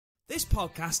This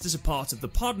podcast is a part of the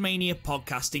Podmania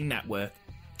podcasting network.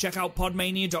 Check out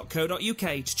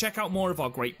podmania.co.uk to check out more of our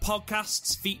great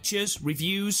podcasts, features,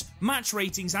 reviews, match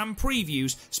ratings and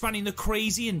previews spanning the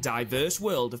crazy and diverse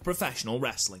world of professional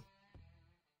wrestling.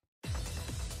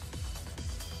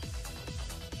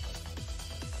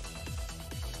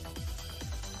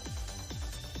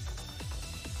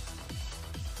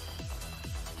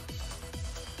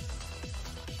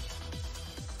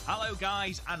 Hello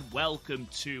guys, and welcome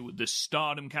to the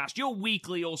Stardom Cast, your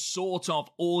weekly or sort of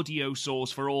audio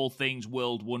source for all things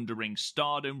world-wondering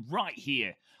Stardom, right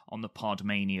here on the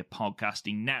Podmania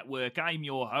Podcasting Network. I'm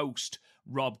your host,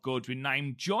 Rob Goodwin, and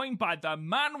I'm joined by the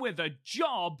man with a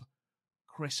job,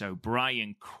 Chris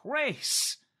O'Brien.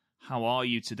 Chris, how are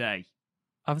you today?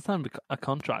 I've signed a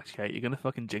contract, Kate. You're going to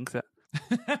fucking jinx it.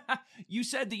 You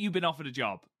said that you've been offered a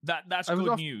job. That's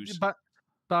good news.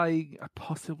 By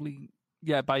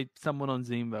someone on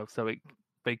Zoom, though, so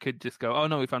they could just go, oh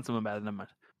no, we found someone better than them.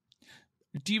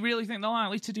 Do you really think they're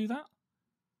likely to do that?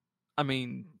 I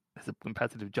mean, it's a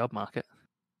competitive job market.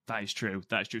 That is true.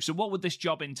 So what would this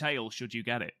job entail, should you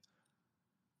get it?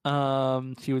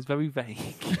 She was very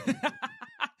vague.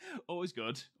 Always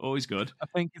good. I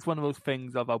think it's one of those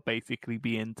things of I'll basically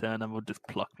be intern and they'll just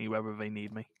pluck me wherever they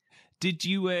need me. Did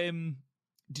you ever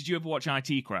watch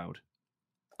IT Crowd?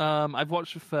 I've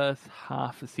watched the first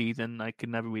half of the season. I could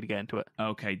never really get into it.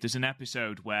 Okay, there's an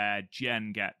episode where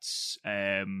Jen gets...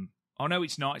 Oh, no,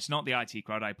 it's not. It's not the IT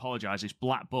Crowd. I apologise. It's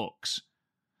Black Books.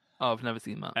 Oh, I've never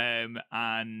seen that.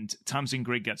 And Tamsin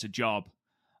Grigg gets a job,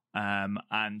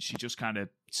 and she just kind of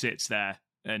sits there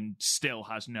and still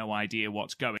has no idea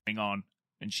what's going on.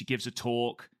 And she gives a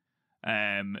talk,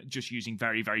 just using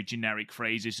very, very generic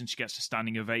phrases, and she gets a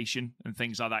standing ovation and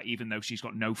things like that, even though she's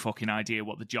got no fucking idea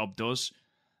what the job does.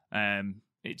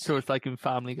 So it's like in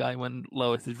Family Guy when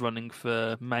Lois is running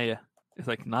for mayor. It's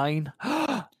like 9,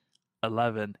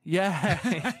 11.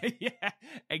 Yeah. Yeah,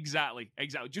 exactly.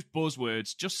 Just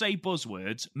buzzwords. Just say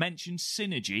buzzwords. Mention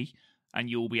synergy, and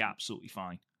you'll be absolutely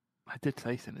fine. I did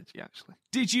say synergy, actually.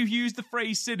 Did you use the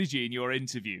phrase synergy in your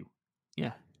interview?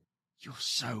 Yeah. You're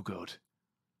so good.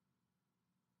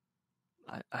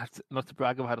 I have to, not to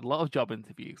brag, I've had a lot of job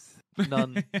interviews.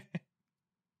 None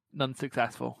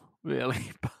successful,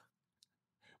 really.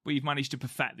 But you've managed to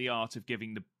perfect the art of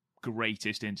giving the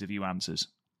greatest interview answers.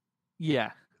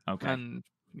 Yeah. Okay. And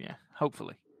yeah,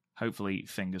 hopefully. Hopefully,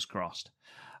 fingers crossed.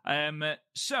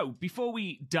 So, before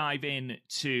we dive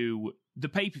into the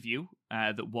pay-per-view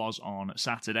that was on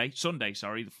Sunday,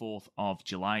 the 4th of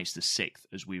July. It's the 6th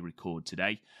as we record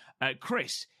today.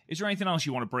 Chris, is there anything else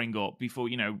you want to bring up before,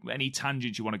 any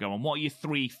tangents you want to go on? What are your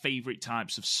 3 favourite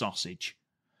types of sausage?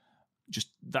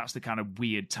 Just, that's the kind of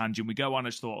weird tangent we go on.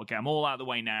 I just thought, okay, I'm all out of the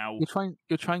way now.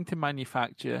 You're trying to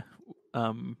manufacture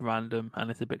random,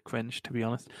 and it's a bit cringe, to be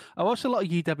honest. I watched a lot of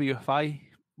UWFI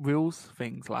rules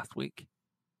things last week.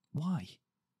 Why?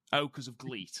 Oh, because of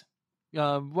GLEAT.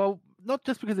 Well, not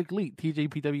just because of GLEAT.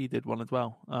 TJPW did one as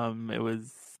well. It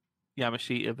was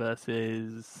Yamashita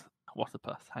versus... What's the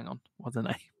puss? Hang on. What's her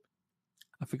name?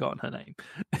 I've forgotten her name.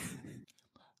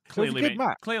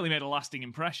 Clearly made a lasting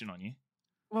impression on you.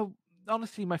 Well,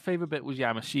 honestly, my favourite bit was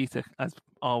Yamashita, as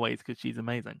always, because she's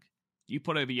amazing. You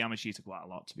put over Yamashita quite a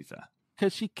lot, to be fair.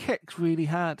 Because she kicks really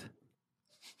hard.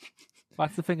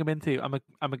 That's the thing I'm into. I'm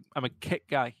a kick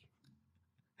guy.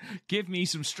 Give me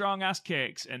some strong ass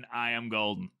kicks, and I am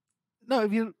golden. No,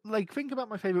 if you think about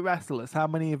my favourite wrestlers, how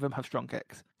many of them have strong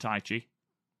kicks? Taichi,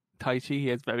 he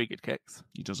has very good kicks.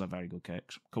 He does have very good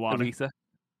kicks. Kawada.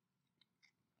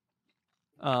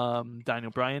 Arisa.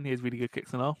 Daniel Bryan, he has really good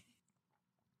kicks and all.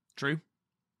 True.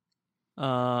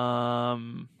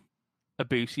 Ibushi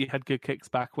had good kicks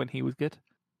back when he was good.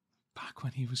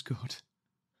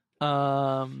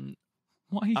 Why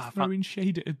are you throwing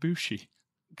shade at Ibushi?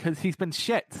 Because he's been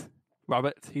shit,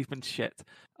 Robert. He's been shit.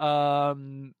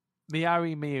 Miyari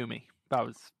Miyumi.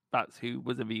 That's who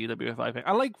was in the UWFI thing.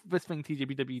 I like this thing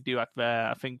TJPW do at their,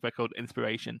 I think they're called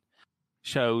Inspiration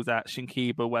shows at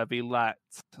Shinkiba, where they let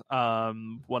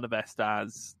one of their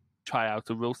stars try out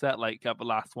a rule set. Like at the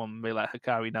last one, they let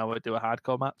Hikari Noah do a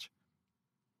hardcore match.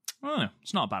 Oh,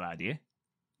 it's not a bad idea.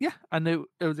 Yeah, and it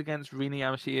was against Rina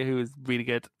Yamashita, who was really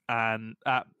good, and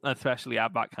especially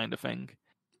at that kind of thing.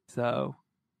 So,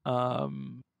 it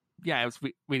was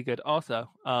really good. Also,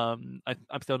 I'm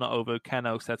still not over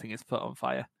Keno setting his foot on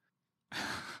fire.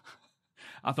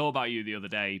 I thought about you the other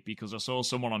day because I saw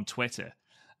someone on Twitter,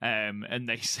 and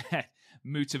they said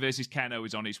Muta versus Keno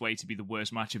is on its way to be the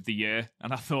worst match of the year,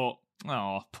 and I thought,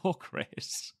 oh, poor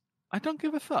Chris. I don't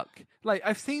give a fuck.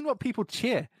 I've seen what people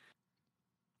cheer.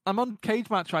 I'm on Cage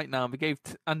Match right now.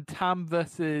 And Tam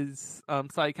versus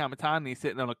Sai Kamatani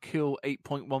sitting on a cool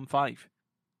 8.15.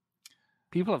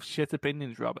 People have shit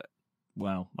opinions, Robert.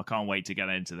 Well, I can't wait to get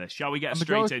into this. Shall we get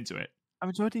straight into it? A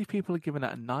majority of people are giving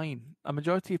it a 9. A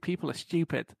majority of people are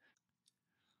stupid.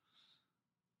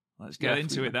 Let's get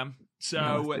into it then.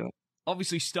 So,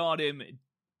 obviously, Stardom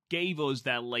gave us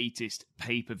their latest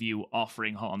pay-per-view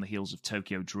offering, hot on the heels of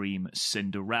Tokyo Dream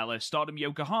Cinderella. Stardom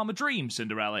Yokohama Dream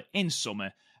Cinderella in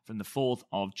summer from the 4th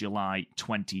of July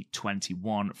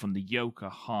 2021 from the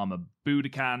Yokohama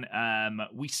Budokan.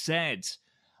 We said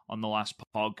on the last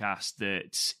podcast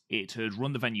that it had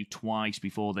run the venue twice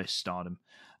before this, Stardom,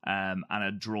 and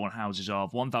had drawn houses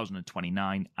of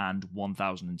 1,029 and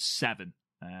 1,007.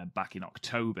 Back in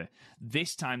October.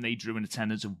 This time they drew an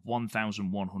attendance of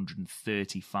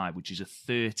 1,135, which is a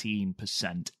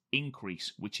 13%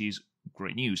 increase, which is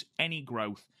great news. Any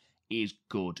growth is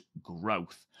good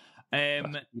growth.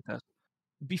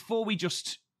 Before we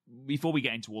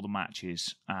get into all the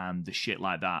matches and the shit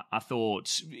like that, I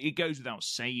thought it goes without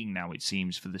saying now, it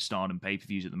seems, for the Stardom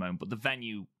pay-per-views at the moment, but the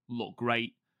venue looked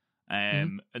great.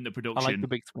 And the production. I like the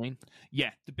big screen. Yeah,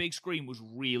 the big screen was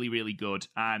really, really good.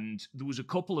 And there was a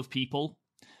couple of people.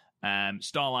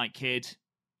 Starlight Kid,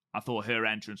 I thought her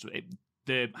entrance,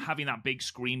 having that big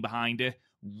screen behind her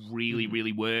really,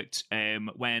 really worked.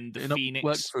 When the Phoenix... It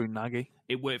worked through Nagi.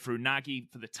 It worked through Nagi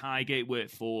for the Tiger. It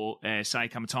worked for Sai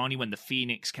Kamatani when the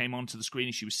Phoenix came onto the screen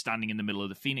and she was standing in the middle of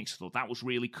the Phoenix. I thought that was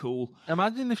really cool.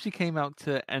 Imagine if she came out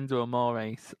to Endo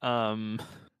Amore's...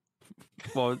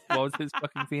 what was his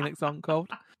fucking Phoenix song called?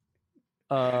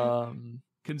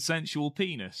 Consensual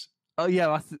Penis. Oh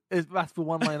yeah, that's the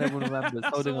one line everyone remembers.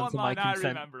 Holding on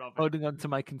to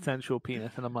my consensual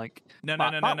penis, and I'm like,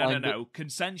 no.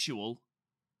 Consensual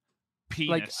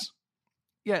penis. Like,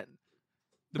 yeah,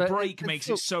 the break makes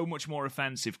it so much more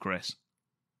offensive, Chris.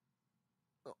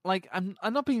 Like, I'm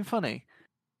not being funny.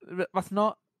 That's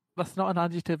not an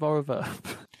adjective or a verb.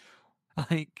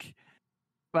 Like.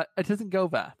 But it doesn't go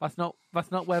there. That's not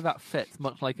where that fits,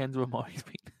 much like Enzo Amore's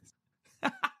penis.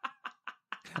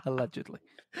 Allegedly.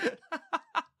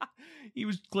 He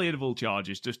was cleared of all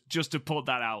charges, just to put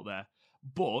that out there.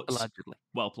 But allegedly.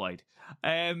 Well played.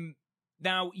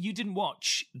 Now, you didn't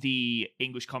watch the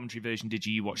English commentary version, did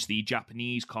you? You watched the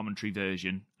Japanese commentary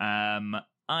version.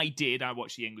 I did. I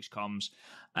watched the English comms.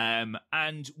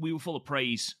 And we were full of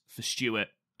praise for Stuart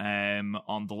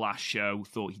on the last show.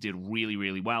 Thought he did really,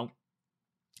 really well.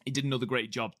 He did another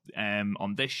great job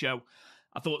on this show.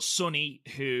 I thought Sonny,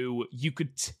 who you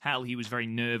could tell he was very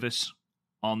nervous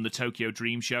on the Tokyo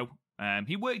Dream show.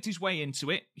 He worked his way into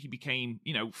it. He became,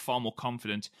 far more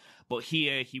confident. But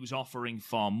here, he was offering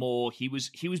far more. He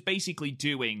was basically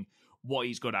doing what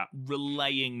he's good at,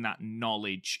 relaying that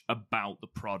knowledge about the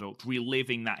product,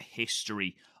 reliving that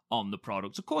history on the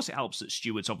product. Of course, it helps that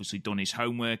Stuart's obviously done his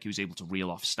homework. He was able to reel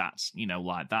off stats,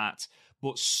 like that.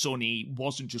 But Sonny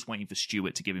wasn't just waiting for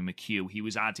Stuart to give him a cue. He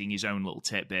was adding his own little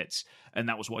tidbits, and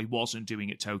that was what he wasn't doing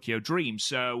at Tokyo Dream.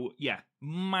 So, yeah,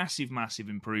 massive, massive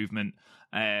improvement.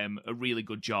 A really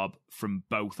good job from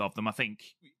both of them. I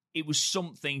think it was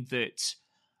something that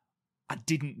I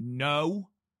didn't know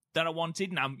that I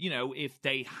wanted. Now, if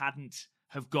they hadn't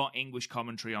have got English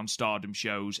commentary on Stardom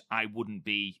shows, I wouldn't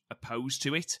be opposed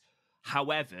to it.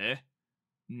 However,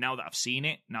 now that I've seen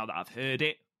it, now that I've heard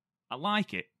it, I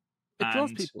like it. It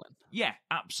draws people in. Yeah,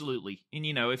 absolutely. And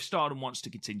if Stardom wants to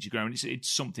continue to grow, and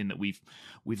it's something that we've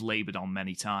laboured on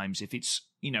many times. If it's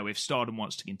if Stardom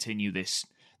wants to continue this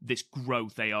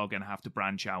growth, they are going to have to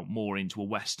branch out more into a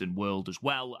Western world as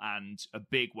well. And a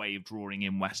big way of drawing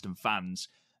in Western fans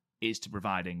is to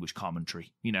provide English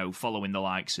commentary. Following the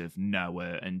likes of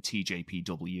Noah and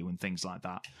TJPW and things like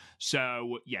that.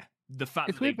 So yeah, the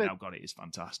fact that they've now got it is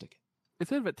fantastic.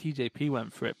 It's weird that TJP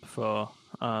went for it before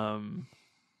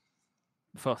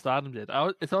Stardom did.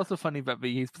 It's also funny that they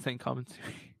used the same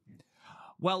commentary.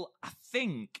 Well, I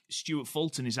think Stuart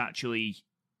Fulton is actually...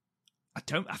 I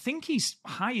think he's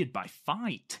hired by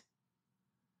Fight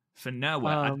for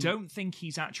Noah. I don't think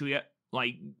he's actually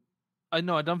I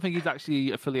don't think he's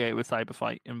actually affiliated with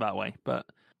Cyberfight in that way. But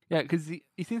yeah, because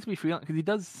he seems to be freelance, because he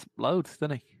does loads,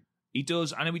 doesn't he? He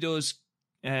does. I know he does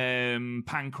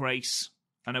Pancrase.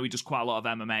 I know he does quite a lot of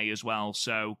MMA as well.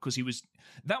 So, because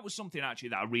that was something actually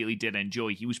that I really did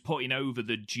enjoy. He was putting over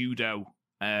the judo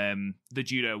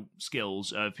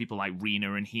skills of people like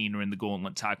Rena and Hina in the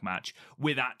Gauntlet tag match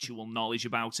with actual knowledge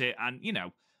about it. And,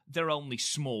 they're only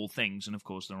small things, and of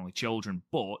course they're only children,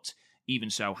 but even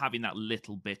so, having that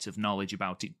little bit of knowledge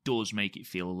about it does make it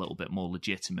feel a little bit more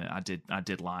legitimate. I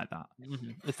did like that.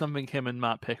 Mm-hmm. It's something him and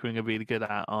Matt Pickering are really good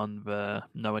at on the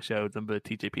Noah shows and the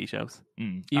TJP shows,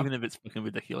 even if it's fucking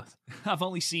ridiculous. I've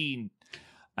only seen,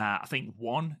 I think,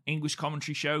 one English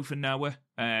commentary show for Noah,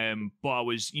 but I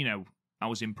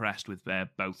was impressed with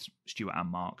both Stuart and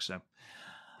Mark. So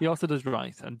he also does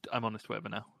Rise, and I'm on his Twitter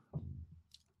now.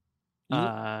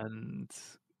 And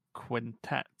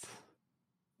Quintet,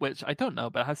 which I don't know,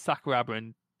 but it has Sakuraba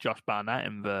and Josh Barnett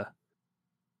in the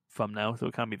thumbnail, so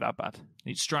it can't be that bad.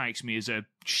 It strikes me as a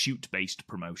shoot-based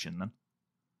promotion, then.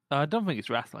 I don't think it's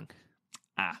wrestling.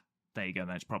 There you go,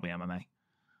 then. It's probably MMA.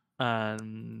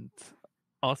 And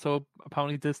also,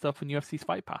 apparently does stuff in UFC's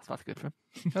Fight Pass. That's good for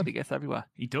him. He gets everywhere.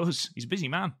 He does. He's a busy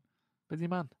man. Busy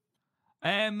man.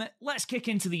 Let's kick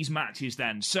into these matches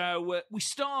then. So we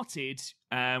started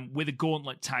with a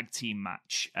gauntlet tag team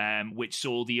match, which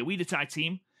saw the Oedo tag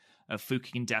team of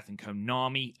Fukigen Death and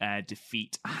Konami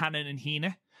defeat Hanan and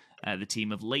Hina, the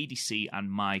team of Lady C and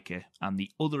Maika, and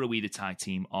the other Oedo tag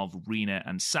team of Rina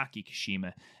and Saki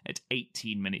Kashima at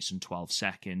 18 minutes and 12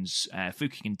 seconds.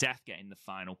 Fukigen Death getting the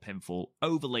final pinfall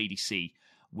over Lady C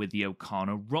with the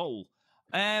Okana roll.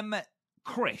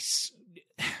 Chris,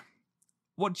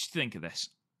 what did you think of this?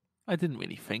 I didn't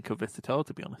really think of this at all,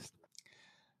 to be honest.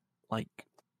 Like,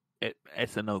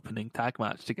 it's an opening tag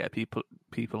match to get people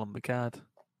on the card.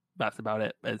 That's about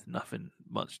it. There's nothing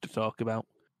much to talk about.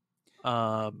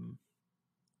 And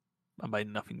by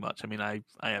nothing much, I mean I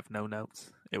have no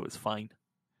notes. It was fine.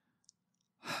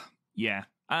 Yeah.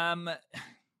 I'm a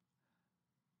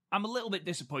little bit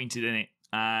disappointed in it,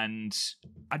 and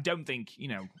I don't think,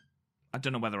 I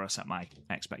don't know whether I set my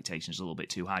expectations a little bit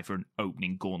too high for an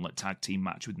opening gauntlet tag team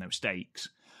match with no stakes.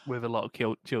 With a lot of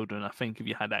children, I think if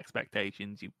you had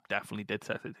expectations, you definitely did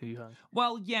set it too high.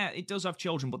 Well, yeah, it does have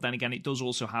children, but then again, it does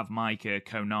also have Maika,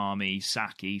 Konami,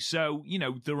 Saki. So,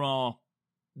 there are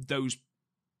those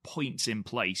points in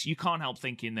place. You can't help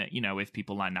thinking that, if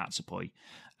people like Natsupoi,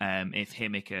 if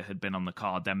Himika had been on the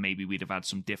card, then maybe we'd have had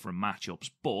some different matchups.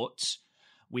 But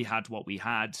we had what we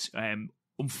had.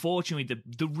 Unfortunately,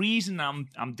 the reason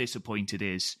I'm disappointed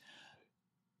is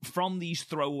from these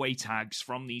throwaway tags,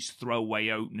 from these throwaway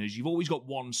openers, you've always got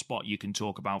one spot you can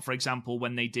talk about. For example,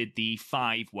 when they did the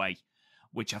 5-way,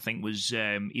 which I think was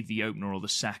either the opener or the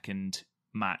second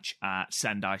match at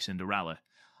Sendai Cinderella,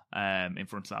 in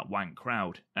front of that wank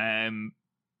crowd.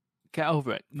 Get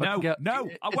over it. No,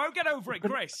 I won't get over it,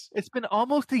 Chris. It's been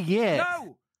almost a year.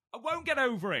 No, I won't get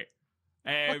over it.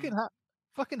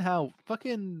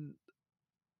 Fucking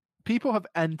people have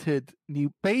entered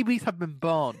new babies have been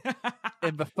born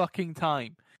in the fucking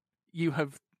time. You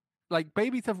have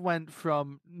babies have went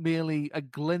from merely a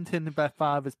glint in their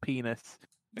father's penis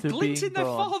to a glint in their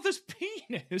born. father's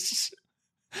penis.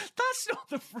 That's not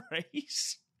the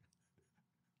phrase.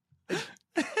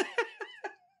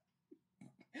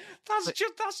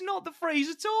 That's not the phrase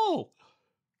at all.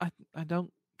 I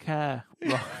don't care.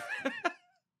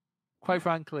 Quite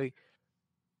frankly,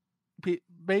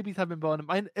 babies have been born.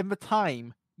 In the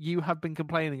time you have been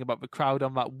complaining about the crowd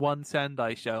on that one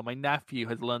Sendai show, my nephew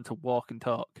has learned to walk and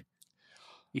talk.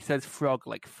 He says frog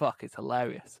like fuck. It's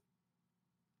hilarious.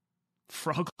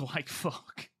 Frog like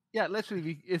fuck? Yeah,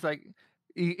 literally, it's like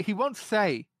he won't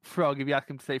say frog if you ask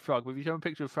him to say frog, but if you show him a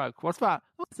picture of frog, what's that?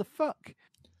 What's the fuck?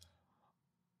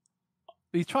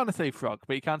 He's trying to say frog,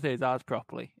 but he can't say his R's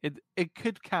properly. It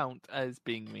could count as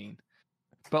being mean.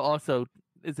 But also,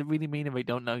 is it really mean if they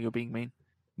don't know you're being mean?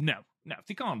 No. If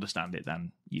they can't understand it,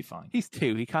 then you're fine. He's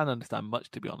 2. He can't understand much,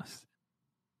 to be honest.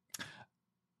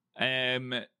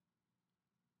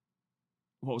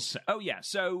 What was? Oh yeah.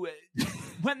 So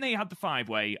when they had the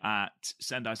 5-way at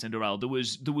Sendai Cinderella, there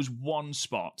was one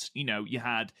spot. You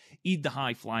had either the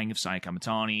high flying of Saya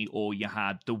Kamitani, or you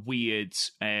had the weird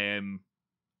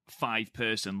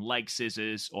 5-person leg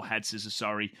scissors or head scissors,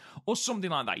 sorry, or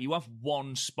something like that. You have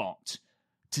one spot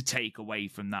to take away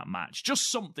from that match.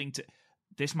 Just something to.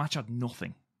 This match had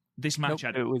nothing. This match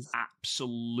had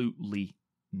absolutely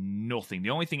nothing. The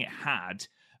only thing it had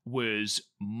was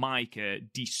Maika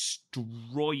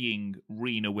destroying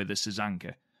Rina with a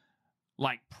Sazanka.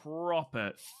 Like,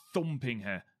 proper thumping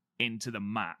her into the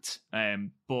mat.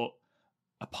 But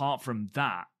apart from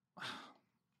that,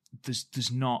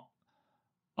 there's not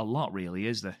a lot, really,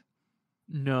 is there?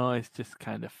 No, it's just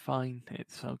kind of fine.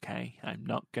 It's okay. I'm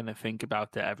not going to think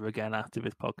about it ever again after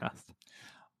this podcast.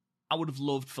 I would have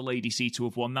loved for Lady C to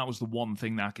have won. That was the one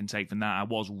thing that I can take from that. I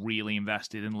was really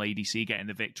invested in Lady C getting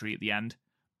the victory at the end.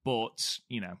 But,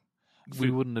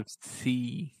 we wouldn't have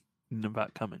seen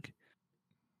that coming.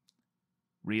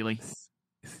 Really?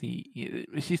 See,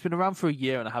 she's been around for a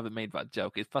year and I haven't made that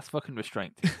joke. That's fucking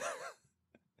restraint.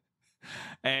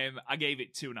 I gave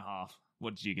it 2.5.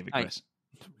 What did you give it, Chris?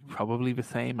 Probably the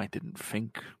same. I didn't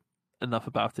think enough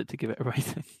about it to give it a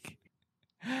rating.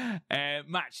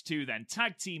 Match 2 then.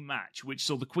 Tag team match, which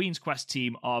saw the Queen's Quest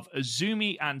team of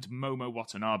Azumi and Momo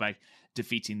Watanabe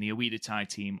defeating the Oedo Tai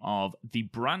team of the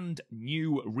brand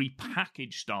new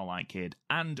repackaged Starlight Kid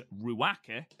and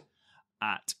Ruaka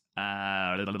at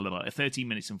 13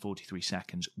 minutes and 43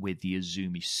 seconds with the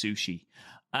Azumi Sushi.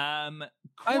 I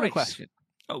have a question.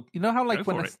 Oh, you know how like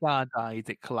when a star dies,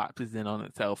 it collapses in on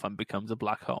itself and becomes a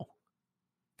black hole?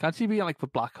 Can't she be like the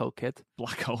Black Hole Kid?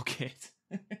 Black Hole Kid.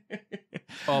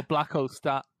 Or Black Hole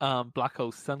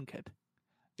Sun Kid.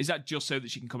 Is that just so that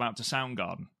she can come out to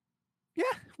Soundgarden? Yeah,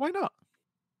 why not?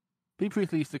 Bea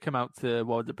Priestley used to come out to,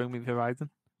 what was it, Bring Me the Horizon?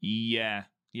 Yeah.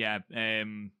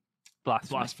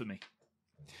 Blasphemy.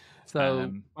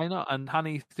 So why not? And Hannah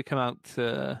used to come out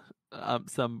to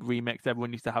some remix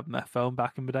everyone used to have on their phone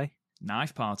back in the day.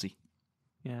 Knife Party.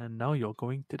 Yeah, now you're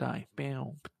going to die.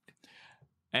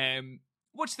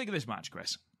 What do you think of this match,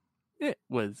 Chris? It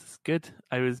was good.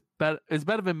 It was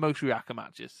better than most Ruaka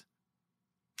matches.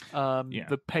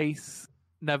 The pace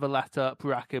never let up.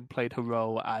 Ruaka played her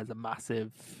role as a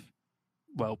massive,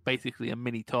 well, basically a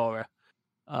mini Tora.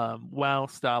 While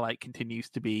Starlight continues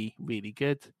to be really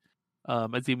good.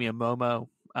 Azumi and Momo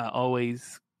are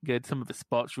always good. Some of the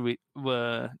spots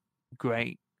were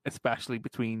great, especially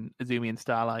between Azumi and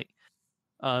Starlight.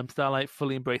 Starlight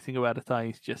fully embracing Oedo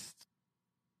Tai just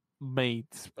made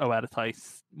Oedo Tai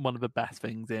one of the best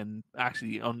things in,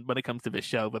 actually, when it comes to this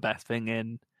show, the best thing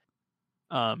in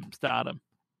Stardom.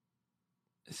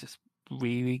 It's just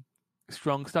really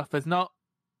strong stuff. It's not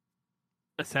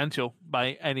essential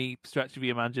by any stretch of the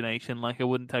imagination. Like, I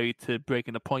wouldn't tell you to break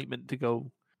an appointment to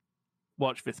go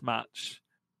watch this match.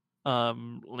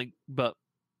 But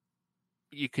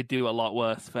you could do a lot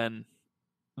worse than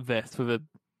this for the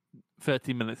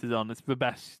 30 minutes is on. It's the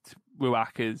best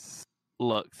Ruaka's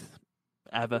looked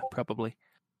ever, probably.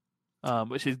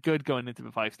 Which is good going into the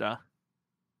 5-star.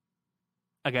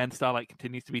 Again, Starlight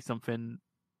continues to be something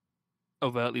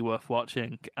overtly worth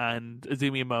watching, and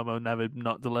Azumi and Momo never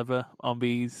not deliver on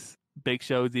these big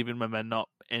shows, even when they're not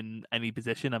in any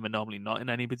position, and they're normally not in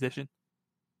any position.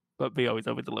 But they always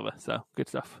over deliver, so good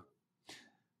stuff.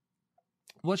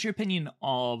 What's your opinion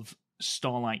of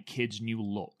Starlight Kid's new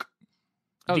look?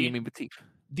 Oh, you mean Batif?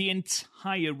 The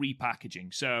entire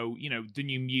repackaging. So, the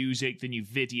new music, the new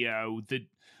video,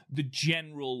 the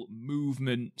general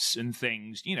movements and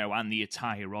things, and the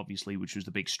attire, obviously, which was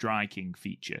the big striking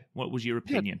feature. What was your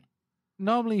opinion? Yeah.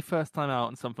 Normally, first time out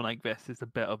on something like this is a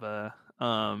bit of a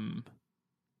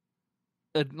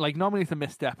normally it's a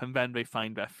misstep and then they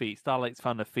find their feet. Starlight's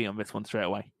found their feet on this one straight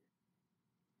away.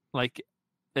 Like,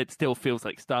 it still feels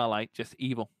like Starlight, just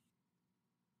evil.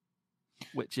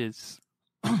 Which is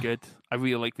good. I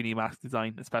really like the new mask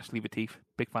design, especially the teeth.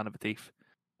 Big fan of the teeth.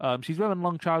 She's wearing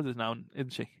long trousers now,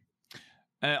 isn't she?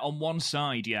 On one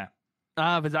side, yeah.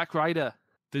 The Zack Ryder.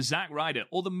 The Zack Ryder,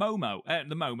 or the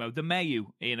Mayu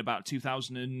in about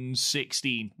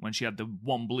 2016 when she had the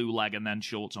one blue leg and then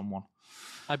shorts on one.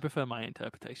 I prefer my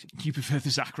interpretation. You prefer the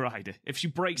Zack Ryder? If she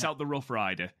breaks out the Rough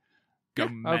Rider, go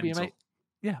mental.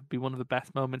 Be one of the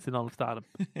best moments in all of Stardom.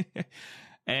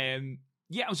 I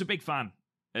was a big fan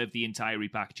of the entire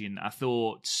repackaging. I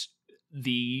thought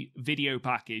the video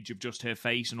package of just her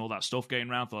face and all that stuff going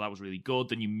around, I thought that was really good.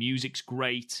 The new music's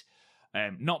great.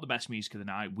 Not the best music of the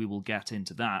night. We will get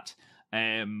into that.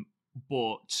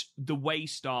 But the way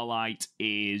Starlight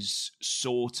is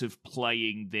sort of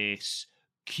playing this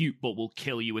cute but will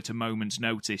kill you at a moment's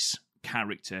notice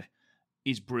character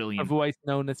is brilliant. Otherwise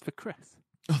known as the Chris.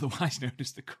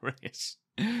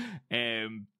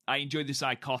 I enjoy the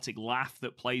psychotic laugh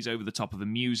that plays over the top of the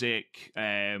music.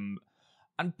 And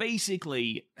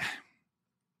basically,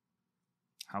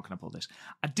 how can I put this?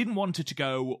 I didn't want her to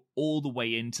go all the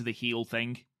way into the heel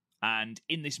thing. And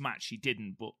in this match, she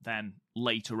didn't. But then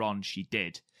later on, she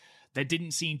did. There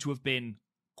didn't seem to have been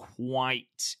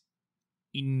quite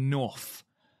enough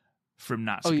from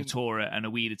Natsuko Tora and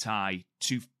Oedo Tai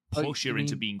to push her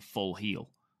into being full heel.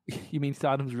 You mean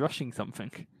Stardom's rushing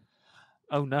something?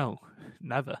 Oh no,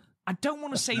 never. I don't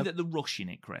want to say that they're rushing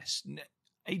it, Chris.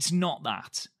 It's not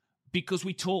that. Because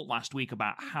we talked last week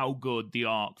about how good the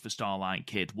arc for Starlight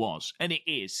Kid was. And it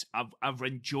is. I've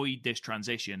enjoyed this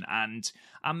transition. And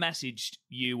I messaged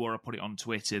you, or I put it on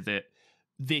Twitter, that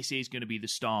this is going to be the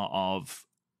start of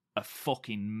a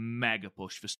fucking mega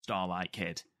push for Starlight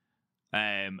Kid.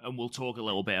 And we'll talk a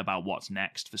little bit about what's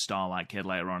next for Starlight Kid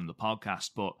later on in the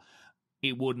podcast. But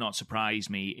it would not surprise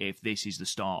me if this is the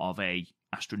start of a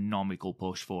astronomical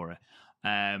push for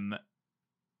her.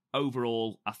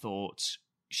 Overall, I thought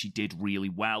she did really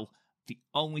well. The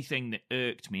only thing that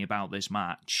irked me about this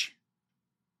match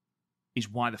is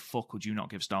why the fuck would you not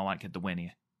give Starlight Kid the win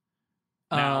here?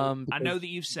 Now, I know that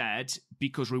you've said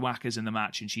because Ruaka's in the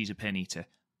match and she's a pin eater.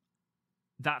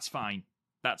 That's fine.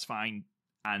 That's fine.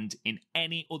 And in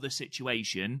any other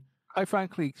situation... Quite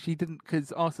frankly, she didn't,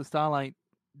 because also Starlight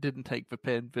didn't take the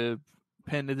pin. The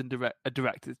pin isn't a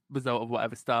direct result of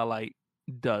whatever Starlight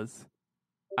does.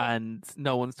 And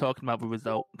no one's talking about the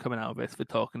result coming out of this. They're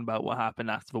talking about what happened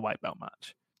after the white belt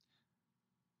match.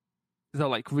 So,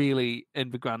 like, really,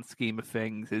 in the grand scheme of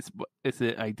things, is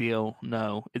it ideal?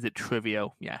 No. Is it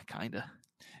trivial? Yeah, kind of.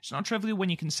 It's not trivial when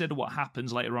you consider what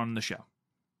happens later on in the show.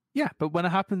 Yeah, but when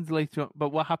it happens later on, but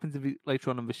what happens later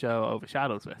on in the show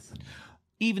overshadows this?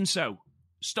 Even so,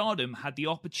 Stardom had the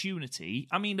opportunity.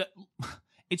 I mean,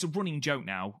 it's a running joke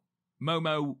now.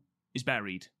 Momo is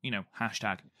buried.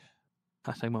 Hashtag.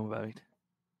 Hashtag Momo buried.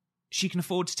 She can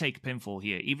afford to take a pinfall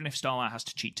here, even if Starlight has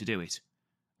to cheat to do it.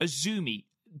 Azumi,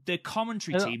 the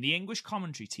commentary team, the English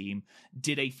commentary team,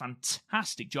 did a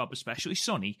fantastic job, especially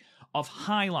Sonny, of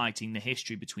highlighting the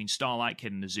history between Starlight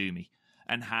Kid and Azumi,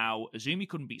 and how Azumi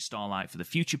couldn't beat Starlight for the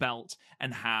future belt,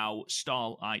 and how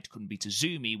Starlight couldn't beat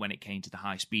Azumi when it came to the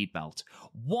high-speed belt.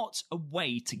 What a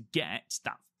way to get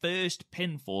that first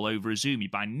pinfall over Azumi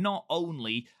by not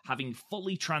only having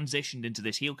fully transitioned into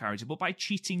this heel character, but by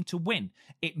cheating to win.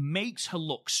 It makes her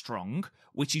look strong,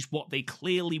 which is what they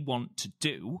clearly want to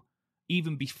do,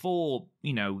 even before,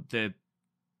 the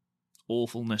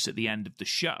awfulness at the end of the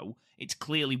show. It's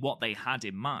clearly what they had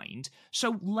in mind.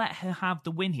 So let her have the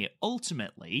win here.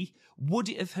 Ultimately, would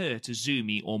it have hurt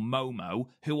Azumi or Momo,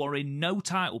 who are in no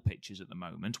title pictures at the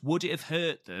moment, would it have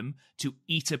hurt them to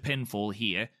eat a pinfall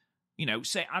here?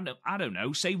 Say, I don't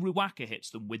know, say Ruaka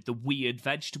hits them with the weird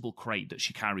vegetable crate that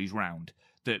she carries round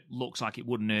that looks like it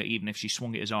wouldn't hurt even if she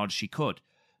swung it as hard as she could.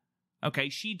 Okay,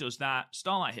 she does that.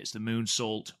 Starlight hits the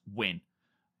moonsault, win.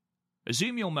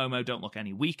 Azumi or Momo don't look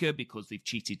any weaker because they've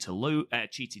cheated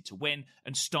to win,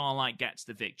 and Starlight gets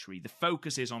the victory. The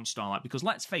focus is on Starlight because,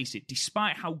 let's face it,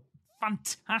 despite how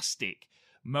fantastic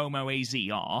Momo AZ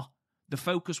are, the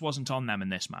focus wasn't on them in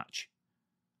this match.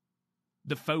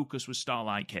 The focus was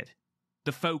Starlight Kid.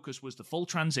 The focus was the full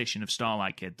transition of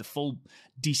Starlight Kid, the full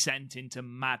descent into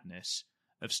madness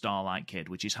of Starlight Kid,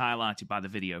 which is highlighted by the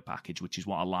video package, which is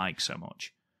what I like so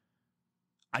much.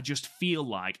 I just feel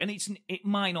like, and it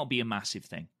might not be a massive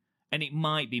thing, and it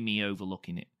might be me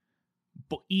overlooking it,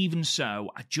 but even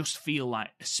so, I just feel like,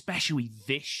 especially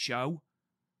this show,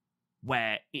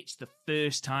 where it's the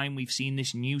first time we've seen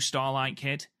this new Starlight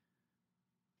Kid,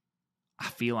 I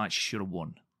feel like she should have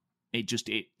won.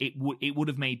 It would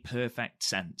have made perfect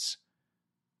sense.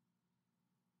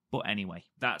 But anyway,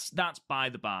 that's by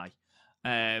the by.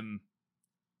 Other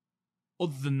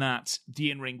than that,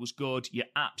 the in-ring was good. You're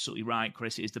absolutely right,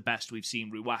 Chris. It is the best we've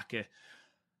seen Ruaka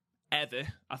ever.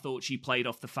 I thought she played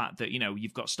off the fact that,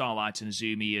 you've got Starlight and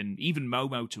Azumi and even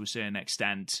Momo to a certain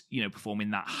extent,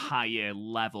 performing that higher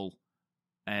level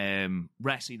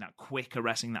wrestling, that quicker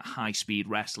wrestling, that high-speed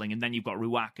wrestling. And then you've got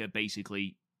Ruaka,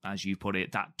 basically, as you put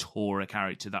it, that Tora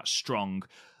character, that strong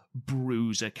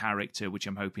bruiser character, which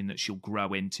I'm hoping that she'll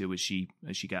grow into as she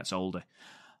gets older.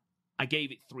 I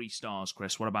gave it 3 stars,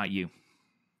 Chris. What about you?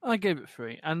 I gave it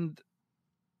 3. And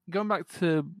going back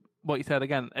to what you said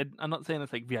again, I'm not saying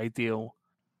it's like the ideal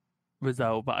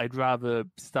result, but I'd rather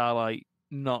Starlight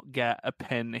not get a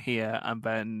pin here and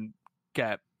then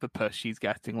get the push she's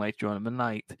getting later on in the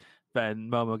night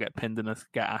than Momo get pinned and us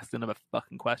get asked another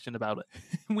fucking question about it.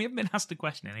 We haven't been asked a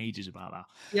question in ages about that.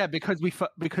 Yeah, because we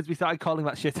started calling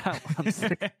that shit out. I'm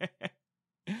sick.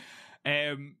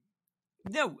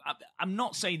 No, I'm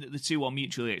not saying that the two are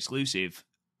mutually exclusive.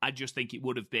 I just think it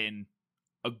would have been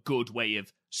a good way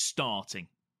of starting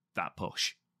that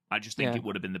push. I just think it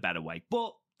would have been the better way.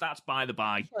 But that's by the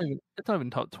by. It's not even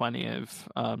top 20 of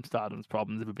Stardom's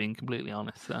problems, if we're being completely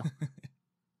honest. So.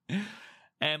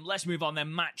 Let's move on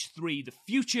then. Match 3, the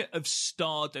Future of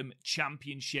Stardom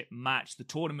Championship match, the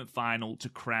tournament final to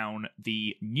crown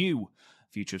the new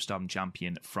Future of Stardom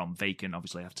champion from vacant.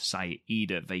 Obviously, after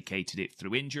Saida vacated it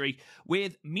through injury,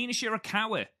 with Mina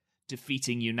Shirakawa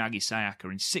defeating Unagi Sayaka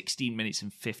in 16 minutes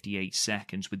and 58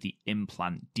 seconds with the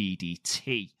implant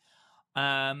DDT.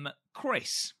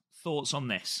 Chris, thoughts on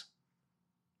this?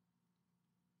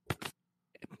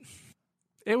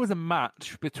 It was a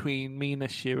match between Mina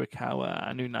Shirakawa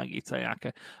and Unagi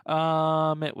Sayaka.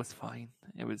 It was fine.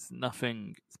 It was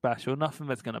nothing special, nothing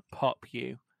that's going to pop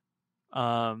you.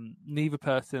 Neither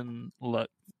person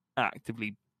looked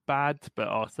actively bad, but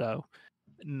also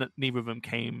neither of them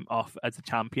came off as a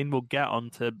champion. We'll get on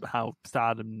to how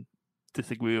Stardom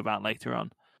disagree with that later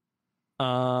on.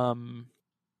 I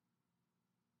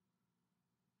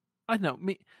don't know.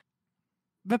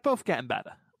 They're both getting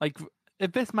better. Like,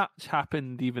 if this match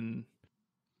happened even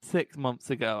 6 months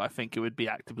ago, I think it would be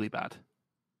actively bad.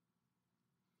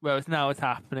 Whereas now it's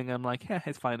happening, I'm like, yeah,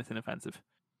 it's fine, it's inoffensive.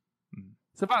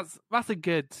 So that's a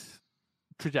good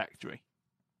trajectory.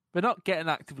 They're not getting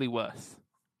actively worse.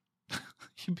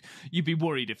 You'd be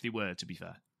worried if they were, to be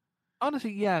fair.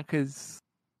 Honestly, yeah, because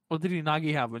what did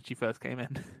Unagi have when she first came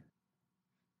in?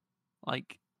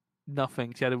 Like,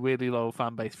 nothing. She had a really low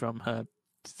fan base from her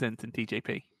stint in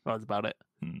TJP. That was about it.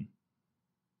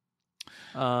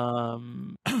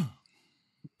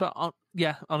 But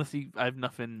yeah, honestly, I have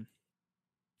nothing.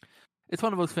 It's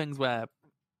one of those things where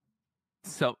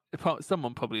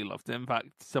someone probably loved it. In fact,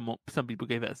 some people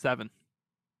gave it a 7.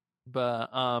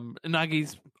 But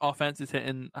Nagi's offense is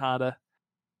hitting harder,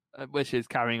 which is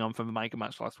carrying on from the Micah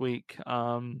match last week.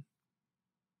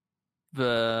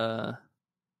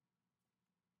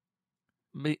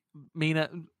 Mina,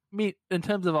 in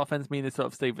terms of offense, Mina sort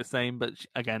of stayed the same, but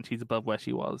again, she's above where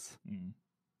she was.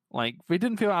 Like, they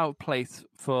didn't feel out of place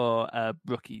for a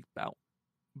rookie bout.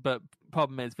 But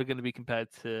problem is, they're going to be compared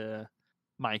to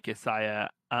Micah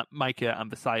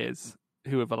and the Sayas,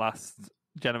 who are the last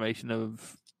generation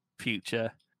of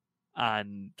Future,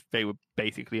 and they were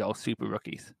basically all super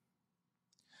rookies.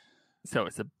 So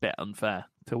it's a bit unfair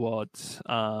towards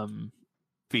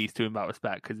these two in that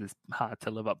respect, because it's hard to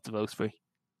live up to those three.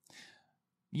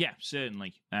 Yeah,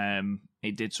 certainly.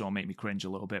 It did sort of make me cringe a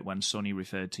little bit when Sonny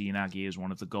referred to Unagi as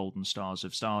one of the golden stars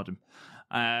of Stardom.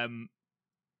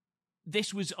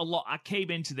 This was a lot. I came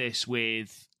into this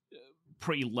with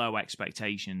pretty low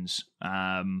expectations.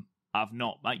 I've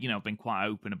not, been quite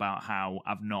open about how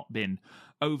I've not been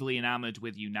overly enamored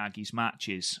with Unagi's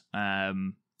matches.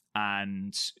 And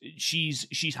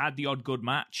she's had the odd good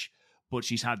match, but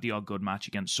she's had the odd good match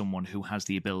against someone who has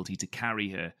the ability to carry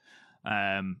her.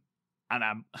 And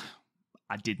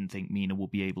I didn't think Mina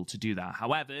would be able to do that.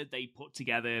 However, they put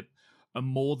together a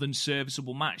more than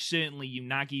serviceable match. Certainly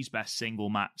Unagi's best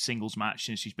singles match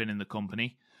since she's been in the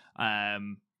company.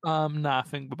 No, I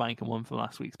think the bank and one from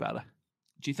last week's better.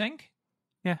 Do you think?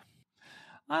 Yeah.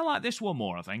 I like this one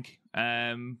more, I think.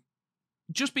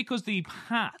 Just because they've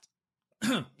had...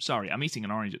 Sorry, I'm eating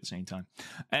an orange at the same time.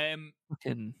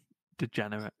 Fucking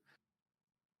degenerate.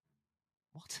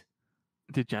 What?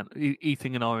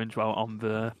 Eating an orange while on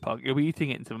the podcast. You'll be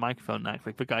eating it into the microphone next,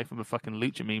 like the guy from a fucking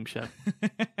Lucha meme show.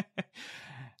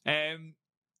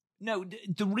 No,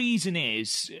 the reason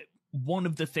is, one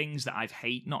of the things that I've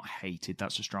not hated,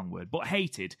 that's a strong word, but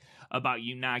hated about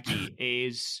Unagi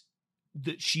is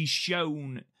that she's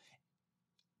shown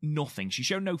nothing. She's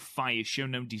shown no fire, she's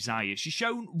shown no desire. She's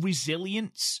shown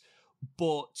resilience,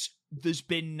 but there's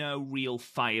been no real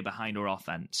fire behind her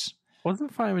offense.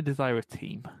 Wasn't Fire and Desire a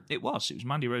team? It was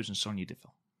Mandy Rose and Sonya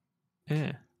Deville.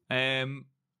 Yeah.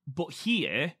 But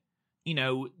here,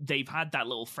 they've had that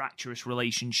little fractious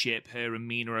relationship, her and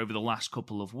Mina, over the last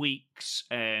couple of weeks.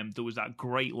 There was that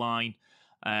great line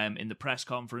in the press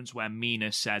conference where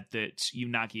Mina said that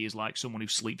Unagi is like someone who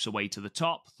sleeps away to the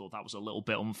top. Thought that was a little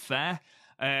bit unfair.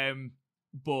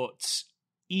 But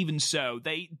even so,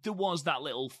 there was that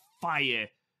little fire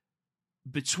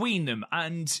between them.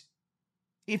 And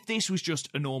if this was just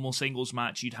a normal singles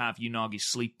match, you'd have Unagi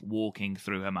sleepwalking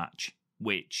through her match,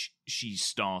 which she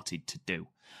started to do.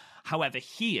 However,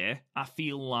 here, I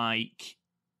feel like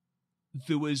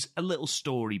there was a little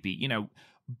story beat.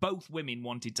 Both women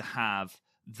wanted to have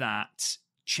that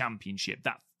championship,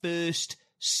 that first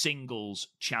singles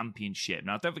championship.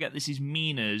 Now, don't forget, this is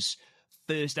Mina's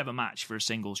first ever match for a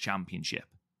singles championship.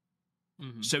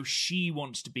 Mm-hmm. So she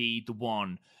wants to be the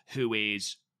one who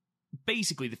is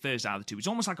basically the first out of the two. It's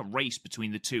almost like a race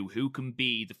between the two. Who can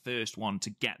be the first one to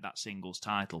get that singles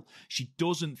title? She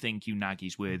doesn't think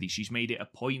Unagi's worthy. She's made it a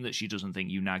point that she doesn't think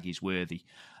Unagi's worthy.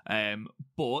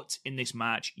 But in this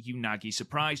match, Unagi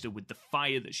surprised her with the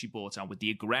fire that she brought out, with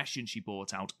the aggression she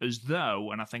brought out, as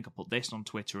though, and I think I put this on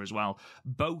Twitter as well,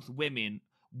 both women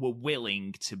were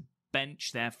willing to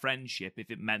bench their friendship if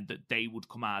it meant that they would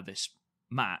come out of this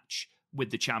match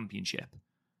with the championship.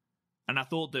 And I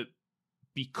thought that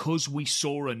because we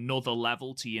saw another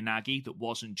level to Unagi that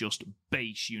wasn't just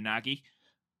base Unagi,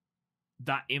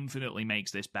 that infinitely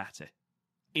makes this better.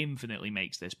 Infinitely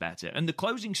makes this better. And the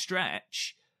closing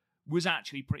stretch was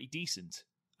actually pretty decent.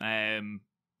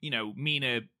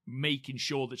 Mina making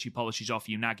sure that she polishes off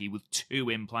Unagi with 2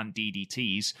 implant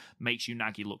DDTs makes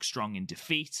Unagi look strong in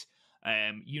defeat.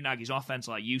 Unagi's offense,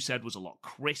 like you said, was a lot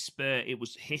crisper. It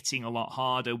was hitting a lot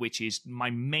harder, which is my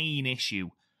main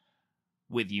issue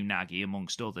with Unagi,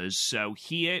 amongst others. So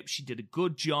here, she did a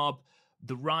good job.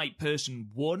 The right person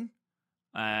won.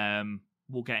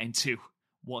 We'll get into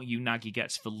what Unagi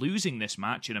gets for losing this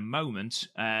match in a moment.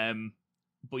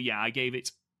 But yeah, I gave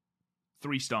it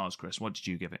 3 stars, Chris. What did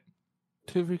you give it?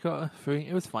 2 3/4, 3.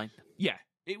 It was fine. Yeah,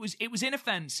 it was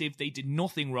inoffensive. They did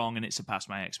nothing wrong, and it surpassed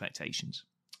my expectations.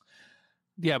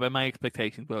 Yeah, but my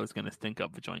expectations were it was going to stink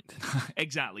up the joint.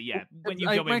 Exactly, yeah. When you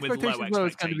go in with low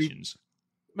expectations.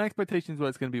 My expectations were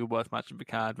it's going to be the worst match on the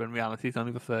card, when in reality it's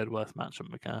only the 3rd worst match on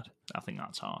the card. I think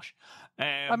that's harsh.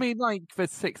 I mean,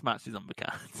 there's 6 matches on the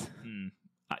card.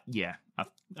 Yeah,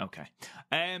 okay.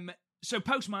 So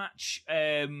post-match,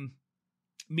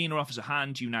 Mina offers a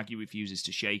hand. Unagi refuses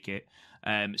to shake it.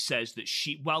 Says that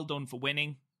well done for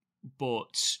winning,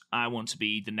 but I want to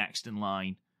be the next in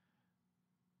line.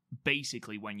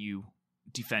 Basically, when you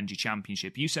defend your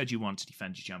championship, you said you want to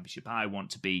defend your championship. I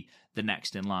want to be the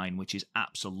next in line, which is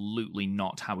absolutely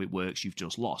not how it works. You've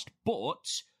just lost.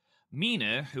 But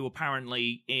Mina, who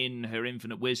apparently in her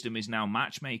infinite wisdom is now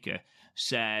matchmaker,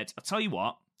 said, I'll tell you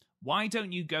what, why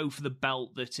don't you go for the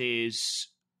belt that is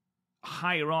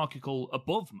hierarchical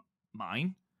above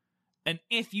mine? And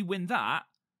if you win that,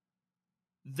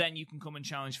 then you can come and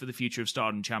challenge for the Future of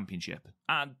Stardom Championship.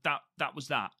 And that was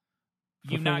that.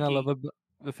 The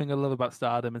thing I love about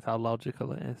Stardom is how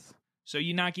logical it is. So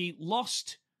Unagi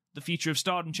lost the Future of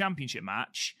Stardom Championship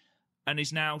match and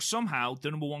is now somehow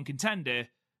the number 1 contender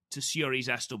to Syuri's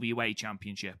SWA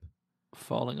Championship.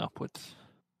 Falling upwards.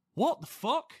 What the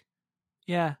fuck?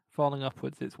 Yeah, falling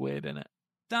upwards. It's weird, isn't it?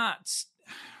 That's...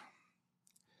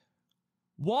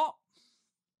 What?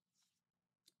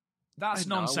 That's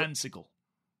nonsensical.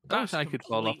 I wish I could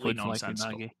fall upwards like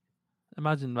Unagi.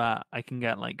 Imagine that. I can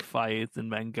get fired and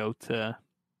then go to,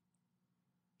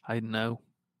 I don't know,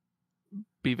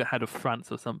 be the head of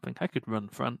France or something. I could run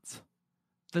France.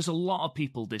 There's a lot of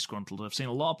people disgruntled. I've seen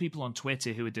a lot of people on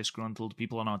Twitter who are disgruntled,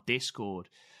 people on our Discord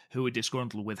who are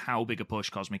disgruntled with how big a push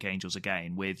Cosmic Angels are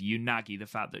getting, with Unagi, the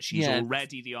fact that she's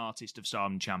already the Artist of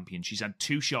Stardom champion. She's had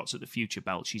 2 shots at the Future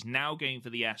belt. She's now going for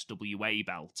the SWA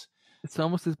belt. It's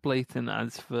almost as blatant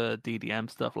as for DDM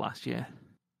stuff last year.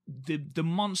 The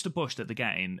monster push that they're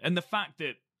getting, and the fact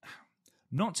that,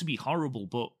 not to be horrible,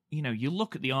 but, you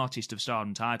look at the Artist of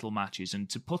Stardom title matches, and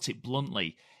to put it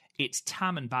bluntly, it's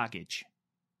Tam and baggage.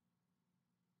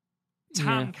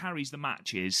 Tam carries the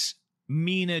matches,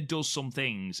 Mina does some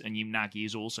things, and Unagi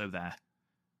is also there.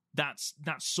 That's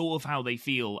sort of how they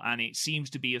feel, and it seems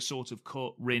to be a sort of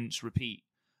cut, rinse, repeat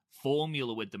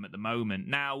formula with them at the moment.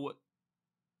 Now,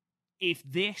 if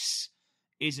this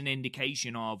is an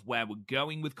indication of where we're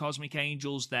going with Cosmic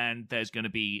Angels, then there's going to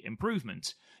be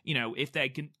improvement. If they're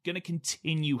going to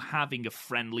continue having a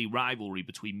friendly rivalry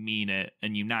between Mina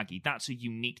and Unagi, that's a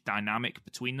unique dynamic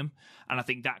between them, and I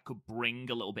think that could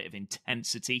bring a little bit of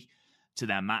intensity to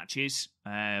their matches.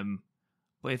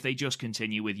 But if they just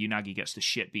continue with Unagi gets the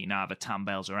shit beaten out of her, Tam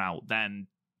bails her out, then,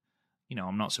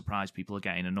 I'm not surprised people are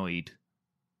getting annoyed,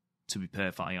 to be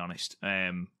perfectly honest.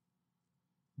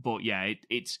 But yeah,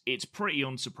 it's pretty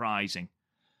unsurprising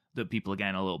that people are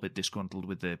getting a little bit disgruntled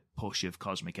with the push of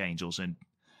Cosmic Angels, and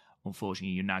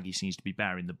unfortunately Unagi seems to be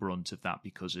bearing the brunt of that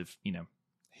because of,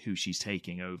 who she's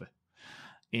taking over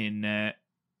in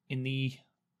the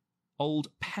old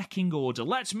pecking order.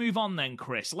 Let's move on then,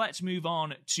 Chris. Let's move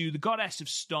on to the Goddess of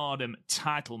Stardom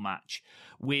title match,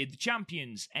 with the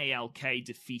champions ALK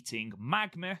defeating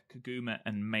Magma, Kaguma,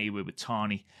 and Meiwa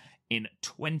Watani in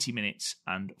 20 minutes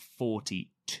and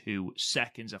 42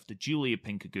 seconds after Julia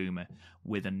pinned Kaguma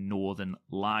with a Northern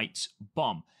Lights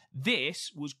bomb.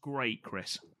 This was great,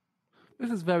 Chris.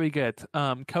 This is very good.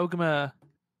 Koguma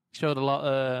showed a lot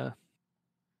of,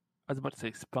 I was about to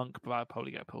say spunk, but I'd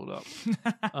probably get pulled up.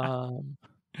 A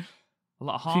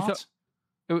lot of heart?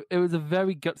 It was a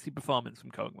very gutsy performance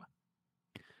from Koguma.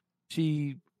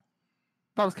 She's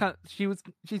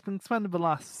been spending the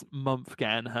last month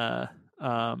getting her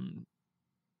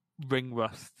ring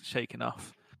rust shaken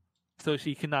off, so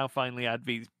she can now finally add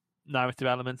these narrative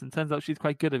elements, and turns out she's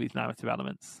quite good at these narrative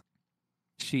elements.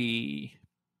 She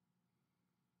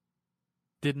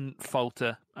didn't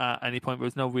falter at any point. There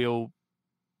was no real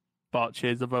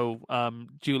botches, although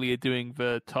Julia doing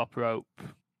the top rope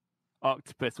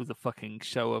octopus was a fucking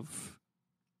show of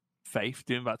faith,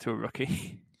 doing that to a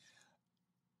rookie.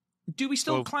 Do we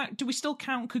still count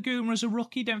Kaguma as a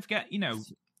rookie? Don't forget,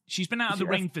 she's been out of the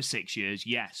ring for 6 years.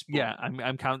 Yes, but... yeah,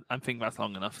 I'm thinking that's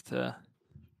long enough to,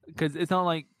 because it's not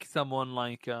like someone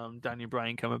like Daniel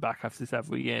Bryan coming back after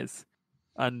several years,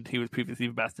 and he was previously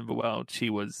the best in the world. She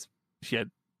was she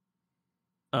had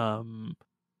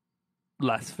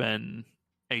less than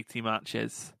 80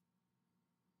 matches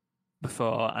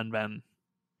before, and then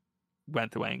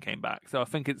went away and came back. So I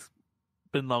think it's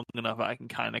been long enough that I can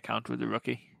kind of count her as a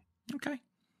rookie. Okay.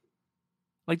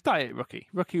 Like diet rookie.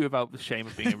 Rookie without the shame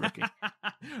of being a rookie.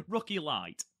 Rookie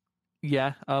light.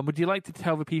 Yeah. Would you like to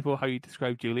tell the people how you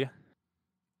describe Julia?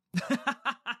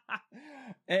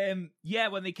 Yeah,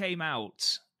 when they came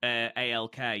out,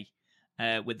 ALK,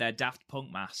 with their Daft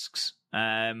Punk masks,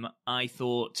 I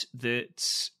thought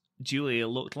that Julia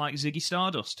looked like Ziggy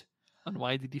Stardust. And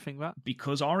why did you think that?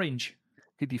 Because orange.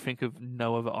 Could you think of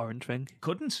no other orange thing?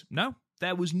 Couldn't. No.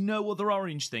 There was no other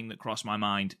orange thing that crossed my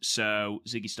mind, so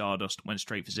Ziggy Stardust went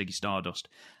straight for Ziggy Stardust.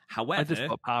 However... I just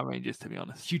thought Power Rangers, to be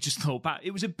honest. You just thought... It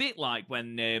was a bit like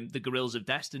when the Gorillas of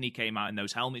Destiny came out in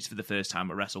those helmets for the first time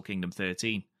at Wrestle Kingdom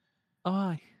 13. Oh,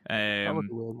 aye. That was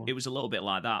a weird one. It was a little bit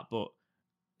like that, but...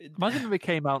 Imagine if it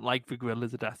came out like the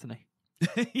Gorillas of Destiny.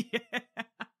 Yeah.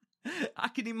 I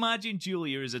can imagine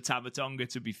Julia as a Tamatonga,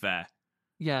 to be fair.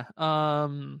 Yeah.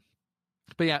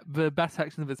 But yeah, the best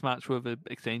section of this match were the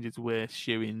exchanges with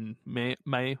Shuri and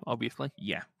Mayu, obviously.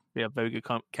 Yeah. They have very good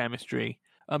chemistry.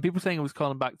 People saying it was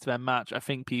calling back to their match. I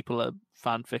think people are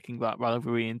fanficking that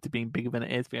rivalry into being bigger than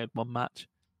it is. We had one match.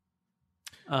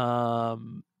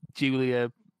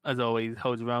 Julia, as always,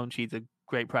 holds her own. She's a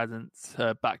great presence.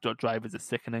 Her backdoor drivers are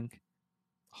sickening.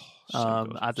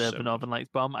 As a Northern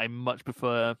Lights bomb, I much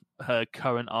prefer her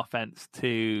current offense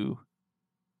to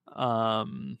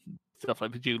stuff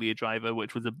like the Julia driver,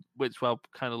 which kind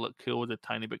of looked cool, was a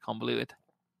tiny bit convoluted.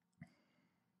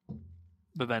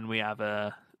 But then we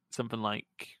have something like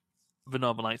the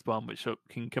Northern Lights bomb, which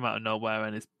can come out of nowhere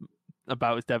and is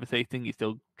about as devastating. You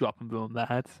still dropping them on their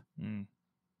heads. Mm.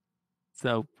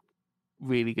 So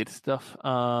really good stuff.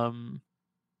 And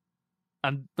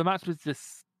the match was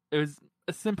it was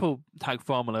a simple tag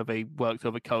formula. They worked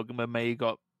over Koguma. May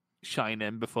got shine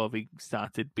in before they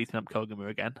started beating up Koguma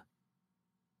again.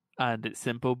 And it's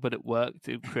simple, but it worked.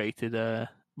 It created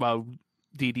while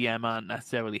DDM aren't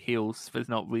necessarily heels, there's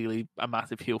not really a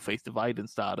massive heel-face divide in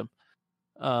Stardom.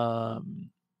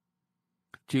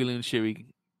 Julian and Shuri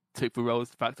took the roles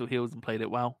of facto heels and played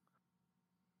it well.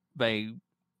 The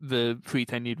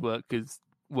pre-tenured workers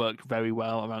worked very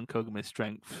well around Koguma's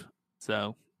strength.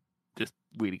 So just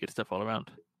really good stuff all around.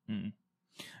 Mm.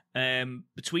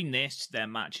 Between their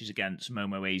matches against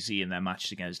Momo AZ and their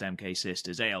matches against MK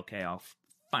Sisters, ALK are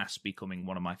fast becoming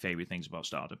one of my favourite things about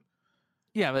Stardom.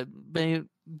 Yeah, but they've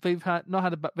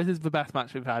this is the best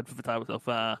match we've had for the title so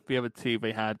far. The other two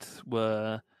they had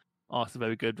were also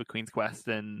very good, the Queen's Quest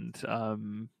and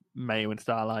Mayu and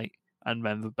Starlight. And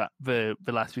then the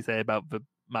last we say about the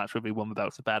match where we won the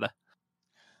belts are better.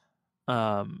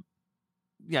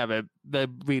 Yeah, they're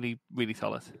really, really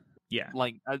solid. Yeah.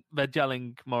 Like, they're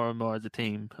gelling more and more as a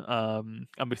team. And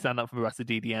we stand up for the rest of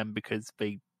DDM because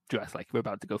they dress like we're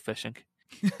about to go fishing.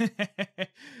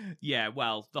 Yeah,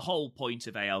 well, the whole point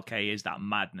of ALK is that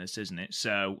madness, isn't it?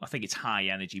 So I think it's high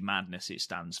energy madness it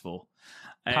stands for.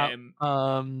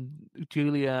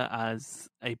 Julia, as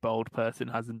a bold person,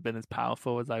 hasn't been as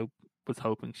powerful as I was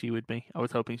hoping she would be. I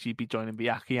was hoping she'd be joining the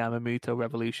Akiyama Muto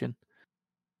revolution.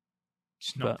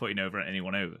 She's not putting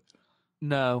anyone over.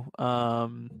 No,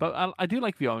 but I do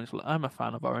like the orange. I'm a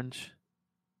fan of orange.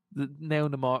 Not Neo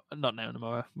Nomura,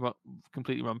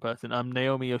 completely wrong person.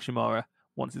 Naomi Yoshimura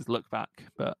wants his look back,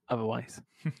 but otherwise.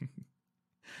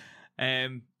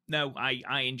 No,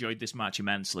 I enjoyed this match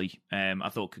immensely. I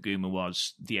thought Koguma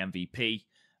was the MVP.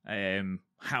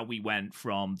 How we went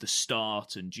from the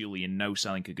start and Julian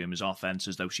no-selling Kaguma's offense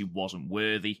as though she wasn't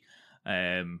worthy.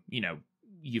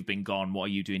 You've been gone, what are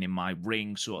you doing in my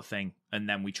ring sort of thing. And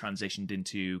then we transitioned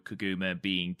into Koguma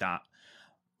being that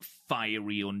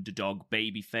fiery underdog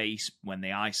babyface when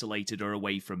they isolated her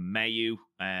away from Mayu.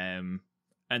 And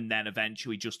then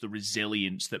eventually just the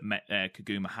resilience that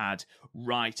Koguma had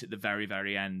right at the very,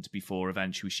 very end before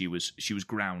eventually she was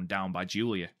ground down by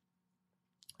Julia.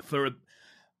 For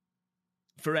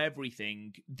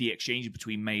everything, the exchanges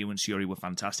between Mayu and Shiori were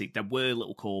fantastic. There were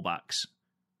little callbacks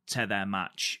to their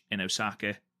match in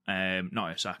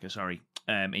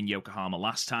Yokohama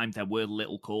last time. There were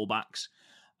little callbacks,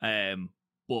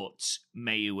 but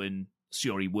Mayu and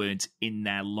Shiori weren't in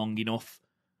there long enough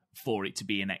for it to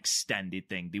be an extended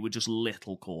thing. They were just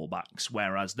little callbacks,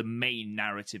 whereas the main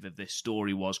narrative of this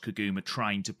story was Koguma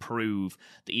trying to prove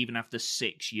that even after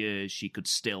 6 years, she could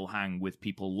still hang with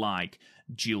people like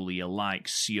Julia, like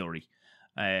Shiori.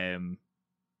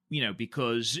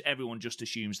 Because everyone just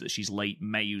assumes that she's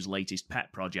Mayu's latest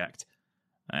pet project.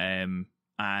 And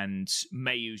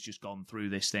Mayu's just gone through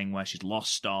this thing where she's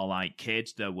lost Starlight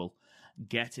Kid. There will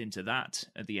get into that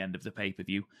at the end of the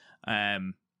pay-per-view.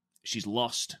 She's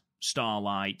lost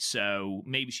Starlight, so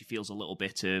maybe she feels a little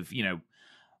bit of,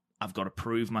 I've got to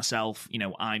prove myself.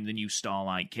 I'm the new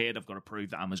Starlight Kid. I've got to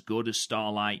prove that I'm as good as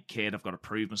Starlight Kid. I've got to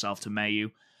prove myself to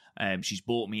Mayu. She's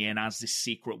brought me in as this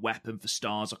secret weapon for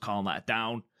Stars. I can't let her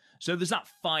down. So there's that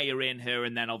fire in her,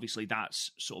 and then obviously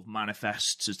that's sort of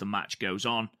manifests as the match goes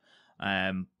on.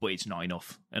 But it's not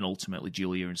enough. And ultimately,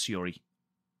 Julia and Syuri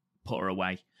put her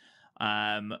away.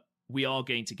 We are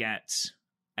going to get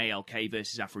ALK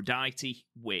versus Aphrodite,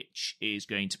 which is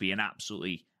going to be an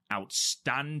absolutely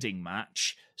outstanding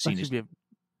match.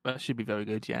 That should be very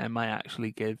good, yeah. It might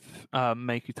actually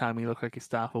make Utami look like a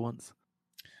star for once.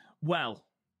 Well,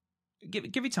 give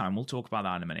it time. We'll talk about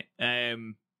that in a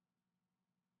minute.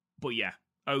 But yeah,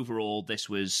 overall, this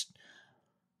was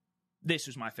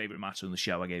my favourite match on the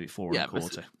show. I gave it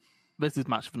 4.25. This is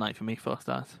match of the night for me, 4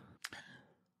 stars.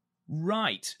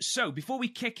 Right, so before we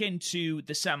kick into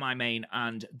the semi-main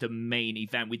and the main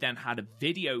event, we then had a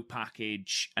video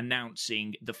package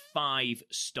announcing the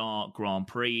 5-star Grand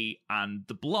Prix and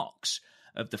the blocks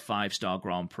of the 5-star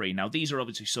Grand Prix. Now, these are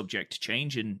obviously subject to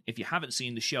change, and if you haven't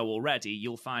seen the show already,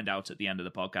 you'll find out at the end of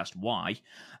the podcast why.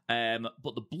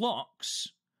 But the blocks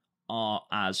are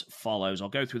as follows. I'll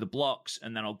go through the blocks,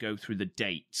 and then I'll go through the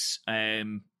dates.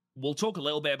 We'll talk a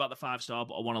little bit about the 5-star,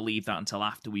 but I want to leave that until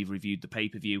after we've reviewed the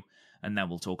pay-per-view, and then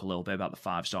we'll talk a little bit about the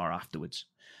 5-star afterwards.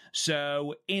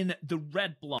 So, in the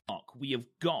red block, we have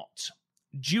got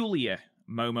Julia,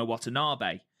 Momo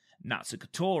Watanabe,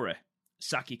 Natsuko Tora,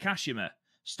 Saki Kashima,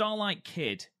 Starlight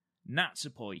Kid,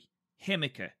 Natsupoi,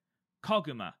 Himika,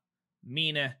 Koguma,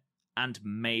 Mina, and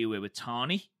Mayu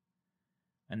Iwatani.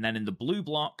 And then in the blue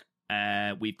block,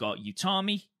 we've got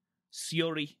Utami,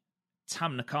 Syuri,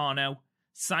 Tam Nakano,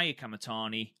 Sayaka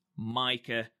Matani,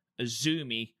 Maika,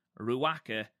 Azumi,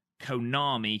 Ruaka,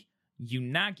 Konami,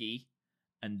 Unagi,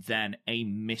 and then a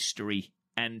mystery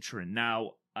entrant.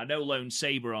 Now, I know Lone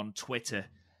Saber on Twitter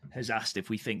has asked if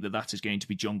we think that is going to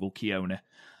be Jungle Kiona.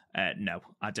 No,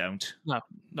 I don't. No,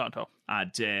 not at all. I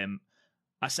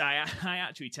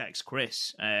actually text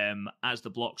Chris as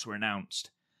the blocks were announced,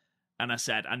 and I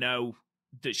said, I know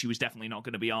that she was definitely not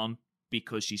going to be on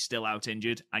because she's still out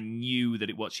injured. I knew that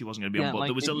she wasn't going to be on, but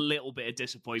there was a little bit of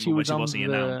disappointment when she wasn't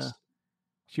announced.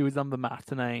 She was on the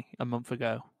matinee a month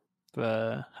ago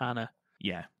for Hannah.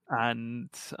 Yeah. And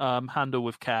Handle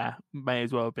with Care may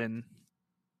as well have been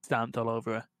stamped all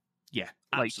over her. Yeah,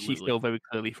 absolutely. Like, she's still very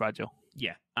clearly fragile.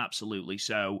 Yeah, absolutely.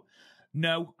 So,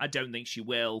 no, I don't think she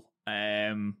will.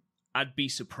 I'd be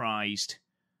surprised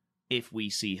if we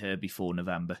see her before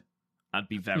November. I'd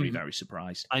be very, very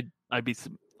surprised. I'd be,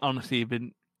 honestly,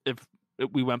 even if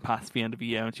we went past the end of the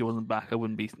year and she wasn't back, I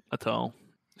wouldn't be at all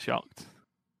shocked.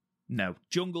 No,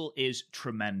 Jungle is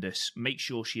tremendous. Make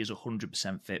sure she is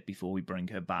 100% fit before we bring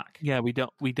her back. Yeah, we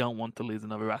don't want to lose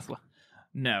another wrestler.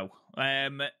 No.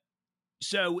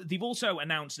 So they've also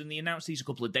announced, and they announced these a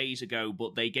couple of days ago,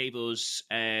 but they gave us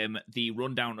the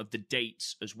rundown of the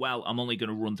dates as well. I'm only going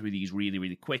to run through these really,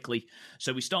 really quickly.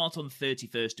 So we start on the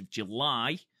 31st of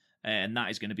July, and that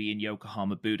is going to be in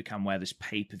Yokohama Budokan, where this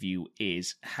pay-per-view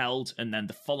is held. And then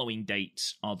the following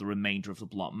dates are the remainder of the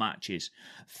block matches.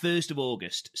 1st of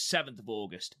August, 7th of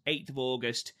August, 8th of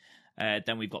August.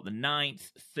 Then we've got the 9th,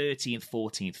 13th,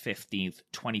 14th, 15th,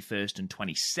 21st and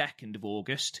 22nd of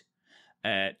August.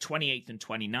 28th and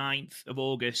 29th of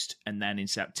August. And then in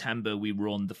September, we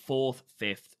run the 4th,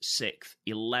 5th, 6th,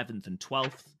 11th and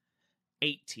 12th,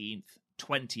 18th,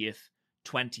 20th,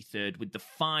 23rd, with the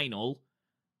final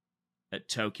at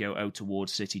Tokyo Ota Ward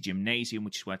City Gymnasium,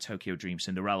 which is where Tokyo Dream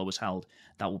Cinderella was held.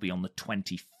 That will be on the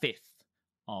 25th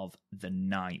of the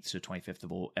 9th, so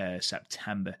 25th of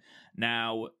September.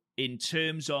 Now, in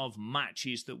terms of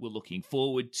matches that we're looking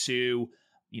forward to,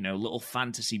 little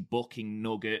fantasy booking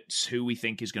nuggets, who we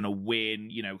think is going to win,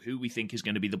 who we think is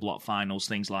going to be the block finals,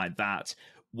 things like that,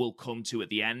 we'll come to at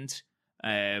the end.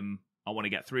 I want to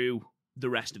get through the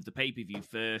rest of the pay-per-view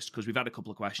first, because we've had a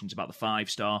couple of questions about the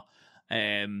 5-star.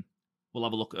 We'll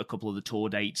have a look at a couple of the tour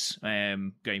dates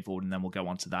going forward, and then we'll go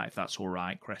on to that, if that's all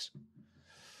right, Chris.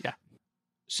 Yeah.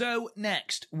 So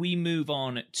next, we move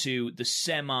on to the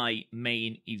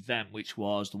semi-main event, which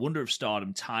was the Wonder of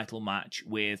Stardom title match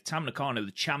with Tam Nakano,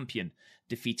 the champion,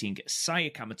 defeating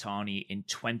Sayaka Matani in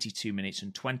 22 minutes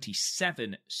and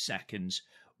 27 seconds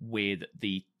with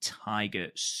the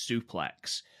Tiger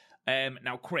Suplex.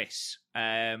 Now, Chris,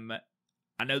 I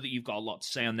know that you've got a lot to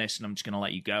say on this, and I'm just going to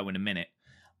let you go in a minute.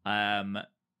 I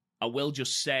will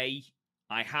just say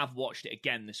I have watched it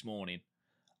again this morning,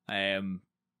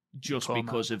 just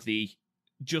because of the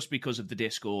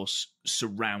discourse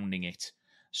surrounding it.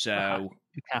 So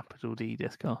capital D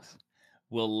discourse.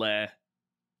 We'll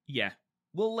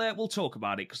talk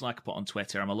about it because, like I put on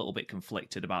Twitter, I'm a little bit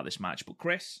conflicted about this match. But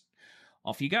Chris,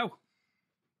 off you go.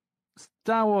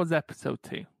 Star Wars Episode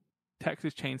 2,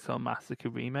 Texas Chainsaw Massacre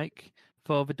remake,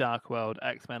 For the Dark World,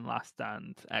 X-Men Last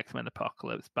Stand, X-Men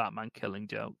Apocalypse, Batman Killing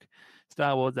Joke,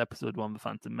 Star Wars Episode 1, The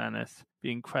Phantom Menace,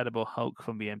 The Incredible Hulk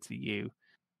from the MCU,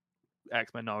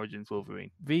 X-Men Origins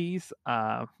Wolverine. These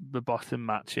are the bottom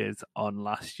matches on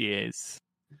last year's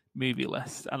movie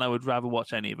list, and I would rather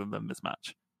watch any of them than this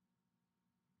match.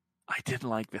 I didn't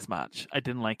like this match. I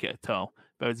didn't like it at all.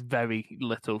 There was very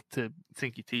little to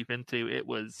sink your teeth into. It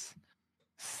was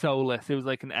soulless. It was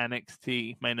like an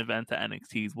NXT main event at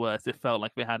NXT's worst. It felt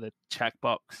like we had a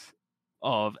checkbox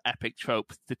of epic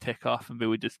tropes to tick off, and we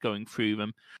were just going through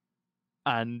them.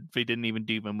 And they didn't even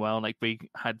do them well. Like, we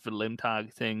had the limb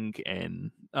targeting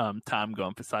in Tam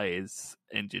going for Saya's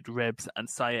injured ribs, and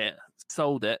Saya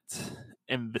sold it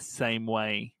in the same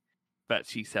way that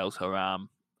she sells her arm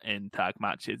in tag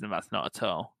matches, and that's not at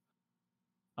all.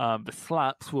 The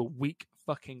slaps were weak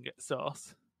fucking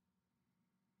sauce.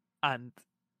 And,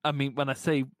 I mean, when I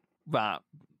say that,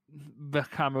 the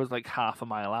camera was like half a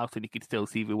mile out and you could still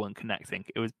see the one connecting.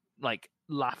 It was, like,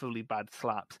 laughably bad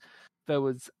slaps. There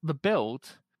was the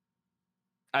build.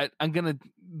 I'm going to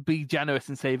be generous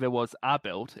and say there was a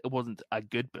build. It wasn't a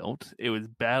good build. It was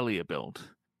barely a build.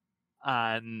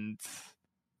 And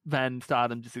then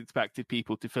Stardom just expected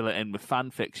people to fill it in with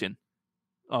fan fiction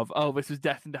of, oh, this was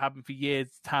destined to happen for years.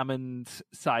 Tam and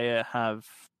Saya have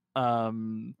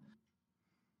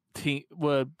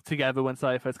were together when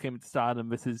Saya first came into Stardom.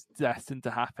 This is destined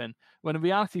to happen. When in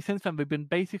reality, since then, they've been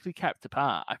basically kept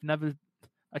apart.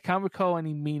 I can't recall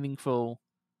any meaningful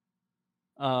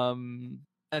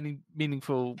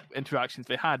interactions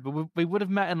they had, but we would have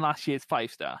met in last year's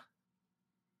 5-star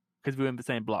because we were in the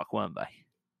same block, weren't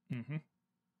they? Mm-hmm.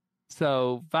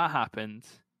 So that happened.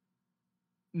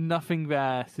 Nothing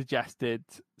there suggested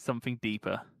something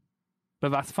deeper,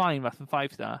 but that's fine. That's a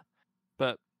 5-star.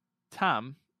 But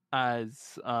Tam,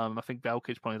 as I think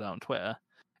Velkage pointed out on Twitter,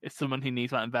 is someone who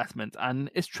needs that investment,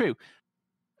 and it's true.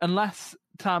 Unless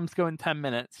Tam's going 10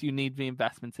 minutes, you need the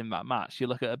investment in that match. You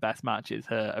look at her best matches,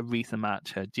 her Arisa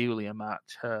match, her Julia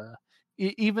match, her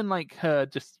even like her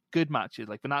just good matches,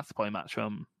 like the Natsuko match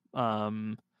from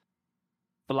the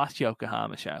last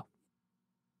Yokohama show.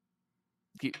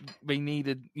 You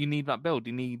need that build.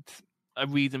 You need a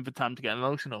reason for Tam to get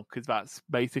emotional, because that's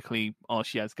basically all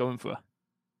she has going for her.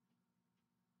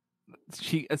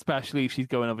 Especially if she's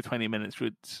going over 20 minutes,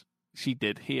 which she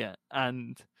did here.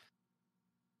 And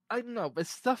I don't know, there's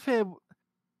stuff here.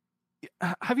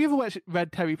 Have you ever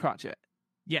read Terry Pratchett?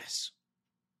 Yes.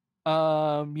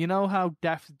 You know how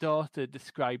Death's daughter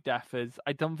described Death as,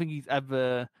 I don't think he's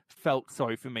ever felt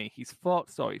sorry for me. He's fought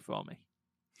sorry for me.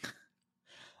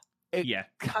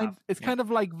 It's kind of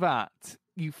like that.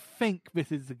 You think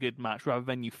this is a good match rather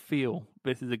than you feel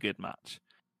this is a good match.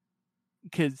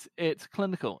 Because it's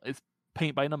clinical. It's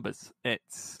paint by numbers.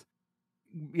 It's,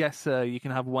 yes, sir, you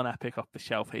can have one epic off the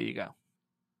shelf. Here you go.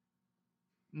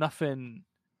 Nothing.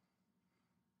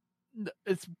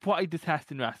 It's what I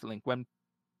detest in wrestling, when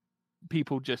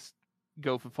people just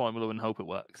go for formula and hope it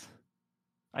works.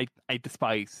 I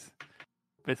despise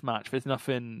this match. There's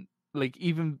nothing, like,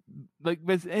 even, like,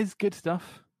 there's good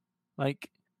stuff. Like,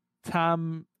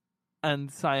 Tam and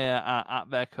Saya are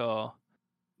at their core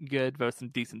good. There were some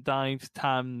decent dives.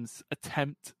 Tam's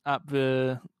attempt at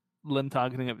the limb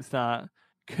targeting at the start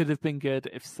could have been good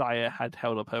if Saya had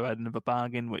held up her end of a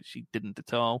bargain, which she didn't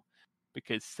at all,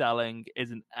 because selling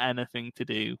isn't anything to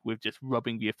do with just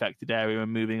rubbing the affected area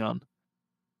and moving on.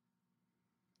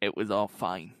 It was all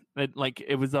fine.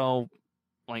 It was all,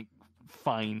 like,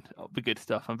 fine, the good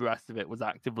stuff, and the rest of it was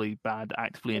actively bad,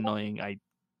 actively annoying. I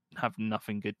have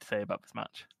nothing good to say about this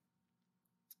match.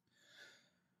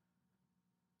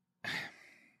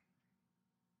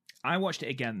 I watched it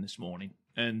again this morning,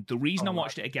 and the reason I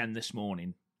watched it again this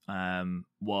morning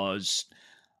was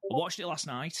I watched it last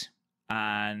night,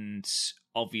 and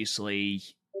obviously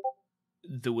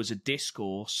there was a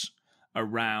discourse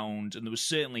around, and there was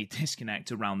certainly a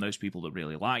disconnect around those people that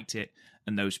really liked it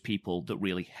and those people that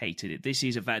really hated it. This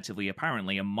is effectively,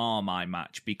 apparently, a Marmite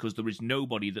match, because there is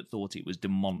nobody that thought it was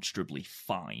demonstrably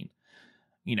fine.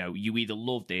 You know, you either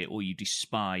loved it or you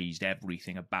despised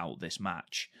everything about this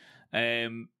match.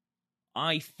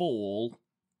 I fall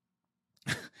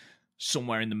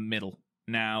somewhere in the middle.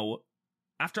 Now,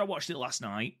 after I watched it last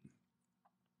night,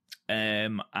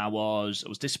 I was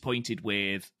disappointed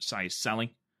with Saya's selling.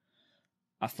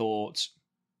 I thought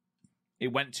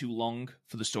it went too long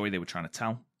for the story they were trying to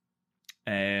tell.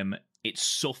 It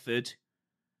suffered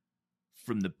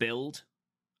from the build.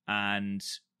 And,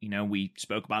 we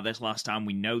spoke about this last time.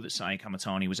 We know that Saya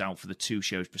Kamatani was out for the 2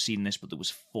 shows preceding this, but there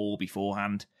was 4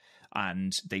 beforehand,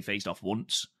 and they faced off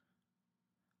once.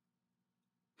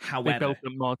 However, they built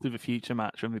up more to the future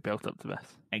match when we built up to this.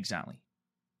 Exactly.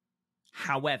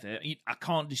 However, I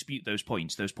can't dispute those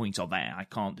points. Those points are there. I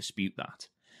can't dispute that.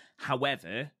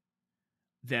 However,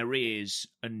 there is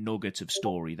a nugget of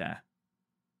story there.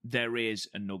 There is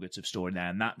a nugget of story there,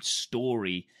 and that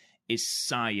story is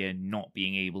Saya not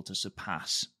being able to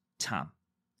surpass Tam.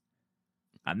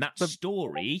 And that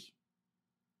story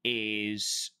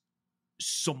is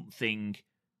something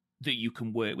that you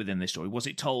can work within this story. Was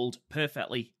it told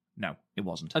perfectly? No, it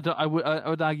wasn't. I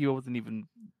would argue it wasn't even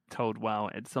told well.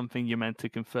 It's something you're meant to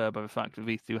confer by the fact that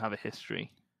these two have a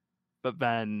history. But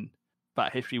then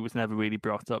that history was never really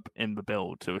brought up in the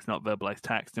build, so it's not verbalized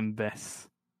text in this.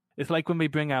 It's like when we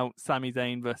bring out Sami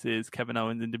Zayn versus Kevin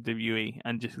Owens in WWE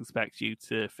and just expect you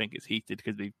to think it's heated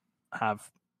because we have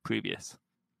previous.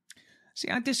 See,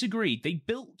 I disagree. They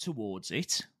built towards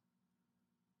it,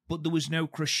 but there was no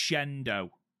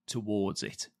crescendo towards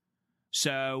it.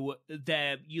 So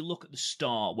there, you look at the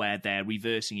start where they're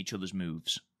reversing each other's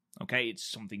moves. Okay, it's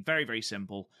something very, very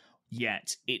simple,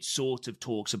 yet it sort of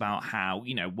talks about how,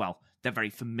 they're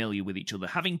very familiar with each other,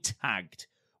 having tagged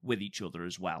with each other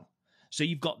as well. So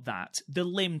you've got that. The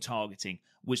limb targeting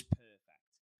was perfect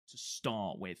to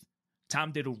start with.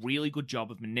 Tam did a really good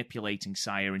job of manipulating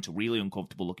Saya into really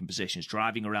uncomfortable looking positions,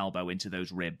 driving her elbow into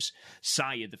those ribs.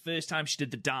 Saya, the first time she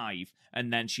did the dive,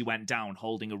 and then she went down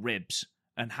holding her ribs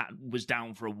and was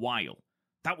down for a while.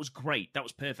 That was great. That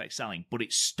was perfect selling, but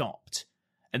it stopped.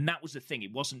 And that was the thing.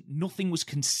 Nothing was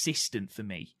consistent for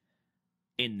me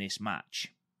in this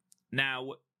match.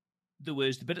 Now, there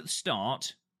was the bit at the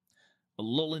start, a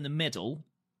lull in the middle,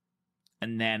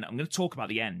 and then I'm going to talk about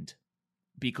the end,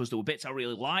 because there were bits I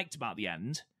really liked about the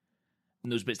end,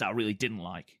 and there was bits that I really didn't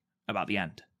like about the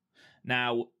end.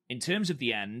 Now, in terms of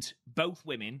the end, both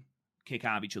women kick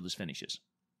out of each other's finishes.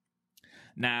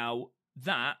 Now,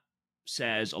 that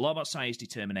says a lot about Saya's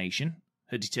determination,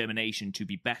 her determination to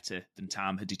be better than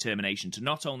Tam, her determination to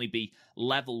not only be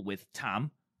level with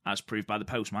Tam, as proved by the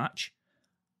post-match,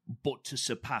 but to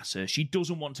surpass her. She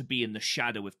doesn't want to be in the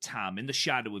shadow of Tam, in the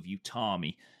shadow of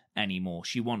Utami anymore.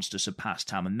 She wants to surpass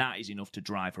Tam, and that is enough to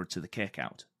drive her to the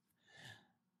kick-out.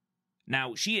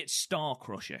 Now, she hits Star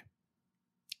Crusher,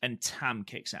 and Tam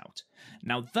kicks out.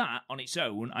 Now, that, on its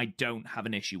own, I don't have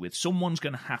an issue with. Someone's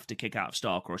going to have to kick out of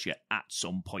Star Crusher at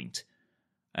some point.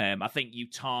 I think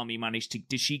Utami managed to...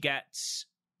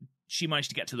 She managed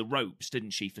to get to the ropes,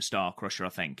 didn't she, for Star Crusher, I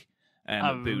think.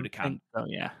 At Budokan. So,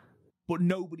 yeah. But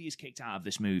nobody is kicked out of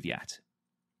this move yet.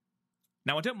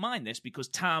 Now, I don't mind this because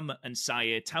Tam and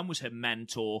Saya, Tam was her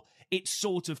mentor. It's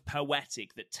sort of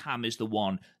poetic that Tam is the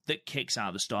one that kicks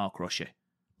out the Star Crusher.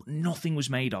 But nothing was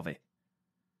made of it.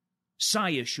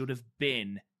 Saya should have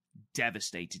been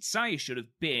devastated. Saya should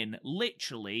have been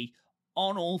literally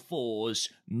on all fours,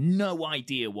 no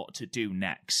idea what to do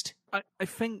next. I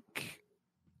think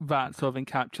that sort of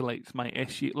encapsulates my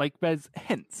issue. Like, there's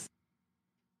hints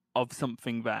of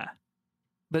something there.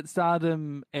 But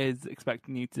Stardom is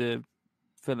expecting you to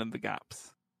fill in the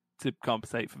gaps to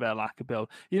compensate for their lack of build.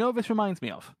 You know what this reminds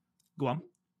me of? Go on.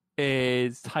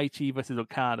 Is Taichi versus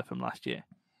Okada from last year.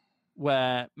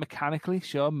 Where mechanically,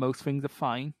 sure, most things are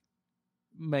fine.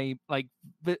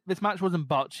 This match wasn't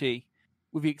botchy.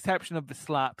 With the exception of the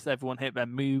slaps, everyone hit their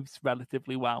moves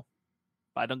relatively well.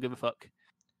 But I don't give a fuck.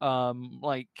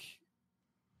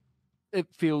 It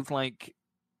feels like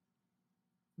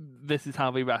this is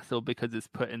how they wrestle because it's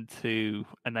put into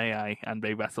an AI and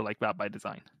they wrestle like that by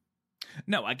design.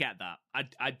 No, I get that.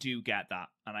 I do get that,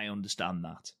 and I understand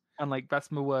that. And that's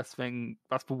the worst thing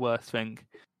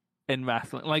in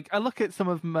wrestling. Like, I look at some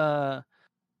of them,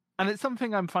 and it's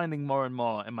something I'm finding more and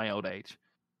more in my old age.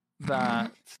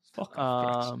 That it's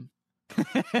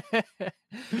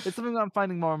something that I'm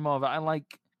finding more and more that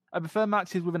I prefer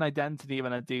matches with an identity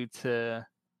than I do to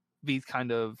these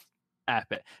kind of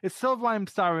epic. It's sort of why I'm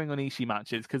souring on Ishii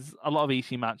matches, because a lot of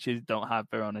Ishii matches don't have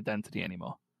their own identity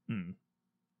anymore.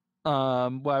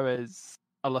 Whereas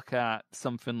I look at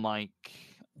something like,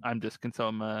 I'm just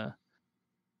consulting a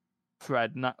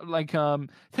thread,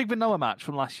 take the Noah match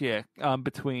from last year,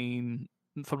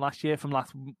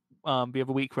 the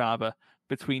other week rather,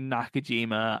 between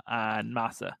Nakajima and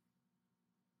Masa,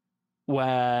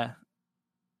 where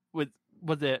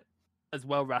was it as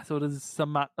well wrestled as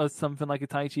something like a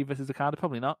Taichi versus Okada?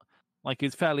 Probably not. Like,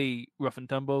 it's fairly rough and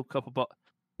tumble, couple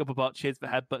botches, the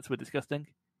headbutts were disgusting,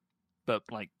 but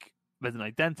there's an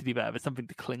identity there. There's something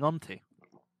to cling on to.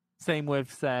 Same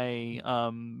with, say,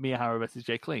 Miyahara versus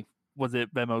Jake Lee. was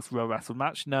it their most well wrestled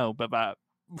match? No, but that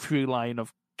through line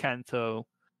of Kento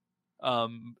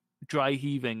dry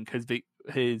heaving because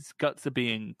his guts are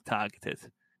being targeted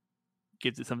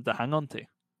gives it something to hang on to.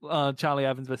 Charlie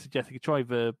Evans versus Jessica Troy,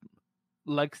 the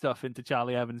leg stuff into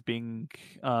Charlie Evans being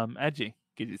edgy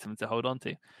gives you something to hold on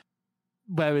to.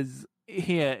 Whereas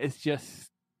here it's just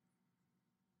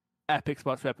epic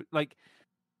spots for epic. Like,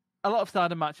 a lot of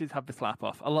Stardom matches have the slap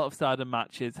off. A lot of Stardom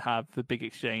matches have the big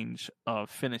exchange of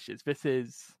finishes. This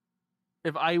is,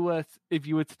 if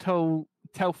you were to tell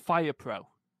Fire Pro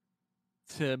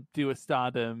to do a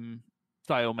Stardom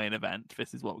style main event,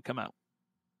 this is what would come out.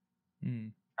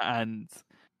 And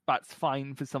that's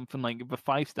fine for something like the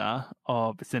 5-star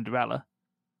or the Cinderella,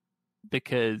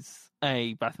 because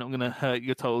A, that's not going to hurt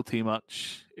your total too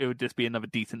much. It would just be another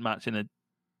decent match in a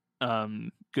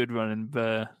good run in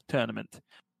the tournament.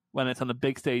 When it's on a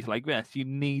big stage like this, you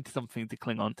need something to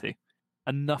cling on to.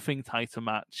 A nothing title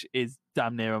match is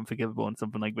damn near unforgivable on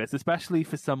something like this, especially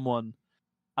for someone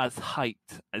as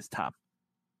hyped as Tam.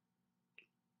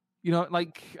 You know,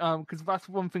 like, because that's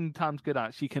one thing Tam's good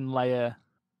at. She can layer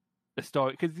a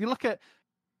story. Because you look at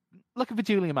the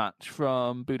Julia match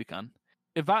from Budokan.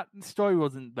 If that story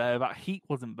wasn't there, that heat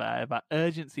wasn't there, that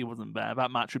urgency wasn't there,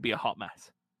 that match would be a hot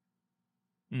mess.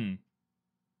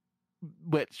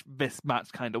 Which this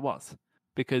match kind of was,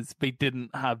 because they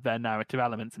didn't have their narrative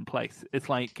elements in place. It's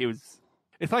like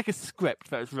a script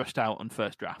that was rushed out on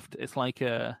first draft. It's like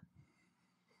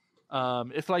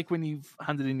when you've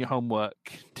handed in your homework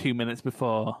 2 minutes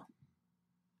before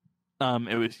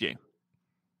it was due.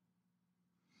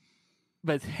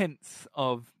 There's hints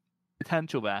of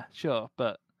potential there, sure,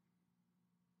 but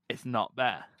it's not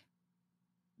there.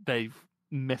 They've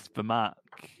missed the mark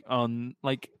on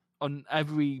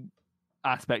every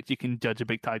aspect you can judge a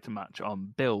big title match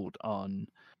on: build, on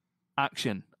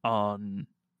action, on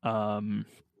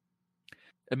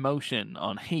emotion,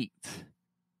 on heat.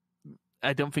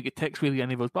 I don't think it ticks really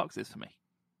any of those boxes for me.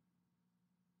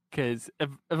 Because if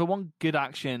I want good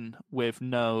action with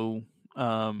no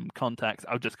context,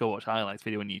 I'll just go watch highlights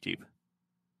video on YouTube.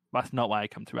 That's not why I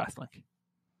come to wrestling.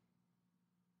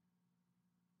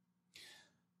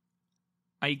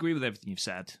 I agree with everything you've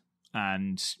said.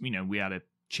 And, we had a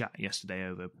chat yesterday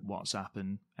over WhatsApp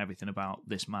and everything about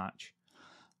this match.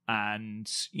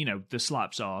 And, the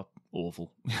slaps are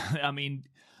awful. I mean,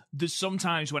 there's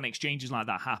sometimes when exchanges like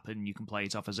that happen, you can play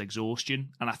it off as exhaustion.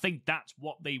 And I think that's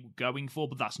what they were going for,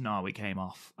 but that's not how it came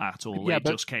off at all. Yeah, it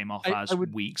just came off as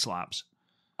weak slaps.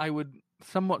 I would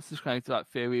somewhat subscribe to that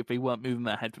theory if they weren't moving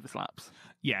their head for the slaps.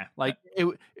 Yeah. Like,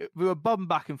 we were bobbing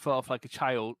back and forth like a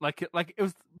child. Like it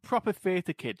was proper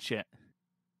theatre kid shit.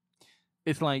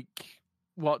 It's like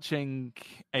watching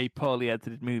a poorly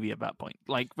edited movie at that point.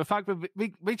 Like, the fact that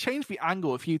they changed the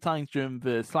angle a few times during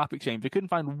the slap exchange. They couldn't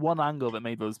find one angle that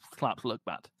made those slaps look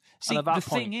bad. See, the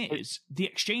thing is, the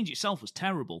exchange itself was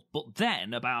terrible, but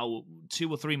then about 2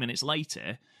 or 3 minutes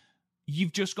later,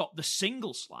 you've just got the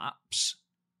single slaps,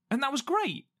 and that was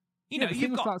great.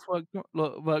 You've got slaps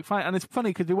work fine, and it's funny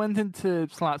because we went into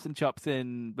slaps and chops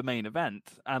in the main event,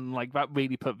 and like that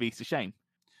really put V's to shame.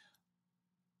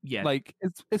 Yeah, like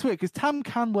it's weird because Tam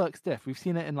can work stiff. We've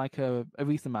seen it in like a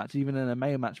recent match, even in a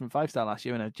Mayo match from 5-star last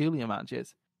year, and a Julia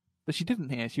matches, but she didn't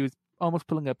here. She was almost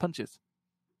pulling her punches.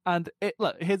 And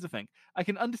look, here's the thing: I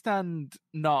can understand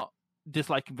not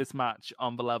disliking this match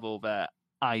on the level that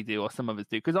I do or some of us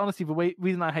do, because honestly, the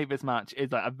reason I hate this match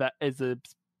is that is a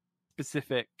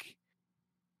specific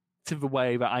to the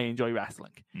way that I enjoy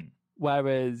wrestling.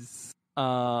 Whereas,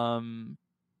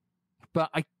 but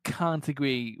I can't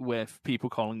agree with people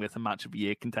calling this a match of the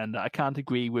year contender. I can't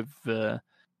agree with the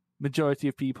majority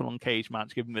of people on Cage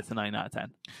Match giving this a 9 out of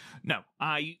 10. No,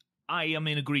 I am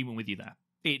in agreement with you there.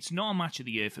 It's not a match of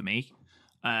the year for me.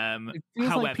 However,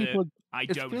 I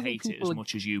don't hate it as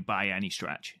much as you by any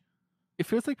stretch. It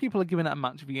feels like people are giving it a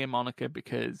match of the year moniker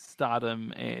because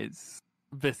Stardom is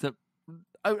this.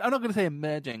 I'm not going to say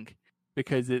emerging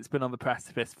because it's been on the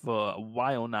precipice for a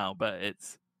while now, but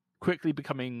it's quickly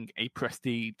becoming a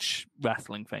prestige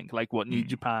wrestling thing, like what New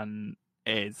Japan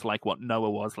is, like what Noah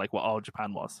was, like what All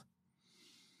Japan was.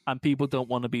 And people don't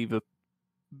want to be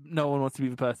no one wants to be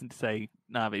the person to say,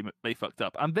 nah, they fucked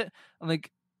up. And like,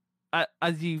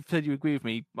 as you said, you agree with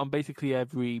me on basically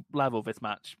every level. This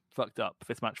match fucked up.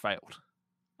 This match failed.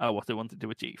 What they wanted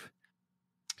to achieve.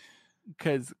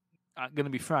 Because I'm going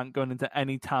to be frank, going into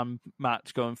any Tam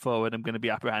match going forward, I'm going to be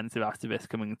apprehensive after this.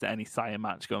 Coming into any Saya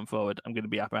match going forward, I'm going to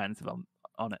be apprehensive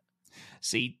on it.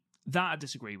 See, that I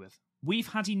disagree with. We've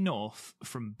had enough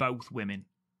from both women.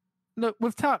 No,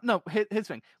 with Tam. No, here's the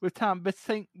thing. With Tam, this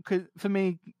thing, because for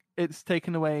me, it's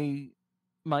taken away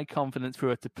my confidence for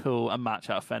her to pull a match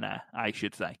out of thin air, I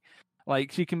should say.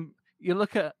 Like, she can... You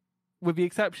look at... With the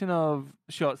exception of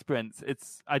short sprints,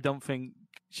 I don't think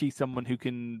she's someone who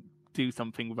can do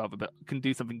something without a build, can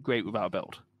do something great without a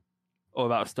build or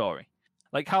without a story.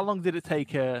 Like, how long did it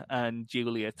take her and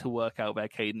Julia to work out their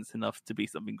cadence enough to be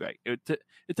something great? It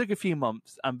took a few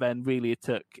months, and then really it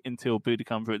took until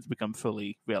Budokan for it to become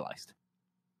fully realized.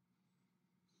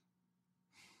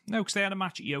 No, because they had a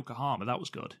match at Yokohama. That was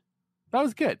good. That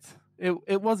was good.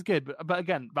 It was good, but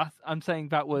again, I'm saying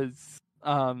that was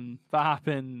that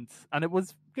happened, and it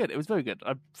was good. It was very good.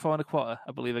 4.25,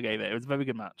 I believe I gave it. It was a very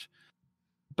good match,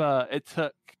 but it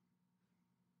took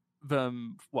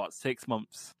them 6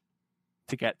 months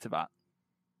to get to that,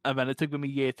 and then it took them a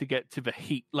year to get to the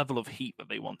level of heat that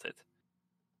they wanted.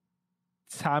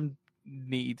 Tam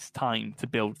needs time to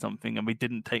build something, and we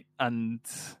didn't take. And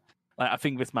I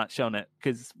think this match shown it,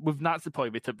 because with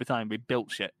Natsuko, they took the time. They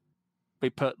built shit. They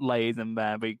put layers in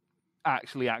there. They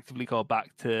actually actively called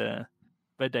back to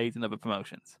their days in other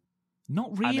promotions.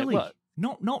 Not really.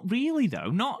 Not really,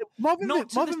 though.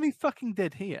 More than we fucking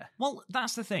did here. Well,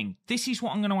 that's the thing. This is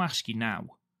what I'm going to ask you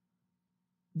now.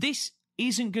 This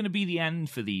isn't going to be the end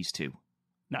for these two.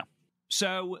 No.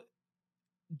 So,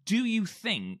 do you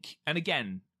think, and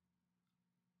again,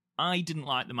 I didn't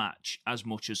like the match as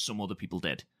much as some other people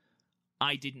did.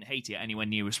 I didn't hate it anywhere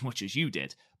near as much as you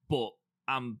did, but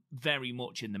I'm very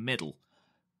much in the middle.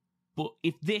 But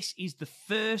if this is the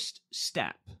first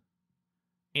step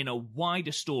in a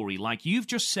wider story, like you've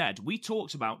just said, we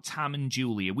talked about Tam and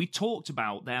Julia, we talked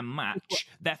about their match,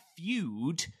 their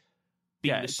feud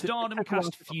being the Stardom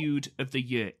Cast feud of the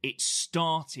year. It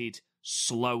started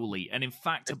slowly, and in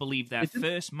fact, I believe their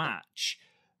first match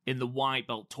in the white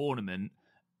belt tournament,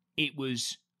 it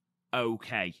was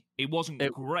okay. It wasn't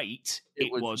great.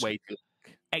 It was way too.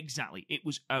 Exactly. It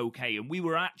was okay. And we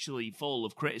were actually full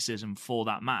of criticism for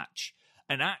that match.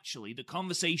 And actually, the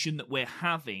conversation that we're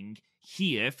having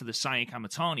here for the Saya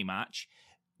Kamatani match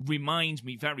reminds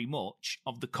me very much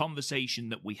of the conversation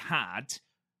that we had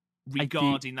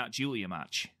regarding that Julia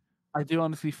match. I do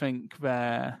honestly think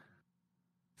they're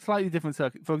slightly different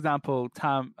circuit. For example,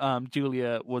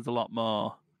 Julia was a lot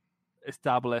more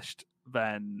established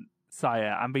than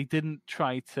Saya, and they didn't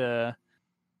try to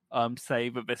say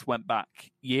that this went back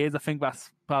years. I think that's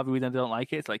part of the reason I don't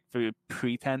like it. It's like through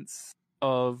pretense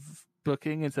of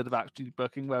booking instead of actually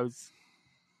booking, whereas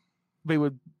they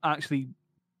would actually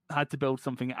had to build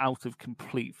something out of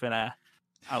complete thin air,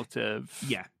 out of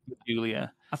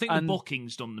Julia. I think the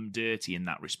booking's done them dirty in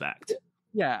that respect.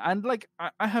 Yeah, and like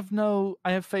I have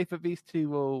faith that these two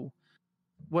will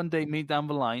one day meet down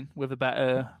the line with a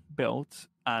better build,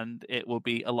 and it will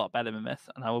be a lot better than this,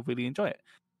 and I will really enjoy it.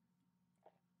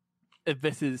 If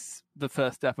this is the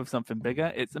first step of something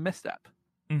bigger, it's a misstep.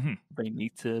 Mm-hmm. They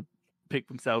need to pick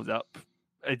themselves up,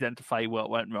 identify what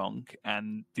went wrong,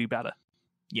 and do better.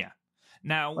 Yeah.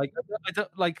 Now, let me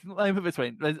put it this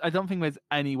way: I don't think there's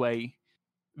any way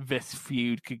this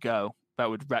feud could go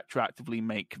that would retroactively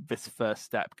make this first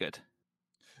step good.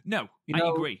 No, I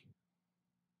agree.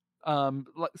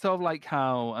 Sort of like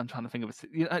how I'm trying to think of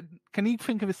can you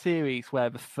think of a series where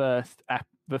the first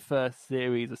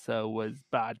series or so was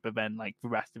bad, but then like the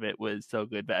rest of it was so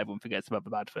good that everyone forgets about the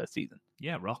bad first season?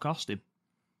 Yeah, Rock Austin.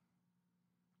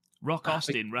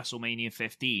 WrestleMania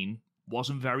 15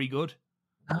 wasn't very good.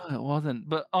 No, it wasn't.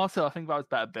 But also, I think that was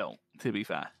better built. To be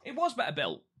fair, it was better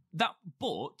built.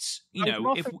 But you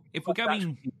know, if we're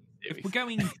going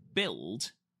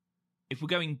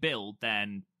build,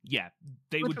 then yeah,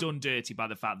 they were done dirty by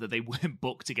the fact that they weren't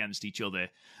booked against each other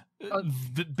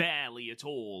barely at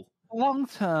all. Long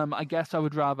term, I guess I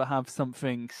would rather have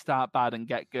something start bad and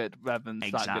get good rather than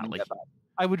start good and get bad.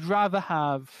 I would rather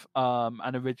have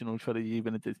an original trilogy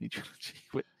than a Disney trilogy.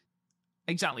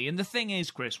 Exactly, and the thing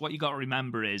is, Chris, what you got to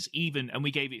remember is and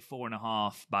we gave it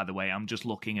 4.5. By the way, I'm just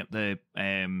looking at the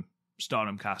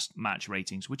Stardom Cast match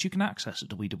ratings, which you can access at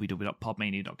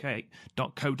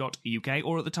www.podmania.co.uk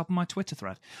or at the top of my Twitter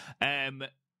thread.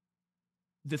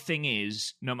 The thing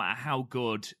is, no matter how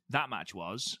good that match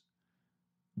was,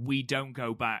 we don't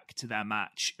go back to their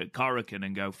match at Korakuen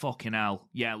and go, fucking hell,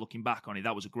 yeah, looking back on it,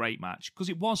 that was a great match, because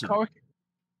it wasn't.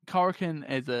 Korakuen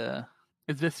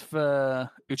is this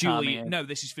for Utami? Julia? No,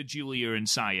 this is for Julia and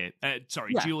Saya.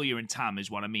 Julia and Tam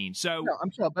is what I mean. So no,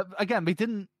 I'm sure, but again, it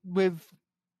didn't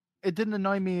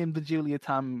annoy me in the Julia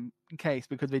Tam case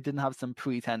because they didn't have some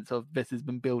pretense of this has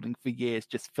been building for years,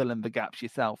 just fill in the gaps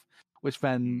yourself. Which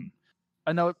then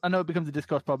I know it becomes a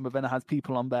discourse problem, but then it has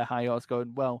people on their high horse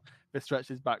going, well, this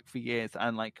stretches back for years,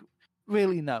 and like,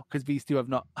 really no, because these two have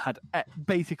not had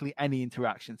basically any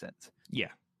interaction since.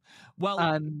 Yeah. Well,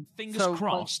 And fingers so,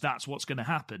 crossed that's what's going to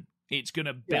happen. It's going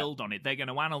to build on it. They're going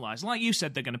to analyse. Like you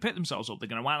said, they're going to pick themselves up. They're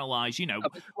going to analyse, This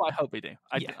is what I hope they do.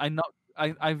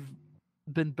 I've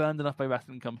been burned enough by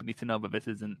wrestling company to know that this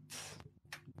isn't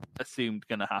assumed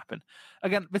going to happen.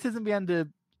 Again, this isn't the end of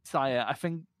Saya, I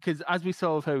think, because as we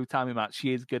saw with her Utami match,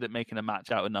 she is good at making a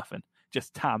match out of nothing.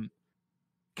 Just Tam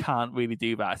can't really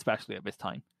do that, especially at this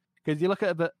time. Because you look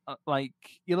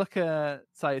at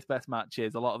Saya's best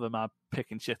matches, a lot of them are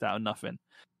picking shit out of nothing.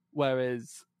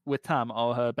 Whereas with Tam,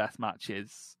 all her best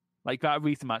matches, like that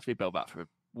recent match, they built that for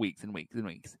weeks and weeks and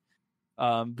weeks.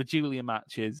 The Julia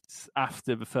matches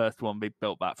after the first one, they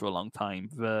built that for a long time.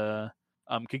 The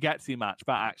Kagetsu match,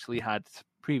 that actually had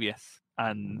previous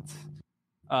and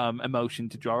emotion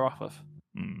to draw off of.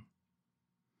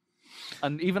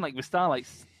 And even like the Starlight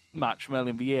match from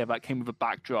earlier in the year, that came with a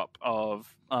backdrop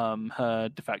of her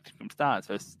defecting from Stars,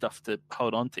 so stuff to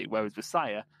hold on to. Whereas with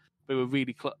Saya, they were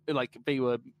really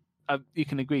you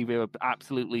can agree, they were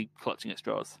absolutely clutching at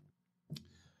straws.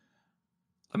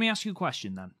 Let me ask you a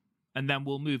question then, and then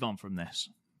we'll move on from this.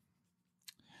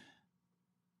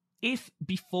 If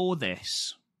before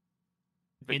this,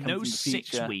 in those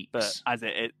 6 weeks, but as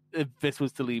if this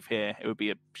was to leave here, it would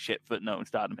be a shit footnote in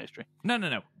Stardom history.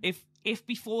 No. If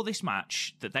before this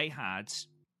match that they had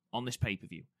on this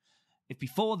pay-per-view, if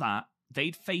before that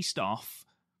they'd faced off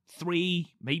 3,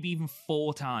 maybe even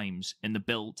 4 times in the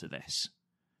build to this,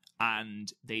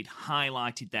 and they'd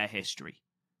highlighted their history,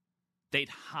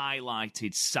 they'd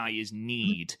highlighted Saya's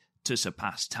need to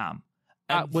surpass Tam,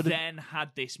 and then had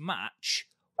this match,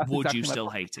 would you still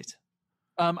hate it?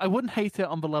 I wouldn't hate it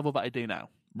on the level that I do now.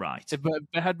 Right. If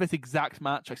they had this exact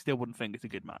match, I still wouldn't think it's a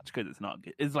good match because it's not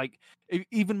good. It's like,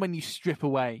 even when you strip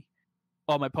away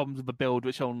all my problems with the build,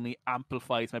 which only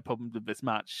amplifies my problems with this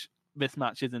match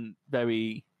isn't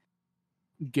very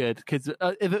good. Because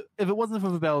if it wasn't for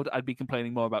the build, I'd be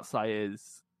complaining more about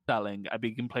Saya's selling. I'd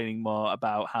be complaining more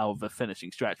about how the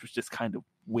finishing stretch was just kind of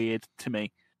weird to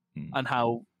me, and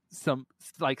how some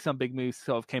big moves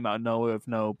sort of came out of nowhere with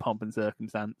no pomp and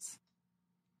circumstance.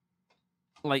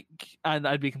 And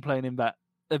I'd be complaining that,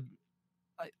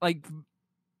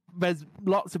 there's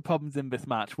lots of problems in this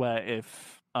match where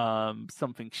if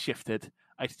something shifted,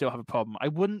 I still have a problem. I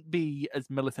wouldn't be as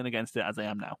militant against it as I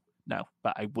am now. No,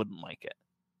 but I wouldn't like it.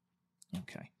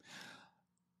 Okay.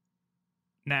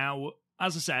 Now,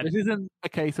 as I said, this isn't a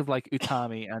case of like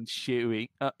Utami and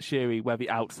Shiri, where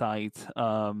the outside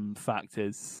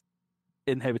factors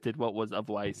inhibited what was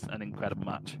otherwise an incredible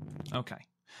match. Okay.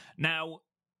 Now,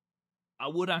 I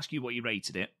would ask you what you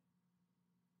rated it,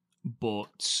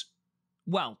 but,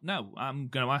 well, no, I'm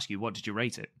going to ask you, what did you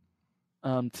rate it?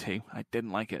 2. I didn't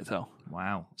like it at all.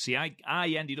 Wow. See, I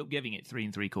ended up giving it 3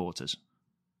 3/4.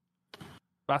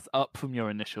 That's up from your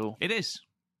initial. It is.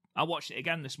 I watched it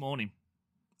again this morning,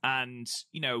 and,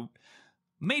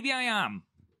 maybe I am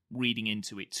reading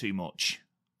into it too much.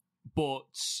 But,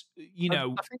 I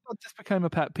think that just became a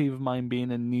pet peeve of mine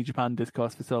being in New Japan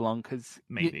discourse for so long, because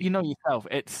you know yourself,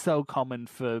 it's so common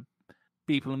for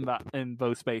people in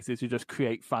those spaces who just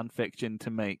create fan fiction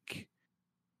to make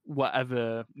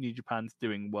whatever New Japan's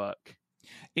doing work.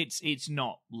 It's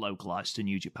not localized to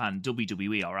New Japan.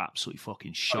 WWE are absolutely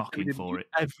fucking shocking for it.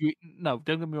 No,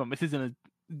 don't get me wrong. This isn't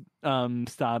a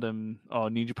Stardom or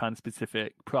New Japan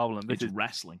specific problem. This is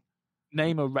wrestling.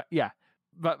 That's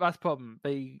the problem.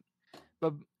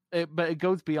 But it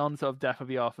goes beyond sort of death of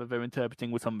the author. They're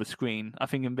interpreting what's on the screen. I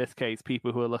think in this case,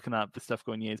 people who are looking at the stuff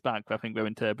going years back, I think they're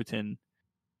interpreting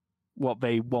what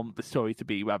they want the story to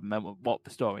be rather than what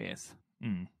the story is.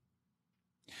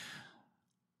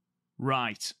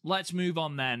 Right. Let's move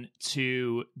on then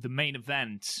to the main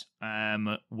event,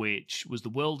 which was the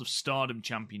World of Stardom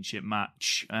Championship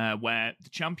match, where the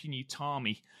champion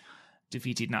Utami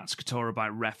defeated Natsuko Tora by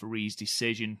referee's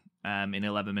decision in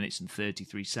 11 minutes and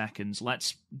 33 seconds.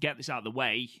 Let's get this out of the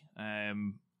way.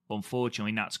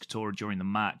 Unfortunately, Natsuko Tora during the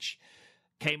match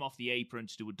came off the apron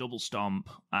to do a double stomp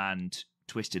and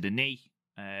twisted a knee.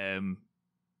 The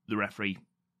referee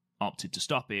opted to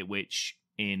stop it, which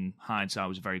in hindsight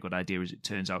was a very good idea, as it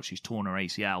turns out she's torn her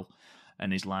ACL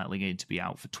and is likely going to be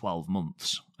out for 12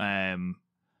 months. Now,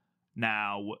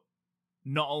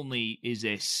 not only is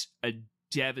this a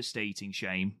devastating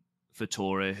shame for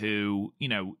Tora, who,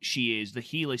 she is the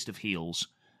heelest of heels,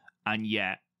 and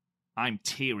yet I'm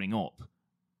tearing up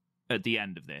at the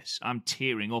end of this. I'm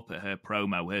tearing up at her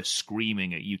promo, her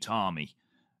screaming at Utami,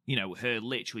 her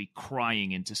literally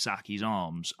crying into Saki's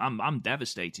arms. I'm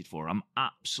devastated for her. I'm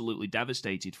absolutely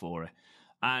devastated for her.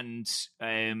 And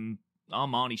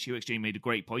Armani Shoe Exchange made a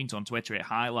great point on Twitter. It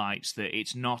highlights that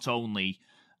it's not only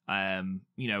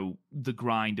the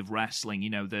grind of wrestling,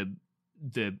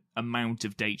 the amount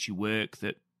of dates you work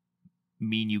that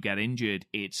mean you get injured.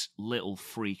 It's little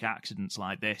freak accidents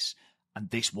like this. And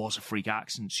this was a freak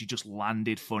accident. She just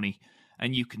landed funny.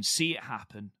 And you can see it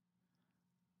happen.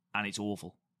 And it's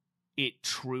awful. It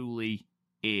truly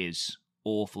is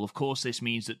awful. Of course, this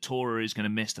means that Tora is going to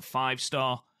miss the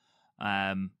 5-star.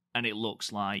 And it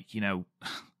looks like,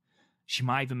 she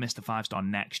might even miss the 5-star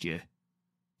next year,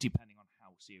 depending on how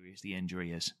serious the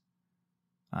injury is.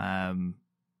 I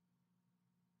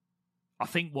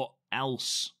think what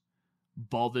else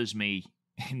bothers me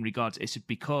in regards to this is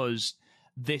because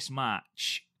this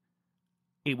match,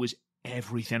 it was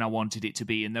everything I wanted it to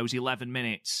be. In those 11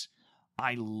 minutes,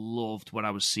 I loved what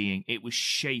I was seeing. It was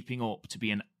shaping up to be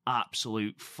an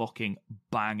absolute fucking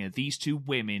banger. These two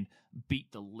women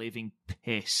beat the living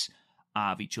piss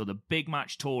out of each other. Big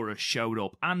Match Tora showed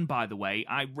up. And by the way,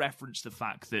 I referenced the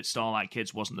fact that Starlight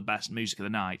Kids wasn't the best music of the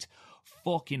night.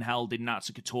 Fucking hell did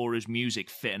Natsuko Tora's music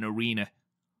fit an arena.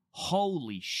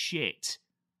 Holy shit.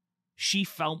 She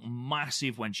felt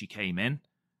massive when she came in.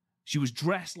 She was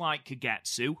dressed like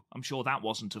Kagetsu. I'm sure that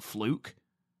wasn't a fluke.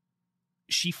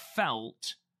 She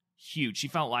felt huge. She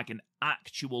felt like an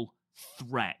actual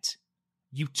threat.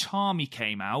 Utami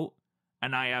came out,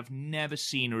 and I have never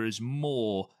seen her as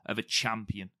more of a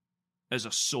champion as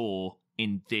I saw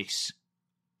in this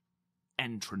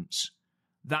entrance.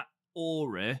 That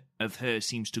aura of her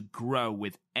seems to grow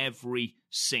with every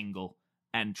single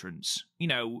entrance.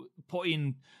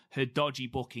 Putting her dodgy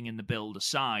booking in the build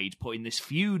aside, putting this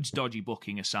feud's dodgy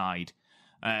booking aside,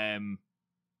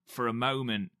 for a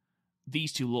moment,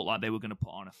 these two looked like they were going to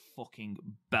put on a fucking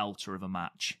belter of a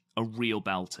match, a real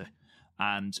belter.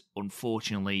 And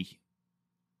unfortunately,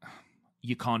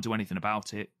 you can't do anything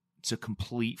about it. It's a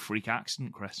complete freak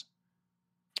accident, Chris.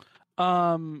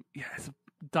 It's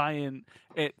dying.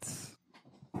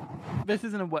 This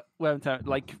isn't a wear and tear.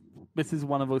 Like, this is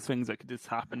one of those things that could just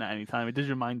happen at any time. It does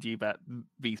remind you that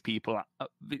these people,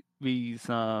 these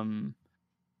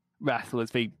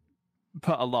wrestlers, they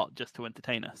put a lot just to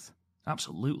entertain us.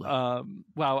 Absolutely. And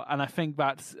I think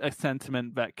that's a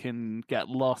sentiment that can get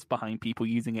lost behind people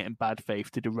using it in bad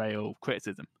faith to derail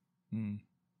criticism.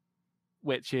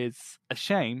 Which is a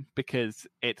shame because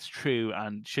it's true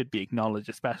and should be acknowledged,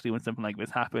 especially when something like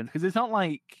this happens. Because it's not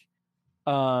like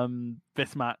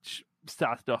this match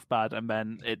started off bad and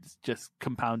then it's just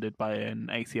compounded by an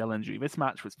ACL injury. This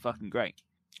match was fucking great.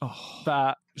 Oh,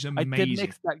 but it was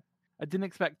amazing. I didn't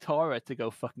expect Tora to go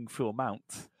fucking full mount.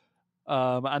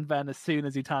 And then as soon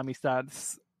as Utami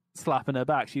starts slapping her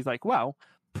back, she's like, well,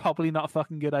 probably not a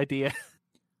fucking good idea.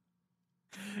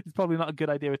 It's probably not a good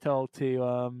idea at all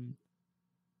to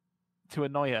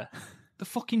annoy her. The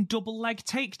fucking double leg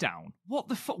takedown. What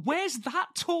the fuck? Where's that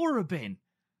Tora been?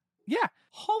 Yeah.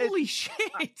 Holy shit.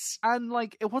 And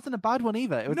it wasn't a bad one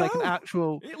either. It was like an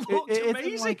actual... It looked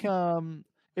amazing.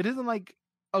 It isn't like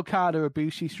Okada or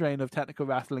Bushi strain of technical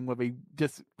wrestling where they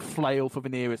just flail for the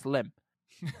nearest limb.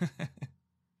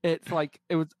 It's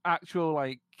it was actual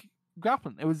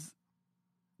grappling. It was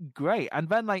great. And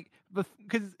then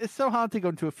because it's so hard to go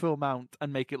into a full mount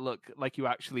and make it look like you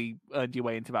actually earned your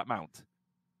way into that mount.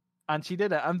 And she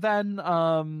did it. And then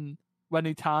when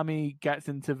Utami gets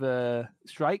into the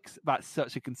strikes, that's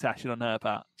such a concession on her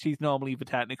part. She's normally the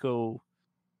technical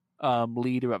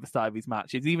leader at the start of these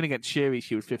matches. Even against Shuri,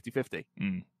 she was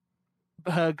 50-50.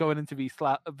 Her going into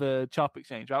the chop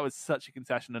exchange, that was such a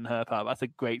concession on her part. That's a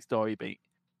great story beat.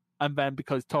 And then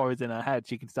because Tora's in her head,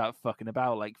 she can start fucking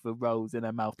about like the rose in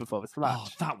her mouth before the splash. Oh,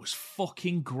 that was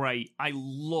fucking great. I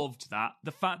loved that.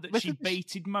 The fact that she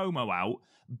baited Momo out,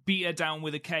 beat her down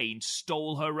with a cane,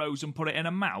 stole her rose and put it in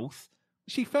her mouth.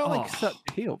 She felt like such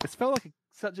a heel. This felt like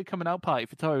such a coming out party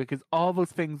for Tora because all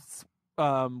those things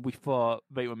we thought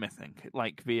they were missing.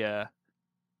 Like the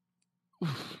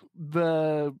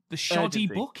shoddy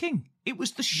booking. It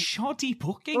was the shoddy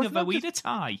booking of Oida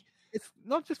Tai. It's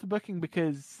not just the booking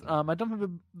because I don't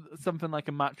think something like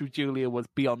a match with Julia was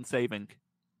beyond saving.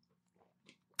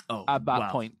 At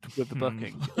that point with the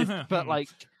booking,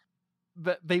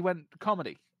 but they went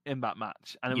comedy in that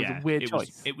match, and it was a weird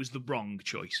choice. It was the wrong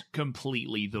choice,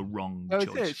 completely the wrong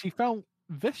choice. She felt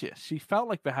vicious. She felt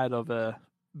like the head of a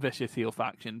vicious heel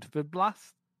faction. The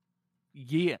last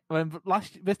year,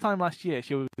 this time last year,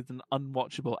 she was an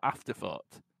unwatchable afterthought.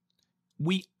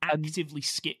 We actively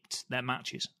skipped their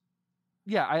matches.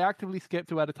 Yeah, I actively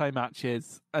skipped Oida Tai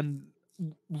matches and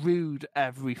rued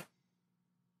every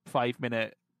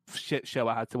 5-minute shit show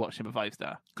I had to watch him a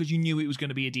 5-star. Because you knew it was going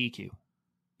to be a DQ.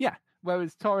 Yeah,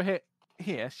 whereas Tora hit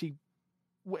here, she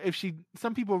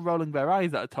some people were rolling their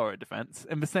eyes at a Tora defense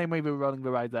in the same way they were rolling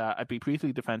their eyes at a B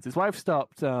Priestley defense. Is why I've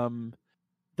stopped doubting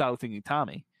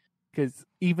Utami. Because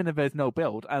even if there's no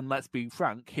build, and let's be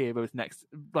frank, Hero's next,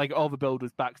 like all the build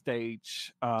was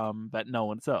backstage that no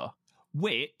one saw.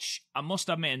 Which, I must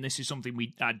admit, and this is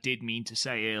something I did mean to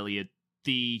say earlier,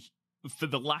 for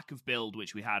the lack of build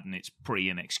which we had, and it's pretty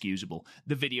inexcusable,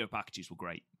 the video packages were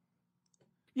great.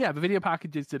 Yeah, the video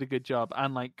packages did a good job,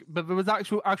 and but there was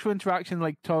actual interaction,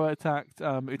 like Tora attacked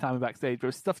Utami backstage. There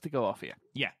was stuff to go off here.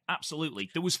 Yeah, absolutely.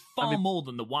 There was far more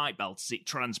than the white belts as it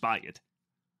transpired.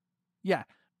 Yeah,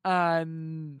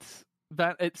 and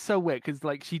that it's so weird because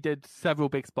she did several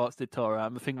big spots, did Tora,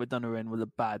 and the thing that done her in was a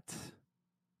bad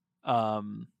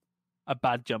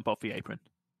jump off the apron.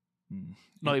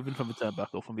 Not even from the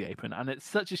turnbuckle, from the apron, and it's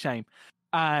such a shame.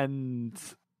 And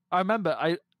I remember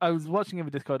I was watching in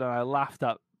the Discord and I laughed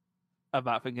at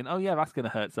that, thinking, "Oh yeah, that's going to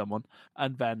hurt someone,"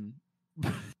 and then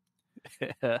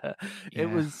it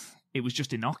was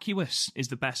just innocuous. Is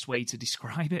the best way to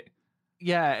describe it.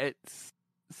 Yeah, it's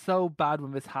so bad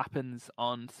when this happens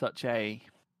on such a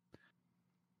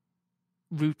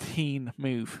routine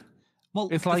move. Well,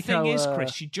 it's the thing is,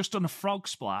 Chris, she'd just done a frog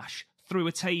splash through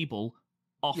a table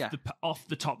off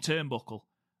the top turnbuckle,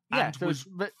 and was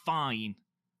fine.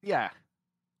 Yeah,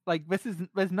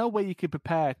 there's no way you could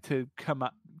prepare to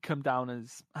come down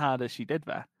as hard as she did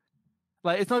there.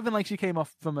 It's not even like she came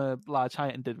off from a large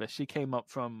height and did this. She came up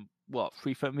from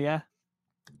 3 foot in the air.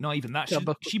 Not even that.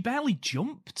 She barely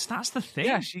jumped. That's the thing.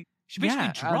 Yeah, she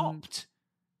basically dropped.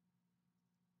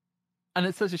 And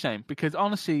it's such a shame because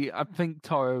honestly, I think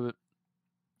Tora.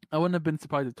 I wouldn't have been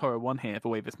surprised if Tora won here the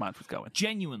way this match was going.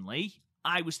 Genuinely,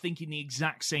 I was thinking the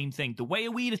exact same thing. The way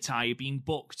Oweda Tai are being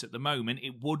booked at the moment,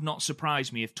 it would not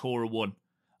surprise me if Tora won.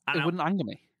 And it wouldn't anger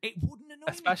me. It wouldn't annoy me.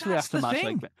 Especially after a match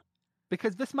like that.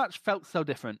 Because this match felt so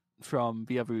different from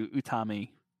the other Utami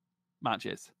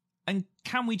matches. And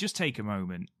can we just take a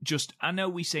moment? I know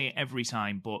we say it every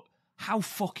time, but how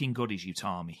fucking good is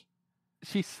Utami?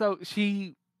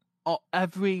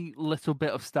 Every little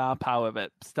bit of star power that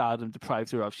Stardom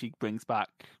deprives her of, she brings back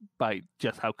by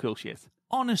just how cool she is.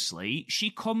 Honestly,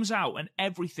 she comes out and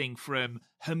everything from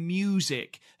her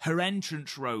music, her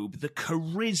entrance robe, the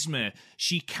charisma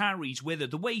she carries with her,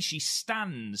 the way she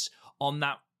stands on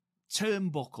that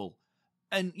turnbuckle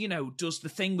and, does the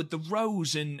thing with the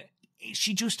rose, and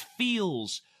she just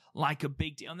feels like a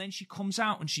big deal. And then she comes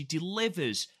out and she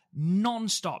delivers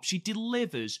non-stop. She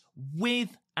delivers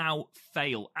without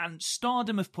fail. And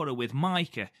Stardom have put her with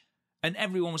Micah. And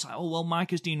everyone was like, oh, well,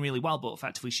 Micah's doing really well, but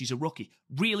effectively she's a rookie.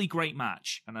 Really great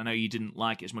match. And I know you didn't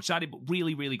like it as much as I did, but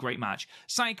really, really great match.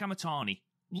 Saya Kamitani,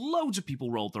 loads of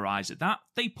people rolled their eyes at that.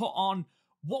 They put on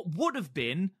what would have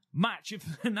been match of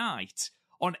the night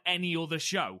on any other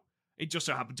show. It just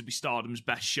so happened to be Stardom's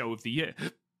best show of the year.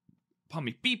 Pardon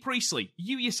me. B. Priestley,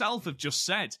 you yourself have just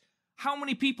said, how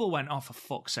many people went, oh, for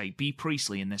fuck's sake, B.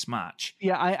 Priestley in this match?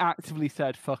 Yeah, I actively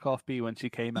said fuck off B when she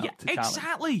came out to challenge.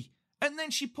 Exactly. And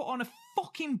then she put on a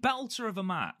fucking belter of a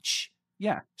match.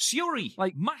 Yeah. Syuri,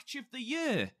 match of the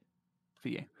year. For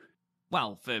you.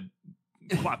 Well, for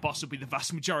quite possibly the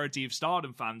vast majority of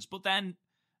Stardom fans. But then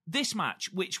this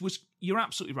match, which was, you're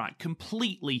absolutely right,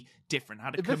 completely different,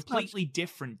 had a completely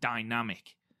different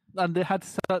dynamic. And it had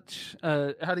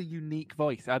it had a unique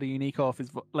voice, it had a unique office.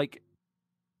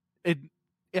 It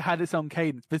had its own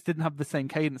cadence. This didn't have the same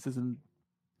cadence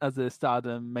as a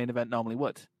Stardom main event normally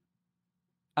would.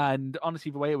 And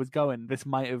honestly, the way it was going, this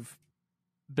might have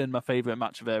been my favourite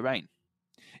match of her reign.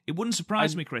 It wouldn't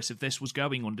surprise me, Chris, if this was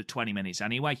going under 20 minutes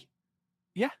anyway.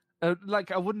 Yeah. I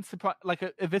wouldn't surprise.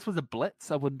 If this was a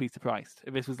blitz, I wouldn't be surprised.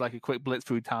 If this was like a quick blitz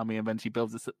through Utami and then she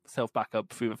builds herself back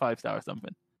up through a 5-star or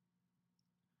something.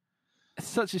 It's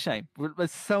such a shame.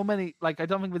 There's so many. I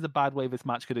don't think there's a bad way this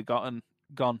match could have gone,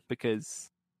 because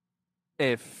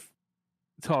if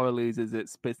Tora loses,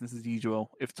 it's business as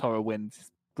usual. If Tora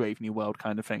wins, Brave New World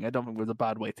kind of thing. I don't think there's a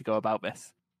bad way to go about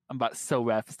this. And that's so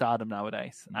rare for Stardom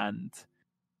nowadays. And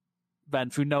then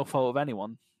through no fault of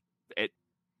anyone,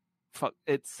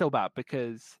 it's so bad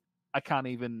because I can't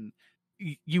even.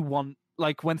 You want,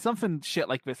 when something shit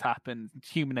like this happens,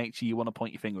 human nature, you want to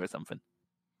point your finger at something.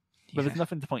 But there's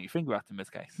nothing to point your finger at in this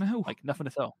case. No. Nothing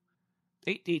at all.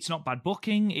 It's not bad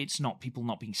booking. It's not people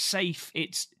not being safe.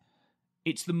 It's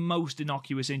the most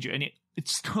innocuous injury. And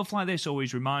it's stuff like this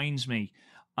always reminds me.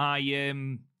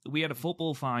 We had a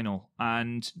football final,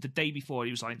 and the day before,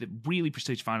 it was the really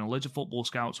prestigious final. Loads of football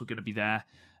scouts were going to be there.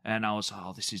 And I was,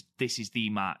 this is the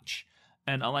match.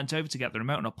 And I leant over to get the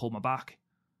remote and I pulled my back.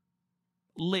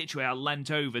 Literally, I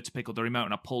leant over to pick up the remote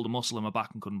and I pulled a muscle in my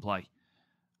back and couldn't play.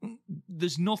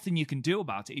 there's nothing you can do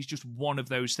about it. It's just one of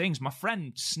those things. My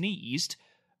friend sneezed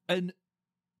and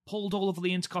pulled all of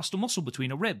the intercostal muscle between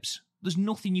her ribs. There's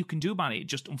nothing you can do about it. It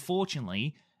just,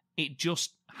 unfortunately, it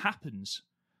just happens.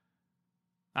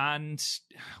 And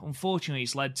unfortunately,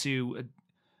 it's led to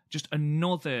just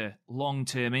another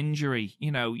long-term injury.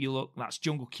 You know, you look, that's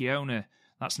Jungle Kiona,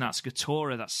 that's Natsuko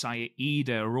Tora, that's Saya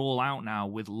Ida, are all out now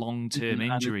with long-term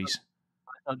injuries.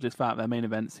 Not just that, their main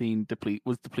event scene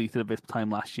was depleted at this time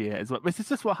last year as well. This is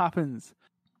just what happens.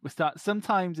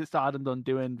 Sometimes it's Stardom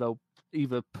undoing. They'll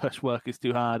either push workers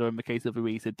too hard, or in the case of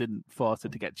Arisa, didn't force her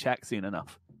to get checked soon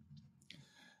enough.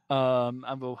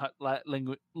 And we'll let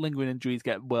lingering injuries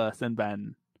get worse, and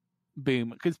then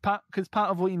boom. Because part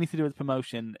of what you need to do as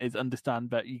promotion is understand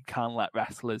that you can't let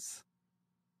wrestlers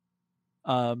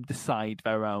decide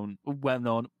their own whether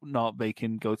or not they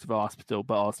can go to the hospital,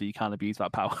 but also you can't abuse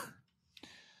that power.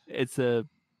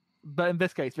 But in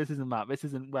this case, this isn't that. This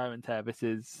isn't wear and tear. This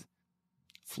is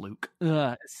fluke.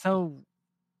 So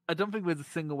I don't think there's a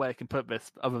single way I can put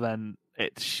this other than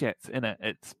it's shit, innit?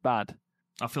 It's bad.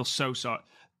 I feel so sorry.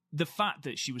 The fact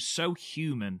that she was so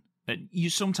human, and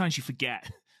sometimes you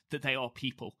forget that they are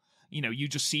people. You know, you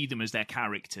just see them as their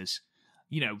characters.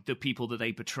 You know, the people that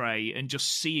they portray, and just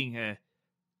seeing her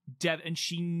dead. And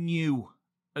she knew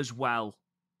as well.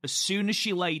 As soon as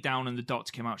she lay down and the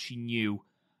doctor came out, she knew.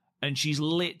 And she's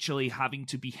literally having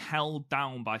to be held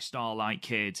down by Starlight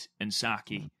Kid and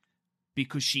Saki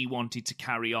because she wanted to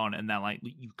carry on. And they're like,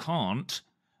 you can't,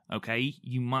 okay?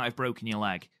 You might have broken your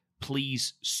leg.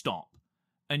 Please stop.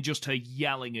 And just her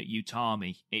yelling at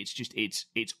Utami,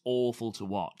 it's awful to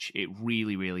watch. It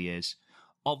really, really is.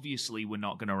 Obviously, we're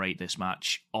not going to rate this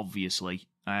match, obviously.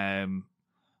 But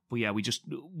yeah,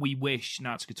 we wish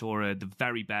Natsuko Tora the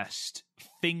very best.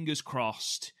 Fingers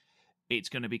crossed it's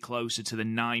going to be closer to the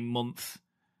 9-month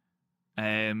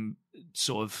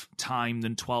sort of time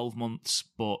than 12 months.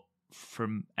 But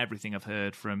from everything I've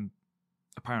heard from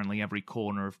apparently every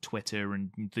corner of Twitter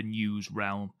and the news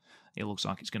realm, it looks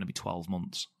like it's going to be 12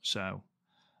 months. So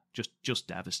just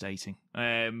devastating.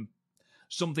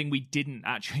 Something we didn't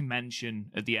actually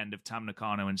mention at the end of Tam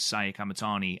Nakano and Saya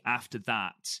Kamatani. After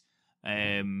that,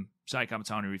 Saya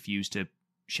Kamatani refused to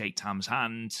shake Tam's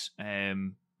hand.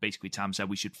 Basically, Tam said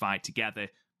we should fight together.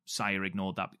 Saya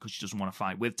ignored that because she doesn't want to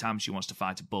fight with Tam. She wants to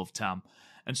fight above Tam.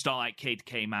 And Starlight Kid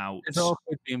came out. It's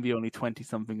awkward being the only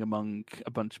 20-something among a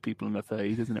bunch of people in their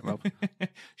 30s, isn't it, Rob?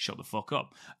 Shut the fuck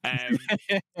up.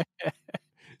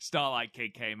 Starlight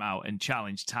Kid came out and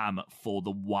challenged Tam for the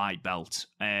white belt.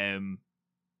 And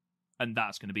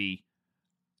that's going to be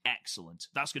excellent.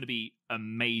 That's going to be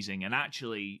amazing. And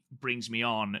actually brings me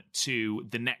on to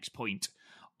the next point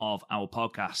of our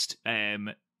podcast.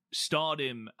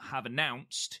 Stardom have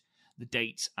announced the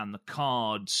dates and the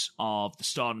cards of the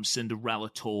Stardom Cinderella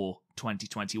Tour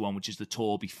 2021, which is the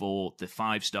tour before the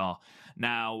 5-star.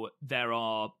 Now, there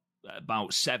are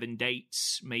about 7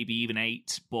 dates, maybe even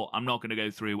 8, but I'm not going to go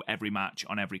through every match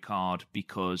on every card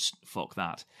because fuck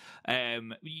that.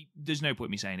 There's no point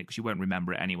in me saying it because you won't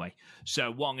remember it anyway.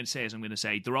 So what I'm going to say is I'm going to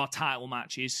say there are title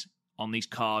matches on these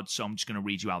cards, so I'm just going to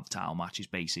read you out the title matches,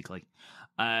 basically.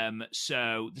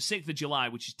 So the 6th of July,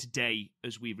 which is today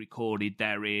as we recorded,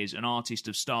 there is an Artist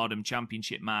of Stardom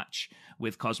Championship match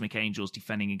with Cosmic Angels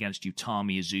defending against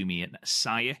Utami, Izumi, and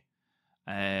Saya.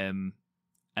 And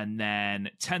then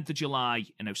 10th of July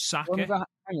in Osaka.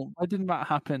 Why didn't that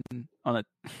happen on a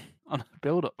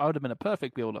build-up? That would have been a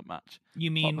perfect build-up match.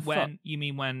 You mean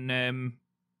when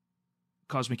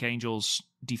Cosmic Angels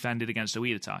defended against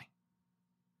Oida Tai?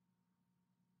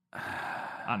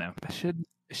 I know.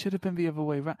 It should have been the other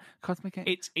way around. Cosmic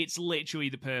Angels. It's literally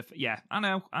the perfect. Yeah, I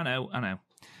know.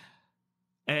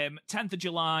 10th of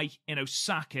July in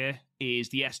Osaka is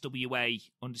the SWA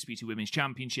Undisputed Women's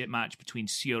Championship match between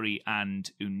Syuri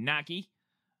and Unagi.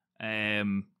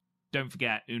 Don't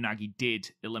forget, Unagi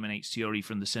did eliminate Syuri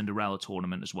from the Cinderella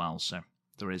tournament as well, so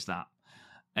there is that.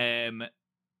 I'm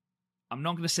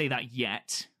not going to say that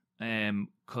yet,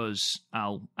 because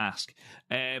I'll ask.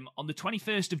 On the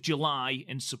 21st of July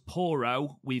in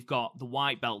Sapporo, we've got the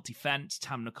white belt defense,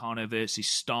 Tam Nakano versus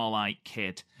Starlight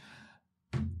Kid.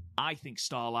 I think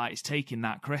Starlight is taking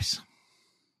that, Chris.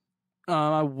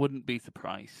 I wouldn't be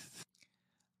surprised.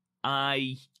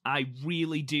 I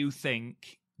really do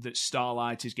think that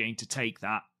Starlight is going to take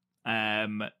that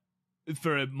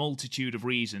for a multitude of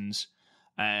reasons.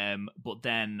 But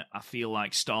then I feel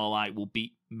like Starlight will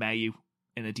beat Mayu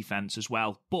in a defense as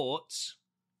well. But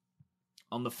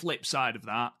on the flip side of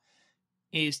that,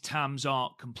 is Tam's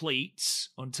arc complete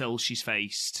until she's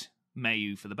faced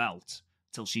Mayu for the belt,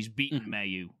 till she's beaten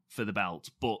Mayu for the belt.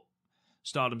 But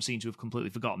Stardom seem to have completely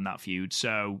forgotten that feud.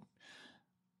 So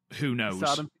Who knows?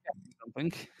 Stardom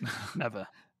something. Never.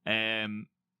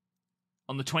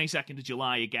 On the 22nd of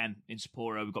July, again, in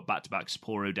Sapporo, we've got back-to-back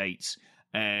Sapporo dates,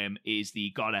 is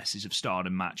the Goddesses of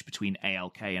Stardom match between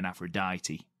ALK and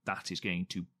Aphrodite. That is going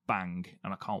to bang,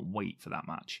 and I can't wait for that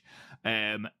match.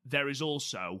 There is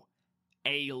also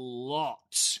a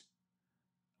lot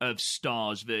of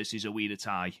Stars versus Oedo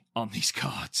Tai on these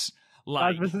cards.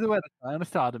 Like, this is on a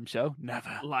Stardom show.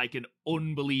 Never. Like an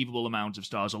unbelievable amount of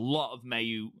stars. A lot of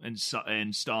Mayu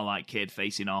and Starlight Kid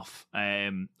facing off.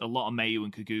 A lot of Mayu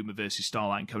and Kaguma versus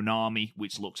Starlight and Konami,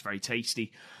 which looks very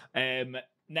tasty.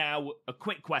 Now, a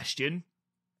quick question.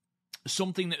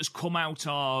 Something that has come out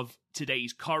of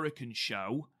today's Korakuen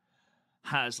show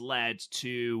has led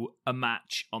to a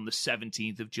match on the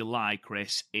 17th of July,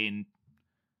 Chris, in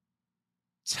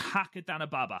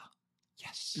Takadanababa.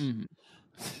 Yes. Mm.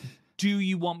 Do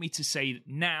you want me to say it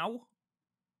now?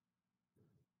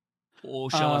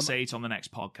 Or shall I say it on the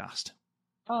next podcast?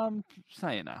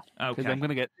 Say it now. Okay. Because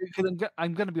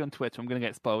I'm gonna be on Twitter. I'm gonna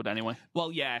get spoiled anyway.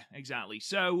 Well, yeah, exactly.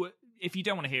 So if you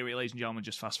don't want to hear it, ladies and gentlemen,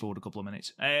 just fast forward a couple of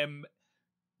minutes.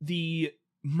 The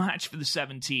match for the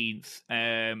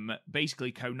 17th,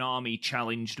 basically Konami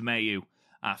challenged Mayu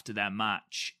after their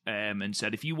match and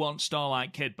said, if you want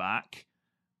Starlight Kid back,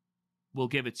 we'll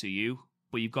give it to you,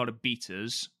 but you've got to beat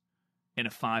us in a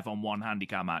 5-on-1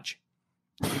 handicap match.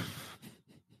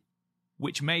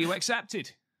 Which Mayu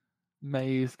accepted.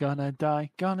 May's gonna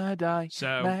die.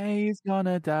 So May's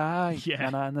gonna die. Yeah.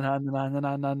 Na, na, na, na,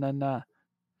 na, na, na, na.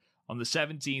 On the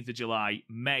 17th of July,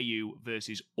 Mayu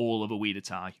versus all of Oedo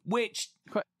Tai, which...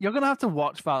 You're gonna have to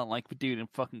watch that like we're doing in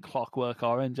fucking Clockwork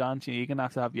Orange, aren't you? You're gonna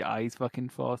have your eyes fucking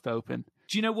forced open.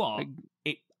 Do you know what?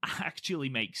 It actually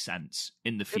makes sense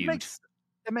in the feud. It makes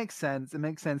sense. It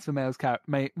makes sense for May's character.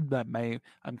 May.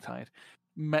 I'm tired.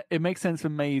 It makes sense for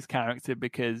May's character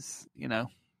because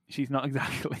she's not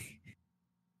exactly.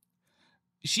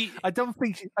 I don't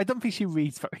think she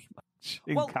reads very much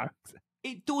in character.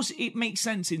 It does. It makes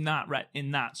sense in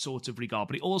that sort of regard,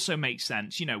 but it also makes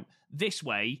sense. This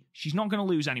way she's not going to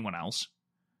lose anyone else.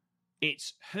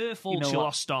 It's her fault she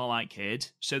lost Starlight Kid,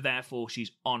 so therefore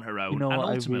she's on her own. You know and what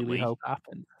ultimately, I really hope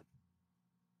happens.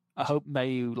 I hope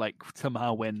Mayu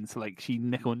somehow wins. She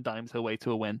nickel and dimes her way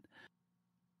to a win,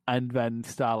 and then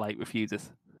Starlight refuses.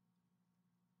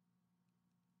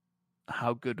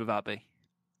 How good would that be?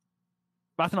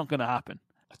 That's not going to happen.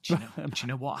 Do you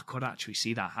know what? I could actually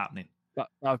see that happening. That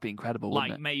would be incredible.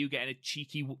 Like wouldn't it? Mayu getting a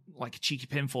cheeky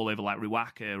pinfall over like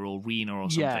Ruaka or Rena or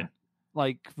something. Yeah,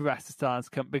 like the rest of Stars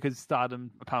because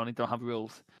Stardom apparently don't have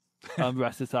rules. The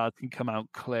rest of Stars can come out,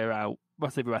 clear out.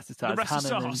 What's the rest of Stars? The rest of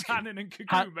Stars, Hanan and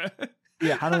Kaguma.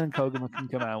 Hanan and Koguma can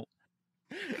come out,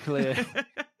 clear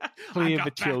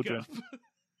the children.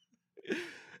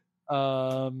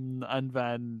 And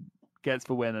then gets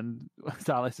the win, and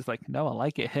Starlight's just like, no, I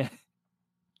like it here.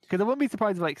 Because I wouldn't be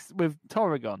surprised if, with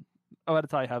Toragon, Oedo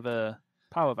Tai have a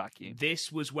power vacuum.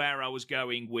 This was where I was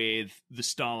going with the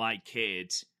Starlight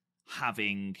Kid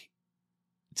having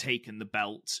taken the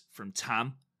belt from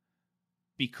Tam,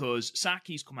 because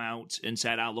Saki's come out and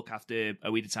said, I'll look after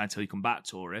Oedo Tai until you come back,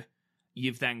 Tora.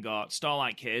 You've then got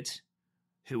Starlight Kid,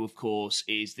 who, of course,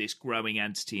 is this growing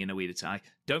entity in Oedo Tai.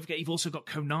 Don't forget, you've also got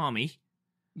Konami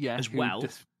as well.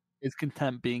 Is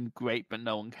content being great, but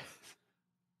no one cares.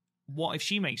 What if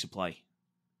she makes a play?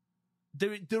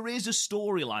 There is a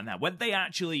storyline there. Whether they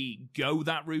actually go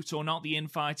that route or not, the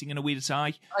infighting in Oedo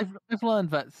Tai. I've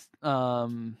learned that's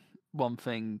one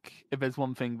thing. If there's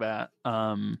one thing that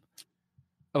Oedo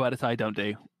Tai don't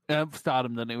do,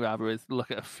 Stardom don't do rather, is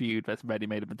look at a feud that's ready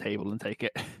made on the table and take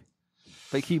it.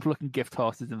 They keep looking gift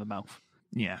horses in the mouth.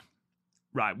 Yeah.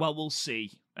 Right. Well, we'll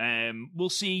see. We'll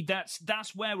see.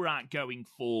 That's where we're at going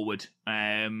forward.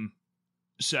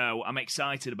 So I'm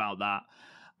excited about that.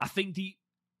 I think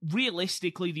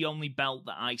realistically, the only belt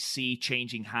that I see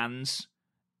changing hands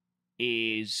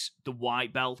is the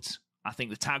white belt. I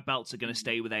think the tag belts are going to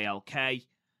stay with ALK.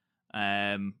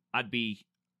 I'd be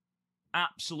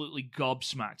absolutely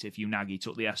gobsmacked if Unagi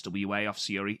took the SWA off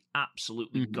Syuri.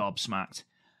 Absolutely gobsmacked.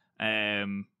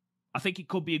 I think it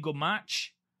could be a good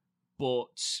match,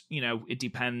 but, it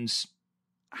depends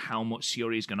how much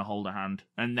Syuri is going to hold a hand.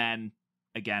 And then,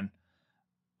 again,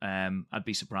 I'd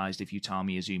be surprised if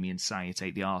Utami, Izumi, and Saya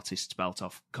take the artist's belt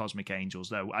off Cosmic Angels,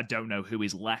 though I don't know who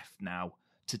is left now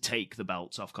to take the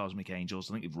belts off Cosmic Angels.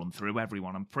 I think they've run through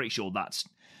everyone. I'm pretty sure that's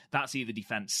either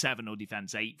Defense 7 or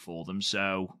Defense 8 for them,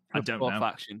 so I don't know.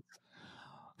 Factions.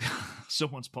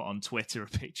 Someone's put on Twitter a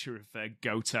picture of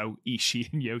Goto,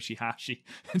 Ishii, and Yoshihashi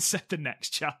and said the next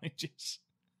challenges.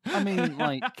 I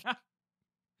mean,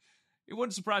 It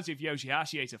wouldn't surprise you if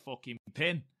Yoshihashi ate a fucking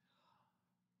pin.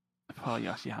 Oh,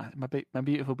 Yoshihashi, my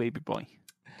beautiful baby boy.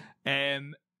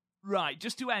 Right,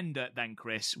 just to end it then,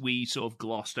 Chris, we sort of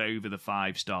glossed over the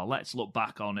 5-star. Let's look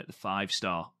back on at the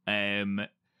 5-star.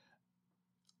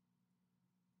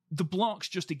 The blocks,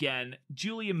 just again,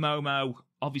 Julia Momo,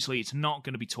 obviously it's not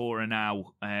going to be Tora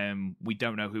now. We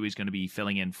don't know who is going to be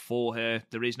filling in for her.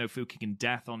 There is no Fukigen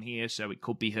Death on here, so it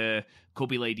could be her, could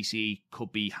be Lady C,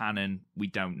 could be Hanan, we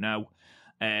don't know.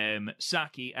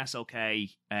 Saki,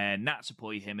 SLK,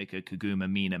 Natsupoi, Himika,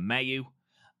 Kaguma, Mina, Mayu.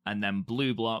 And then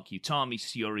blue block, Utami,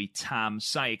 Syuri, Tam,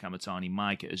 Sayaka Kamatani,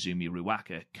 Maika, Azumi,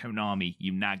 Ruaka, Konami,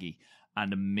 Unagi,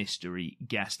 and a mystery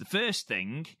guest. The first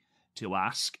thing to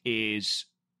ask is,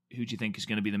 who do you think is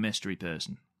going to be the mystery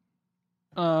person?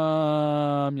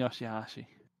 Yoshihashi.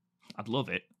 I'd love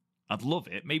it.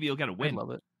 Maybe he'll get a win. I'd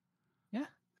love it. Yeah.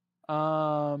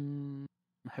 Hiroshi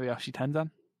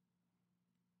Tenzan.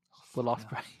 Will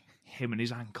Ospreay. Him and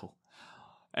his ankle.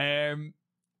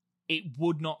 It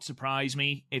would not surprise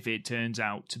me if it turns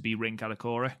out to be Rin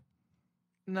Kadokura.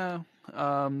 No,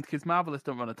 because Marvelous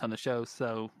don't run a ton of shows,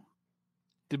 so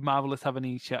did Marvelous have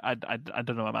any show? I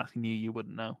don't know, I'm asking you, you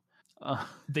wouldn't know.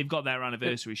 They've got their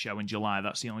anniversary show in July,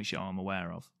 that's the only show I'm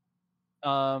aware of.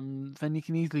 Then you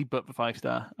can easily book the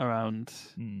 5-star around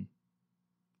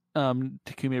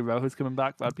Takumi Roha's coming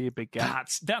back, that'd be a big gap.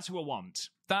 That's who I want.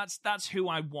 That's who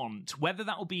I want. Whether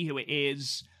that will be who it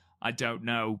is, I don't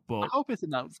know, but I hope it's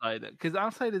an outsider, because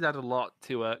outsiders add a lot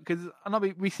to it. Because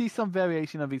we see some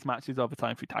variation of these matches over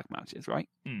time through tag matches, right?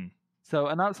 So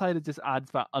an outsider just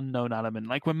adds that unknown element,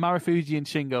 like when Marufuji and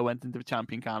Shingo went into the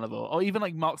Champion Carnival, or even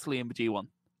like Moxley in the G1.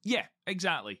 Yeah,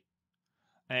 exactly.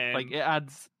 Like it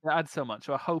adds so much.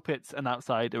 So I hope it's an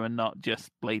outsider and not just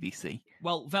Lady C.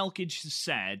 Well, Velkage has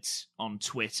said on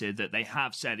Twitter that they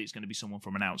have said it's going to be someone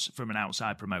from an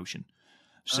outside promotion.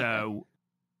 So.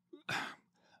 Okay.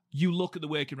 You look at the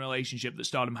working relationship that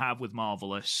Stardom have with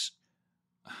Marvelous.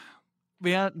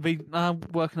 We are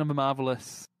working on the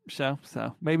Marvelous show,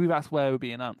 so maybe that's where it will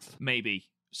be announced. Maybe.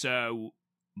 So,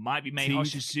 might be Mei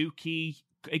Suzuki.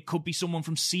 It could be someone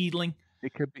from Seedling.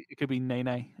 It could be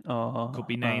Nene. Or, could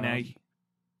be Nene.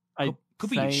 Could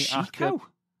be Shiko.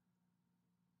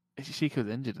 Shiko's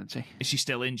injured, isn't she? Is she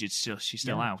still injured? She's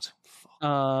still out?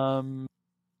 Fuck.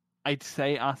 I'd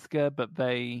say Asuka, but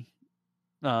they're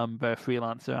a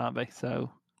freelancer, aren't they?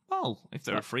 So, well, if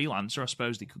they're a freelancer, I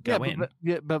suppose they could go in. But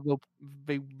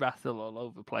they wrestle all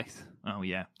over the place. Oh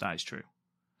yeah, that is true.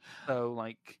 So,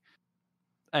 like,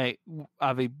 are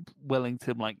they willing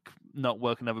to not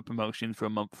work another promotion for a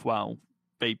month while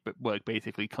they work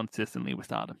basically consistently with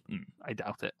Stardom? I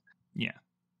doubt it. Yeah.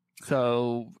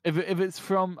 So if it's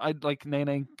from, I'd like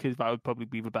Nene, because that would probably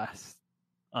be the best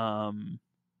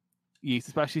use,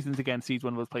 especially since again Seed's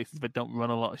one of those places that don't run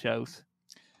a lot of shows.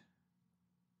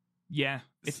 Yeah,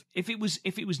 if it was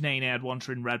Nene, I'd want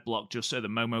her in red block just so that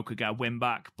Momo could get a win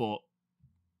back. But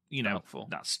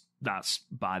that's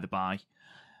by the by.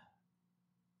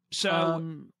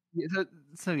 So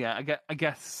yeah, I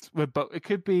guess we're both. It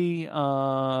could be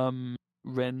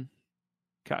Rin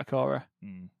Katakora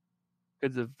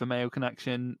because of the Mayo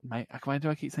connection. Why do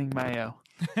I keep saying Mayo?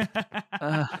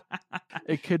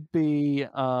 It could be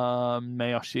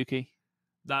Mayoshuki.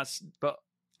 But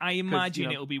I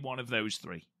imagine it'll be one of those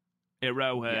three.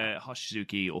 Iroha,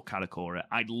 Hoshizuki, or Katakora.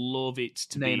 I'd love it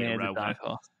to be Iroha,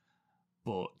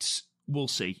 but we'll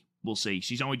see. We'll see.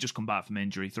 She's only just come back from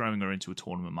injury. Throwing her into a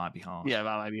tournament might be hard. Yeah,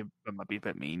 that might be a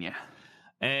bit mean, yeah.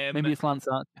 Maybe it's Lance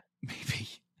Archer. Maybe.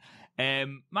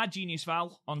 Mad Genius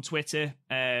Val on Twitter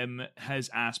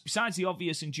has asked, besides the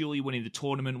obvious and Julia winning the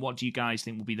tournament, what do you guys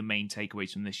think will be the main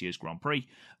takeaways from this year's Grand Prix?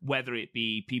 Whether it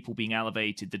be people being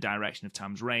elevated, the direction of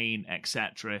Tam's reign,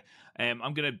 etc.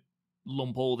 I'm going to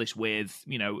lump all this with,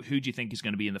 who do you think is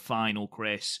going to be in the final,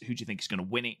 Chris? Who do you think is going to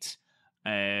win it?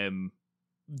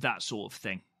 That sort of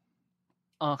thing.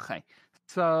 Okay.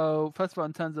 So, first of all,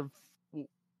 in terms of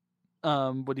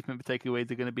what do you think the takeaways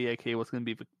are going to be, aka what's going to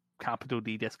be the capital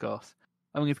D discourse?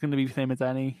 I think it's going to be the same as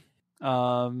any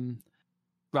round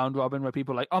robin where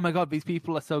people are like, oh my god, these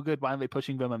people are so good, why aren't they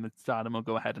pushing them? And Stardom will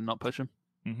go ahead and not push them.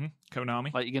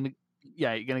 Konami. Like, you're going to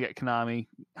get Konami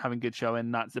having good showing,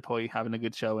 Natsupoi having a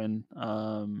good showing.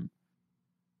 Momo.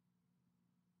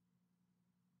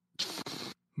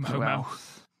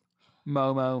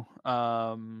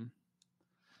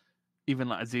 Even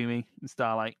like Azumi and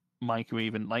Starlight, Mike, or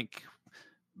even like.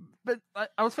 But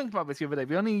I was thinking about this the other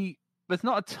day. There's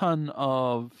not a ton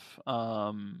of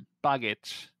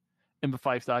baggage in the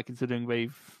 5-star, considering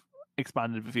they've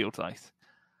expanded the field size.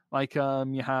 Like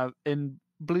you have in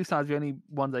Blue Stars, the only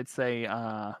ones I'd say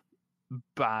are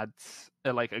bad,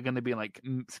 are going to be like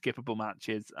skippable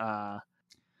matches.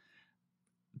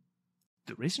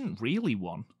 There isn't really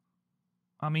one.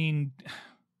 I mean,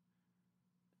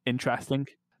 interesting.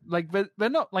 Like they're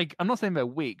not like, I'm not saying they're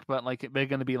weak, but like they're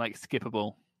going to be like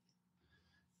skippable,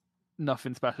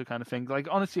 nothing special kind of thing. Like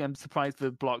honestly, I'm surprised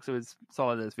the blocks are as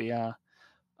solid as they are.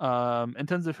 In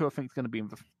terms of who I think is going to be in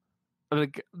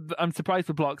like, I'm surprised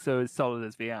the blocks are as solid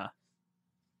as they are.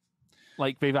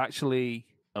 Like they've actually,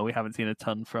 we haven't seen a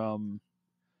ton from.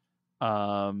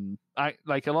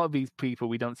 Like a lot of these people,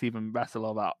 we don't see them wrestle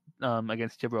all that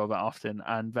against each other all that often,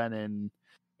 and then in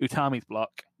Utami's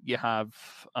block, you have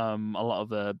a lot of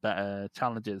the better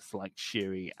challengers like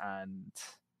Shuri and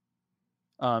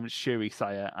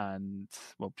Saya and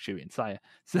Shuri and Saya.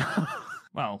 So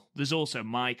well, there's also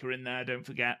Micah in there. Don't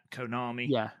forget Konami.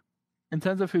 Yeah, in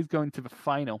terms of who's going to the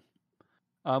final,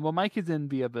 Mike is in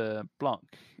the other block.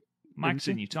 Mike's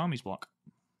in Utami's block.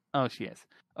 Oh, she is.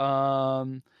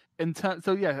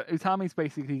 Utami's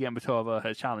basically getting the two of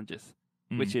her challenges,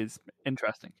 which is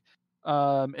interesting.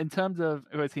 In terms of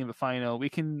who I see in the final, we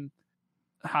can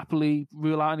happily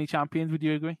rule out any champions. Would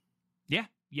you agree? Yeah,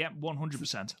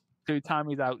 100%. So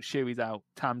Utami's out, Shuri's out,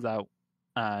 Tam's out,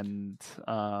 and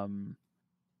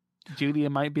Julia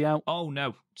might be out. Oh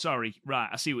no, sorry. Right,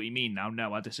 I see what you mean now.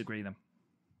 No, I disagree then.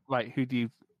 Right, who do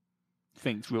you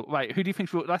think's ruled? Right, who do you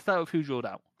think's ruled? Let's start with who's ruled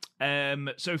out.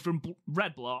 So from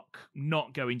Red Block,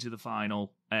 not going to the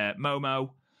final, Momo,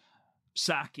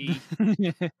 Saki,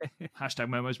 hashtag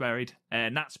Momo's buried,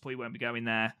 Natsupoi won't be going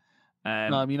there. You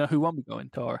know who won't be going?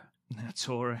 Tora.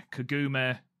 Tora,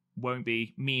 Kaguma won't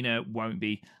be, Mina won't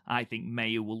be. I think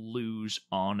Maya will lose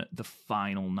on the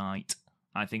final night.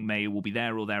 I think Maya will be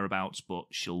there or thereabouts, but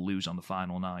she'll lose on the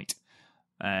final night.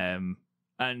 And,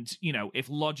 if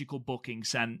logical booking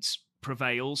sense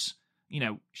prevails,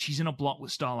 she's in a block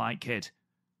with Starlight Kid.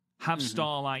 Have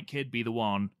Starlight Kid be the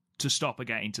one to stop her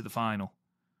getting to the final.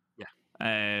 Yeah.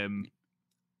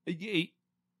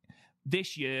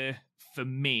 This year, for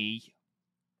me,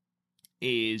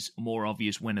 is a more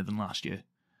obvious winner than last year.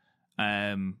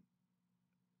 You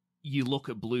look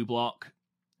at Blue Block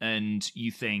and you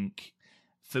think,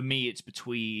 for me, it's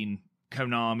between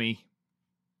Konami,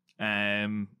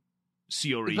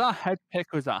 Sayuri. Is that a head pick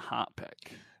or is that a heart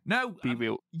pick? No, Be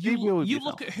real. You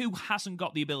look at who hasn't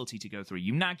got the ability to go through.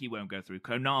 Unagi won't go through.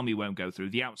 Konami won't go through.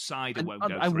 The Outsider won't go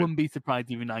through. I wouldn't be surprised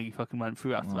if Unagi fucking went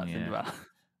through after that Cinderella.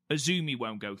 Azumi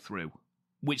won't go through,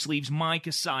 which leaves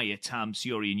Micah, Saya, Tam,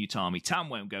 Sayuri, and Utami. Tam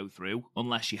won't go through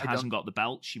unless she hasn't got the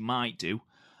belt. She might do.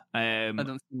 I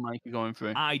don't see Micah going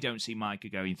through. I don't see Micah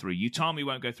going through. Utami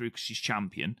won't go through because she's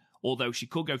champion. Although she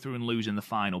could go through and lose in the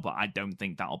final, but I don't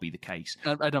think that'll be the case.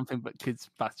 I don't think, but kids,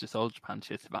 that's just old Japan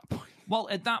shit at that point. Well,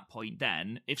 at that point,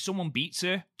 then, if someone beats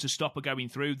her to stop her going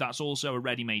through, that's also a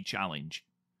ready-made challenge.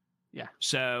 Yeah.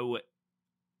 So,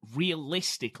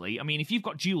 realistically, I mean, if you've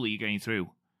got Julia going through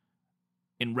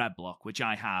in Red Block, which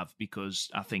I have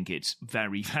because I think it's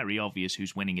very, very obvious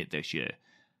who's winning it this year,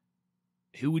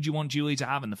 who would you want Julia to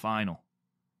have in the final?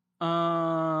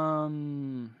 I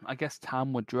guess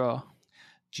Tam would draw.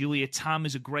 Julia Tam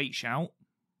is a great shout.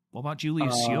 What about Julia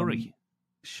Sayuri?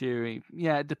 Shuri.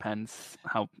 Yeah, it depends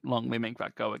how long we make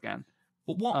that go again.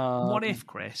 But what if,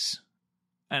 Chris,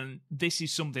 and this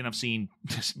is something I've seen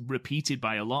repeated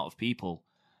by a lot of people,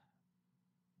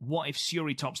 what if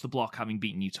Sayuri tops the block having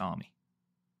beaten Utami?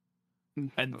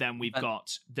 And then we've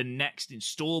got the next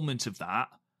installment of that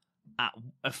at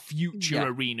a future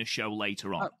arena show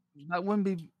later on. That wouldn't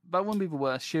be the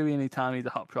worst. Shuri and Utami is a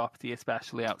hot property,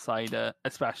 especially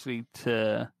especially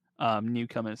to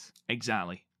newcomers.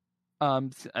 Exactly.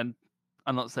 And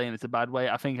I'm not saying it's a bad way.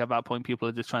 I think at that point people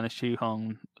are just trying to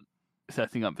shoehorn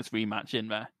setting up this rematch in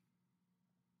there.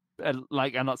 I'm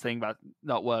not saying that's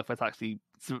not worth. That's actually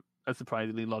a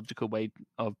surprisingly logical way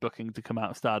of booking to come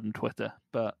out of Stardom Twitter.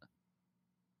 But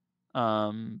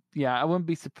I wouldn't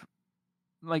be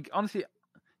honestly.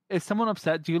 If someone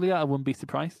upset Julia, I wouldn't be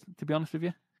surprised, to be honest with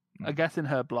you. I guess in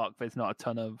her block, there's not a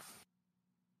ton of...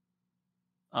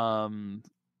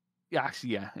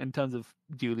 in terms of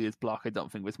Julia's block, I don't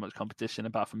think there's much competition,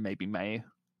 apart from maybe May.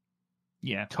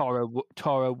 Yeah.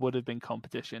 Tora would have been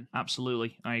competition.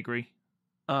 Absolutely, I agree.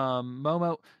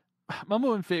 Momo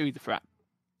in theory is a threat.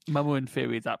 Momo in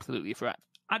theory is absolutely a threat.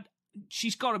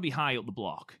 She's got to be high up the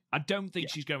block. I don't think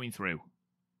she's going through.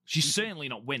 She's certainly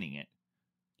not winning it.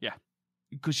 Yeah.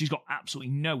 Because she's got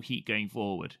absolutely no heat going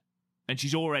forward. And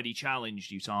she's already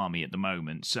challenged Utami at the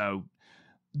moment. So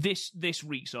this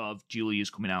reeks of Julia's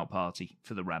coming out party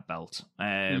for the red belt.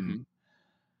 I've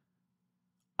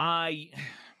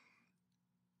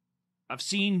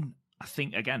seen, I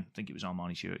think it was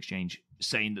Armani Show Exchange,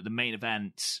 saying that the main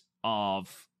event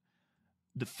of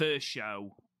the first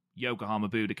show, Yokohama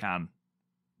Budokan,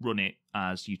 run it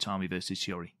as Utami versus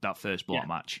Shiori, that first block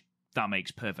match. That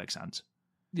makes perfect sense.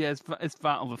 Yeah, it's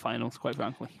that of the finals, quite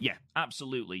frankly. Yeah,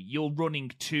 absolutely. You're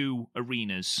running 2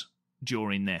 arenas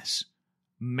during this.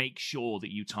 Make sure that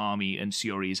Utami and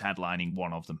Shiori is headlining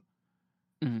one of them.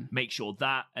 Make sure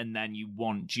that, and then you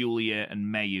want Julia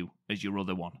and Mayu as your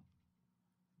other one.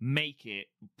 Make it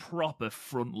proper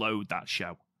front load that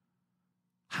show.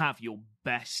 Have your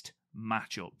best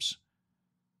matchups.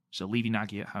 So leave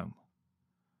Unagi at home.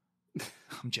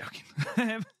 I'm joking.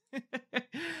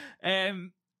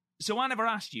 So I never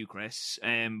asked you, Chris,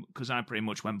 because I pretty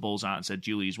much went balls out and said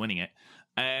Julia's winning it.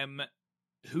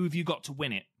 Who have you got to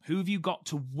win it? Who have you got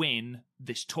to win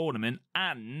this tournament?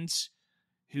 And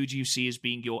who do you see as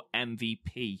being your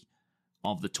MVP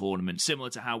of the tournament?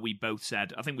 Similar to how we both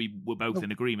said, I think we were both in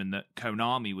agreement that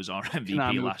Konami was our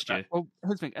MVP last year. Well,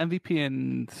 here's the thing. MVP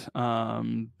and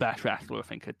Best Wrestler, I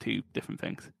think, are 2 different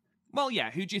things. Well, yeah,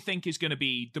 who do you think is going to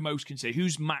be the most considered?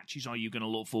 Whose matches are you going to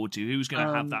look forward to? Who's going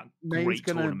to have that great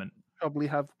tournament? Probably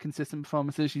have consistent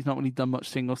performances. She's not really done much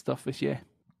single stuff this year.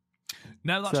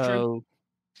 No, that's true.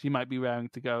 She might be raring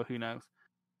to go. Who knows?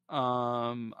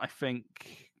 I think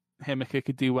Himika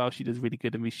could do well. She does really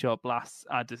good in these short blasts,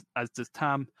 as does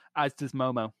Tam, as does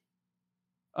Momo.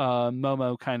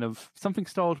 Momo kind of something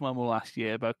stalled Momo last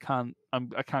year, but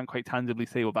I can't quite tangibly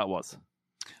say what that was.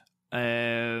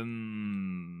 No.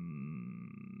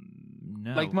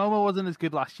 Like Momo wasn't as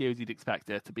good last year as you'd expect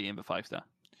her to be in the 5-star.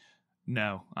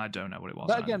 No, I don't know what it was.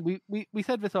 But again, we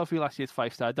said this all through last year's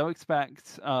 5-star. Don't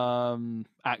expect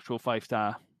actual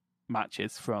 5-star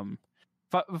matches from.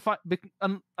 Are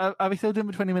we still doing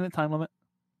the 20-minute time limit?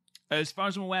 As far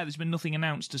as I'm aware, there's been nothing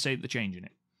announced to say that they're changing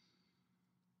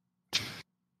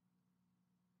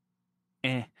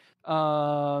it.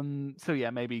 So yeah,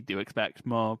 maybe do expect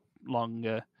more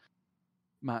longer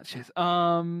matches.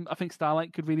 I think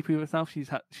Starlight could really prove herself. She's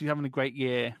having a great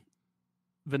year.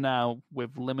 The now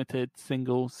with limited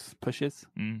singles pushes.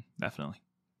 Definitely.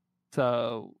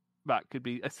 So that could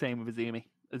be the same with Azumi.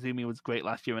 Azumi was great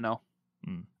last year and all.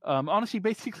 Honestly,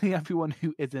 basically everyone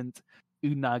who isn't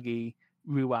Unagi,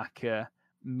 Ruaka,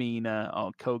 Mina, or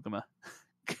Koguma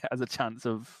has a chance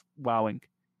of wowing.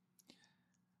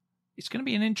 It's going to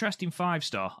be an interesting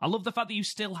 5-star. I love the fact that you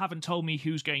still haven't told me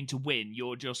who's going to win.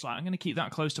 You're just like, I'm going to keep that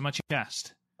close to my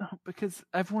chest. Because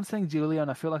everyone's saying Julia, and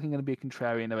I feel like I'm going to be a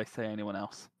contrarian if I say anyone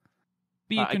else.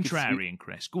 Be a contrarian,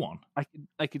 Chris. Go on.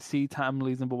 I could see Tam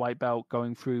losing the white belt,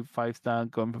 going through 5-star,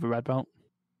 going for the red belt.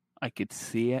 I could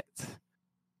see it.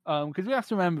 Because we have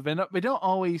to remember, they don't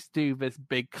always do this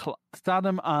big...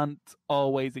 Stardom aren't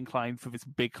always inclined for this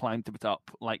big climb to the top,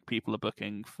 like people are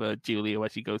booking for Julia, where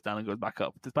she goes down and goes back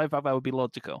up. Despite that would be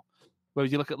logical.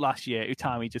 Whereas you look at last year,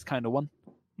 Utami just kind of won.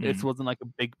 This wasn't like a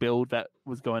big build that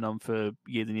was going on for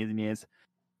years and years and years.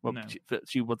 Well, no.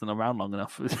 she wasn't around long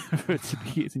enough for it to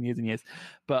be years and years and years.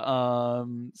 But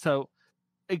so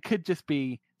it could just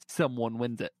be someone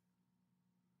wins it.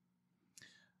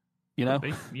 You know?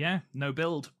 Could be. Yeah, no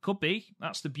build. Could be.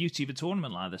 That's the beauty of a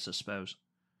tournament like this, I suppose.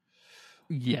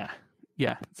 Yeah.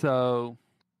 So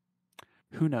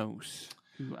who knows?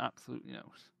 Who absolutely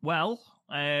knows? Well,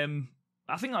 I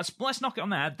think let's knock it on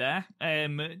the head there.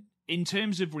 In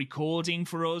terms of recording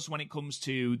for us, when it comes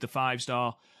to the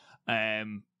 5-star, I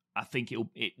think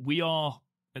we are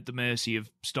at the mercy of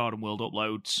Stardom World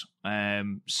uploads.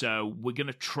 So we're going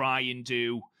to try and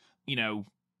do,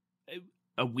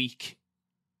 a week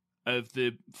of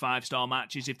the 5-star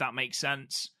matches, if that makes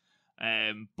sense.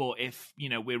 But if,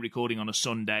 we're recording on a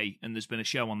Sunday and there's been a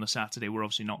show on the Saturday, we're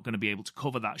obviously not going to be able to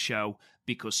cover that show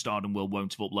because Stardom World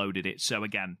won't have uploaded it. So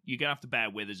again, you're going to have to bear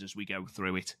with us as we go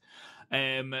through it.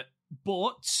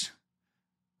 But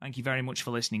thank you very much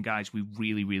for listening, guys. We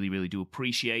really, really, really do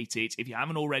appreciate it. If you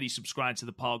haven't already subscribed to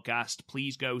the podcast,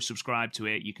 please go subscribe to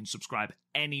it. You can subscribe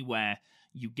anywhere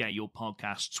you get your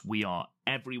podcasts. We are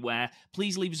everywhere.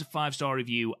 Please leave us a 5-star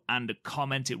review and a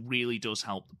comment. It really does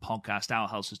help the podcast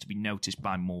out, helps us to be noticed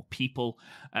by more people.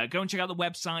 Go and check out the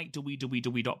website,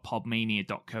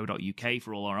 www.podmania.co.uk,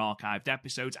 for all our archived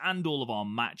episodes and all of our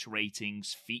match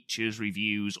ratings, features,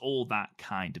 reviews, all that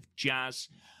kind of jazz.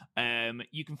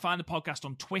 You can find the podcast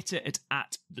on Twitter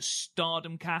at the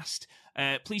StardomCast.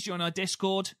 Please join our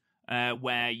Discord,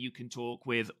 where you can talk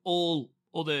with all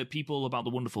other people about the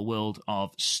wonderful world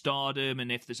of Stardom,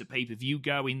 and if there's a pay-per-view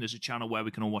going, there's a channel where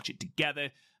we can all watch it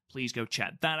together. Please go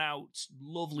check that out.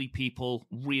 Lovely people,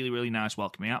 really, really nice,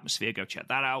 welcoming atmosphere. Go check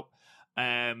that out.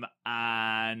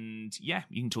 And yeah,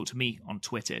 you can talk to me on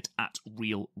Twitter at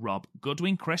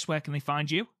RealRobGoodwin. Chris, where can they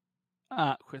find you?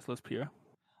 Chris Loves Pura.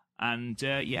 And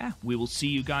yeah, we will see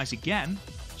you guys again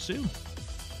soon.